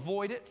if you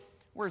avoid it,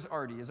 where's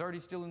Artie? Is Artie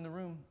still in the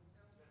room?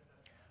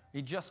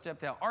 He just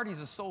stepped out. Artie's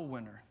a soul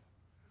winner.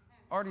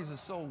 Artie's a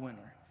soul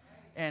winner.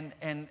 And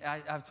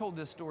I've told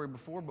this story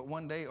before, but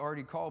one day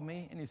Artie called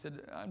me and he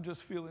said, I'm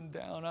just feeling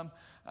down.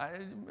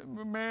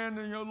 Man,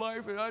 in your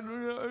life.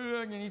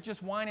 And he's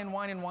just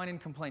whining,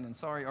 complaining.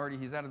 Sorry, Artie,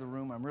 he's out of the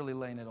room. I'm really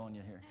laying it on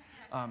you here.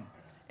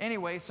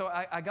 Anyway, so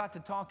I got to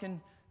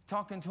talking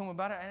to him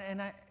about it,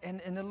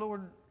 and the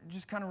Lord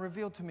just kind of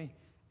revealed to me,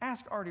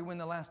 ask Artie when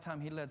the last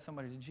time he led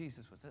somebody to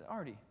Jesus was.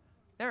 Artie,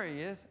 there he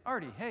is.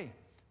 Artie, hey,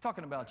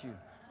 talking about you.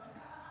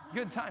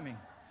 Good timing.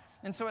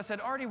 And so I said,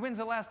 Artie, when's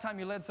the last time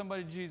you led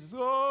somebody to Jesus?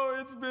 Oh,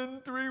 it's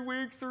been 3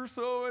 weeks or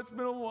so. It's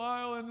been a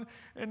while,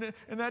 and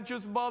that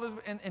just bothers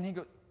me. And he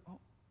goes, oh,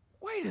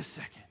 wait a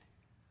second.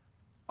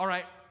 All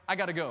right, I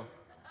got to go.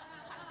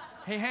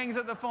 He hangs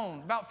up the phone.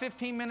 About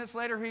 15 minutes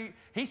later,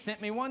 he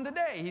sent me one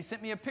today. He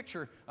sent me a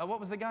picture. What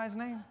was the guy's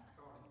name?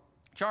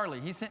 Charlie.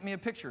 He sent me a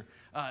picture.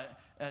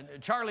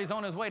 Charlie's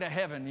on his way to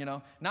heaven, you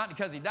know. Not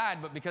because he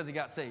died, but because he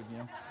got saved, you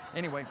know.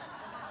 Anyway.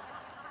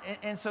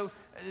 And so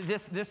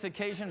this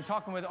occasion,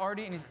 talking with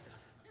Artie,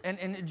 and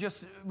it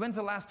just, when's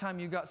the last time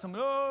you got some, you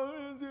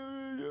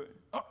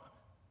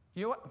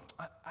know what?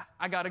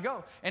 I got to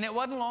go. And it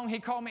wasn't long. He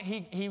called me.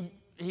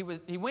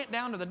 He went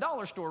down to the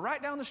dollar store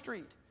right down the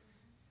street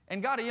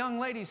and got a young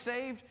lady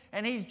saved,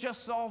 and he's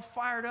just all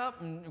fired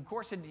up, and of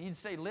course he'd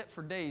stay lit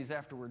for days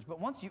afterwards. But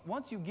once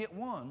you get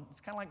one,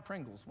 it's kind of like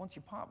Pringles. Once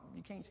you pop,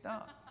 you can't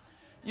stop.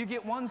 You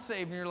get one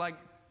saved, and you're like,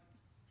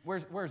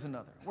 where's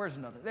another? Where's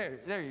another?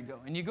 There you go.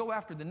 And you go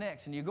after the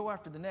next, and you go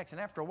after the next, and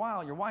after a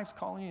while, your wife's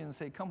calling you and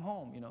say, come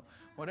home, you know,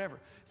 whatever.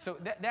 So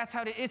that's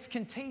how it's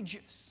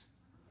contagious.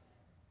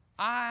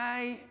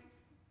 I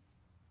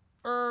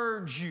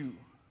urge you,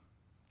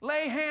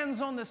 lay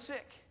hands on the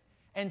sick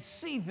and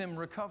see them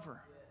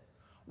recover.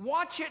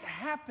 Watch it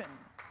happen.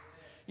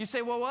 You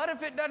say, well, what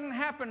if it doesn't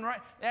happen right?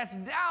 That's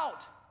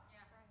doubt.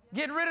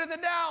 Get rid of the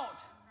doubt.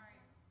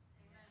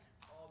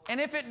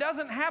 And if it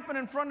doesn't happen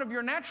in front of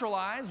your natural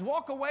eyes,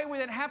 walk away with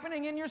it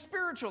happening in your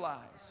spiritual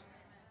eyes.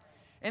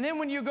 And then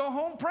when you go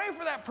home, pray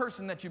for that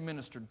person that you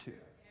ministered to.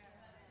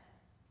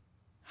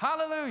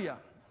 Hallelujah.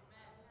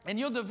 And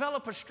you'll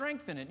develop a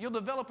strength in it. You'll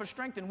develop a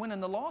strength in winning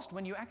the lost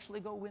when you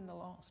actually go win the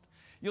lost.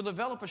 You'll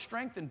develop a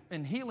strength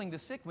in healing the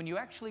sick when you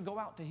actually go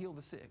out to heal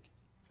the sick.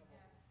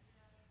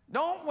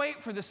 Don't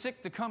wait for the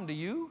sick to come to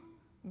you.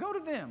 Go to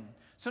them.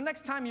 So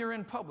next time you're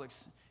in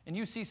Publix and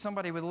you see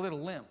somebody with a little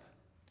limp,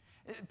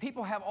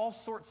 people have all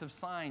sorts of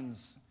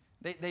signs.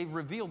 They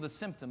reveal the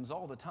symptoms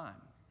all the time.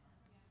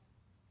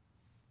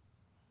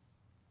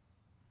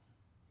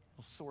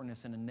 A little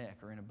soreness in the neck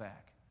or in the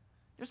back.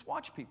 Just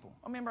watch people.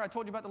 I remember I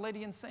told you about the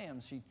lady in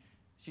Sam's.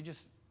 She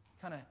just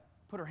kind of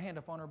put her hand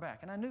up on her back,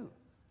 and I knew.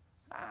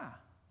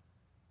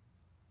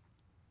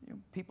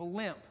 People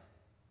limp.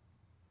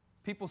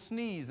 People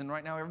sneeze, and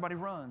right now everybody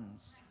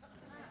runs.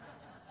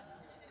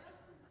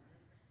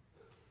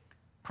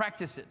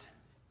 Practice it.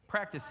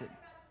 Practice it.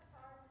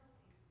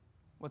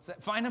 What's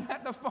that? Find them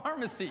at the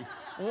pharmacy.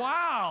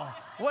 Wow.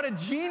 What a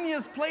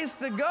genius place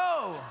to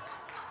go.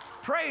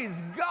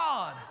 Praise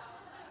God.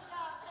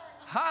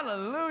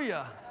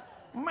 Hallelujah.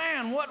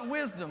 Man, what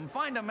wisdom.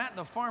 Find them at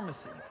the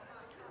pharmacy.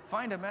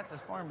 Find them at the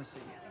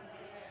pharmacy.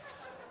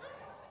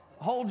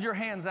 Hold your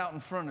hands out in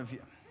front of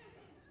you.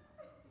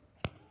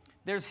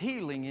 There's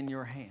healing in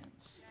your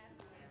hands.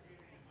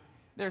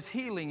 There's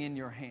healing in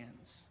your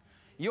hands.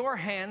 Your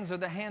hands are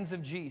the hands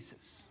of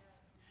Jesus.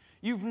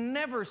 You've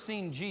never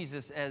seen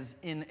Jesus as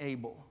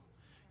unable.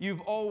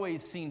 You've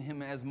always seen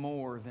him as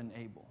more than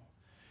able.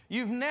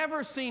 You've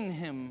never seen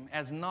him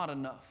as not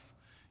enough.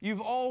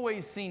 You've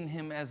always seen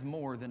him as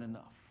more than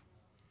enough.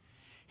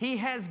 He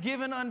has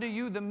given unto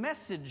you the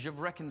message of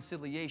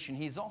reconciliation.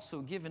 He's also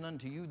given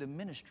unto you the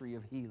ministry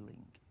of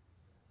healing.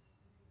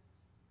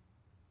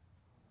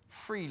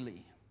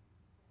 Freely.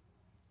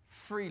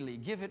 Freely.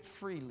 Give it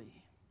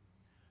freely.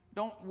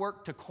 Don't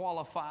work to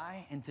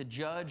qualify and to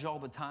judge all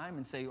the time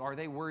and say, are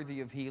they worthy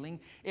of healing?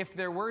 If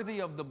they're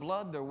worthy of the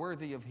blood, they're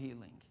worthy of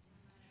healing.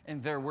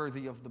 And they're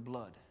worthy of the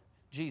blood.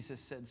 Jesus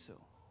said so.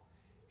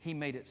 He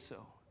made it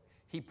so.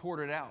 He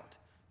poured it out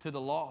to the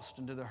lost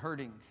and to the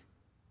hurting.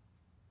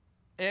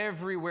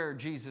 Everywhere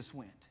Jesus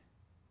went,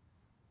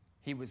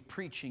 he was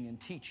preaching and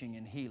teaching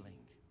and healing.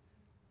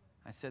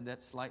 I said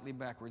that slightly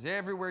backwards.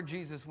 Everywhere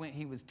Jesus went,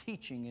 he was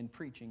teaching and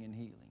preaching and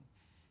healing.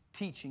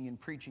 Teaching and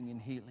preaching and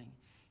healing.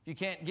 If you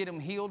can't get them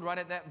healed right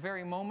at that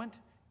very moment,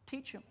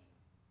 teach them.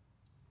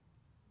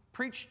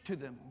 Preach to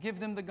them. Give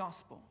them the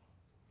gospel.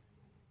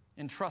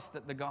 And trust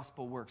that the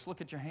gospel works.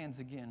 Look at your hands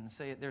again and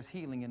say it. There's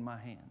healing in my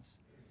hands.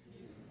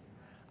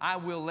 I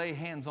will lay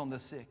hands on the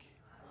sick,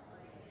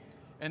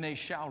 and they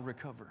shall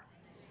recover.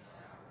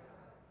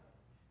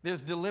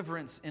 There's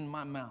deliverance in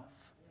my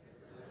mouth.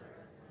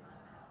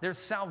 There's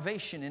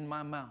salvation in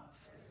my mouth.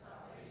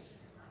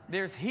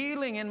 There's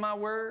healing in my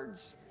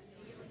words.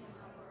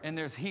 And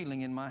there's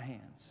healing in my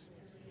hands.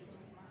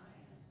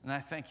 And I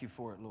thank you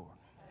for it, Lord.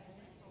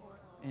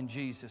 In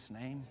Jesus'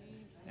 name,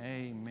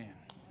 amen.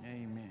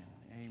 Amen.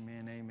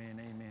 Amen. Amen.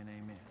 Amen.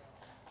 Amen.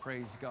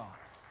 Praise God.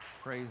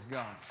 Praise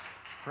God.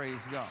 Praise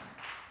God.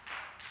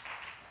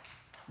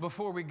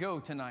 Before we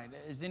go tonight,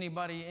 is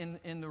anybody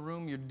in the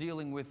room you're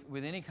dealing with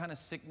any kind of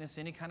sickness,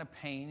 any kind of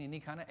pain, any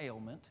kind of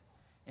ailment,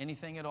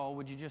 anything at all?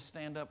 Would you just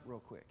stand up real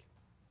quick?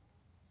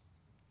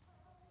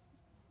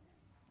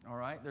 All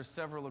right, there's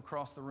several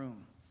across the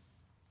room.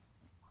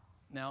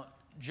 Now,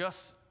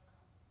 just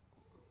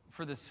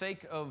for the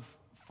sake of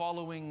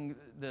following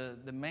the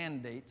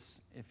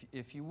mandates,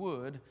 if you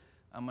would,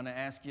 I'm going to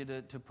ask you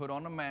to put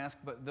on a mask,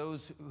 but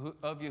those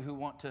of you who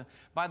want to,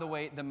 by the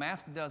way, the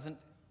mask doesn't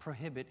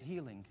prohibit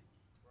healing.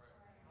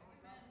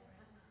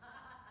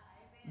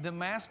 The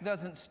mask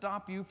doesn't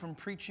stop you from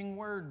preaching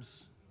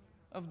words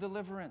of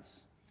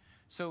deliverance.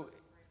 So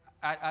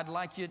I'd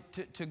like you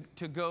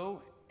to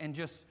go and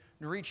just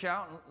reach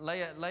out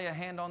and lay a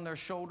hand on their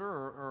shoulder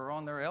or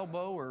on their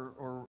elbow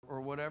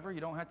or whatever. You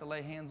don't have to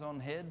lay hands on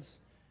heads.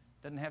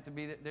 Doesn't have to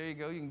be that. There you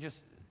go. You can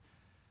just,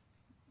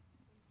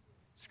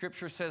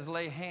 Scripture says,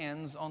 lay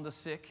hands on the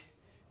sick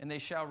and they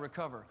shall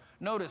recover.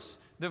 Notice,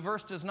 the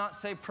verse does not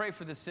say pray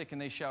for the sick and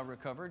they shall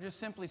recover. It just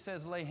simply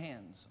says lay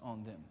hands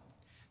on them.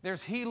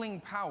 There's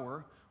healing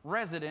power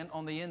resident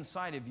on the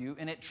inside of you,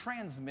 and it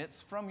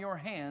transmits from your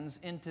hands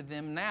into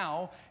them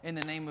now in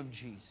the name of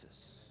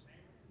Jesus.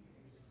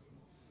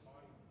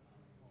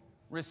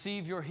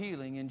 Receive your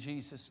healing in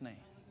Jesus' name.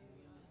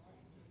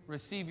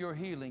 Receive your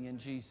healing in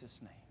Jesus'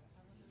 name.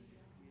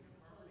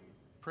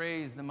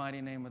 Praise the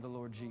mighty name of the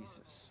Lord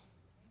Jesus.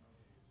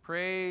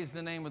 Praise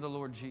the name of the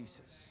Lord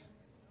Jesus.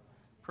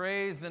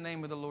 Praise the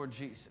name of the Lord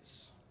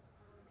Jesus.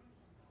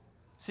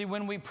 See,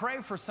 when we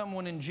pray for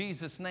someone in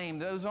Jesus' name,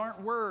 those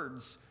aren't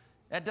words.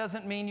 That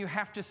doesn't mean you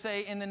have to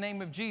say in the name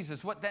of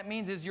Jesus. What that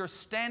means is you're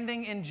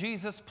standing in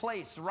Jesus'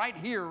 place right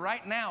here,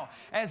 right now,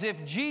 as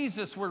if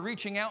Jesus were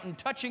reaching out and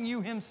touching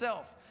you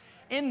himself.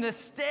 In the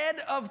stead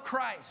of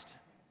Christ.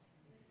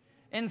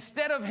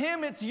 Instead of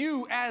him, it's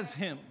you as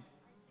him.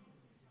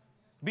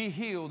 Be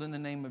healed in the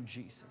name of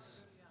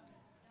Jesus.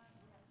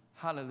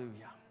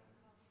 Hallelujah.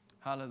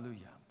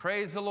 Hallelujah.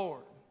 Praise the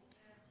Lord.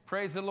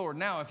 Praise the Lord.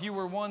 Now, if you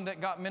were one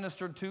that got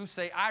ministered to,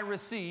 say, I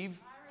receive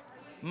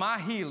my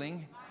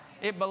healing.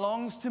 It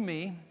belongs to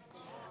me.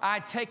 I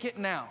take it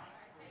now.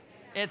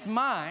 It's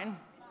mine.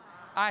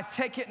 I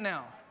take it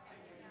now.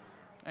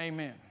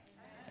 Amen.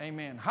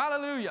 Amen.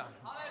 Hallelujah.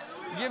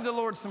 Give the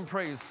Lord some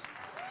praise.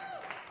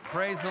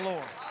 Praise the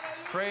Lord.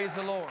 Praise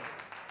the Lord.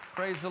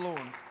 Praise the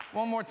Lord.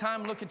 One more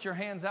time, look at your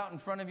hands out in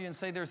front of you and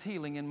say, there's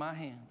healing in my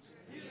hands.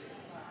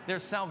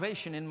 There's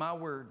salvation in my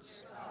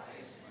words.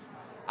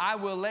 I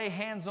will lay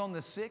hands on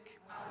the sick,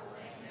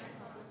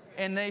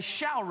 and they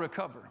shall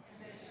recover.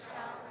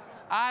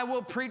 I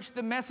will preach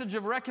the message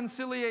of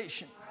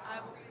reconciliation,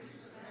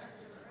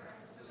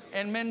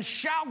 and men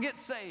shall get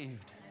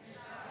saved.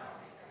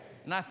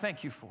 And I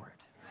thank you for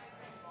it.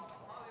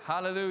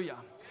 Hallelujah.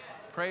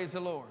 Praise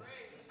the Lord.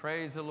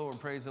 Praise the Lord.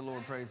 Praise the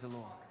Lord. Praise the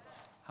Lord.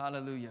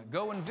 Hallelujah.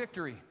 Go in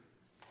victory.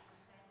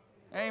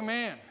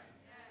 Amen.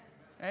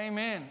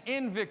 Amen.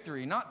 In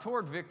victory, not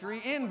toward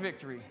victory, in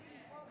victory.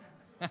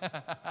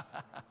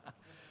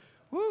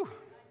 Woo.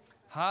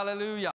 Hallelujah.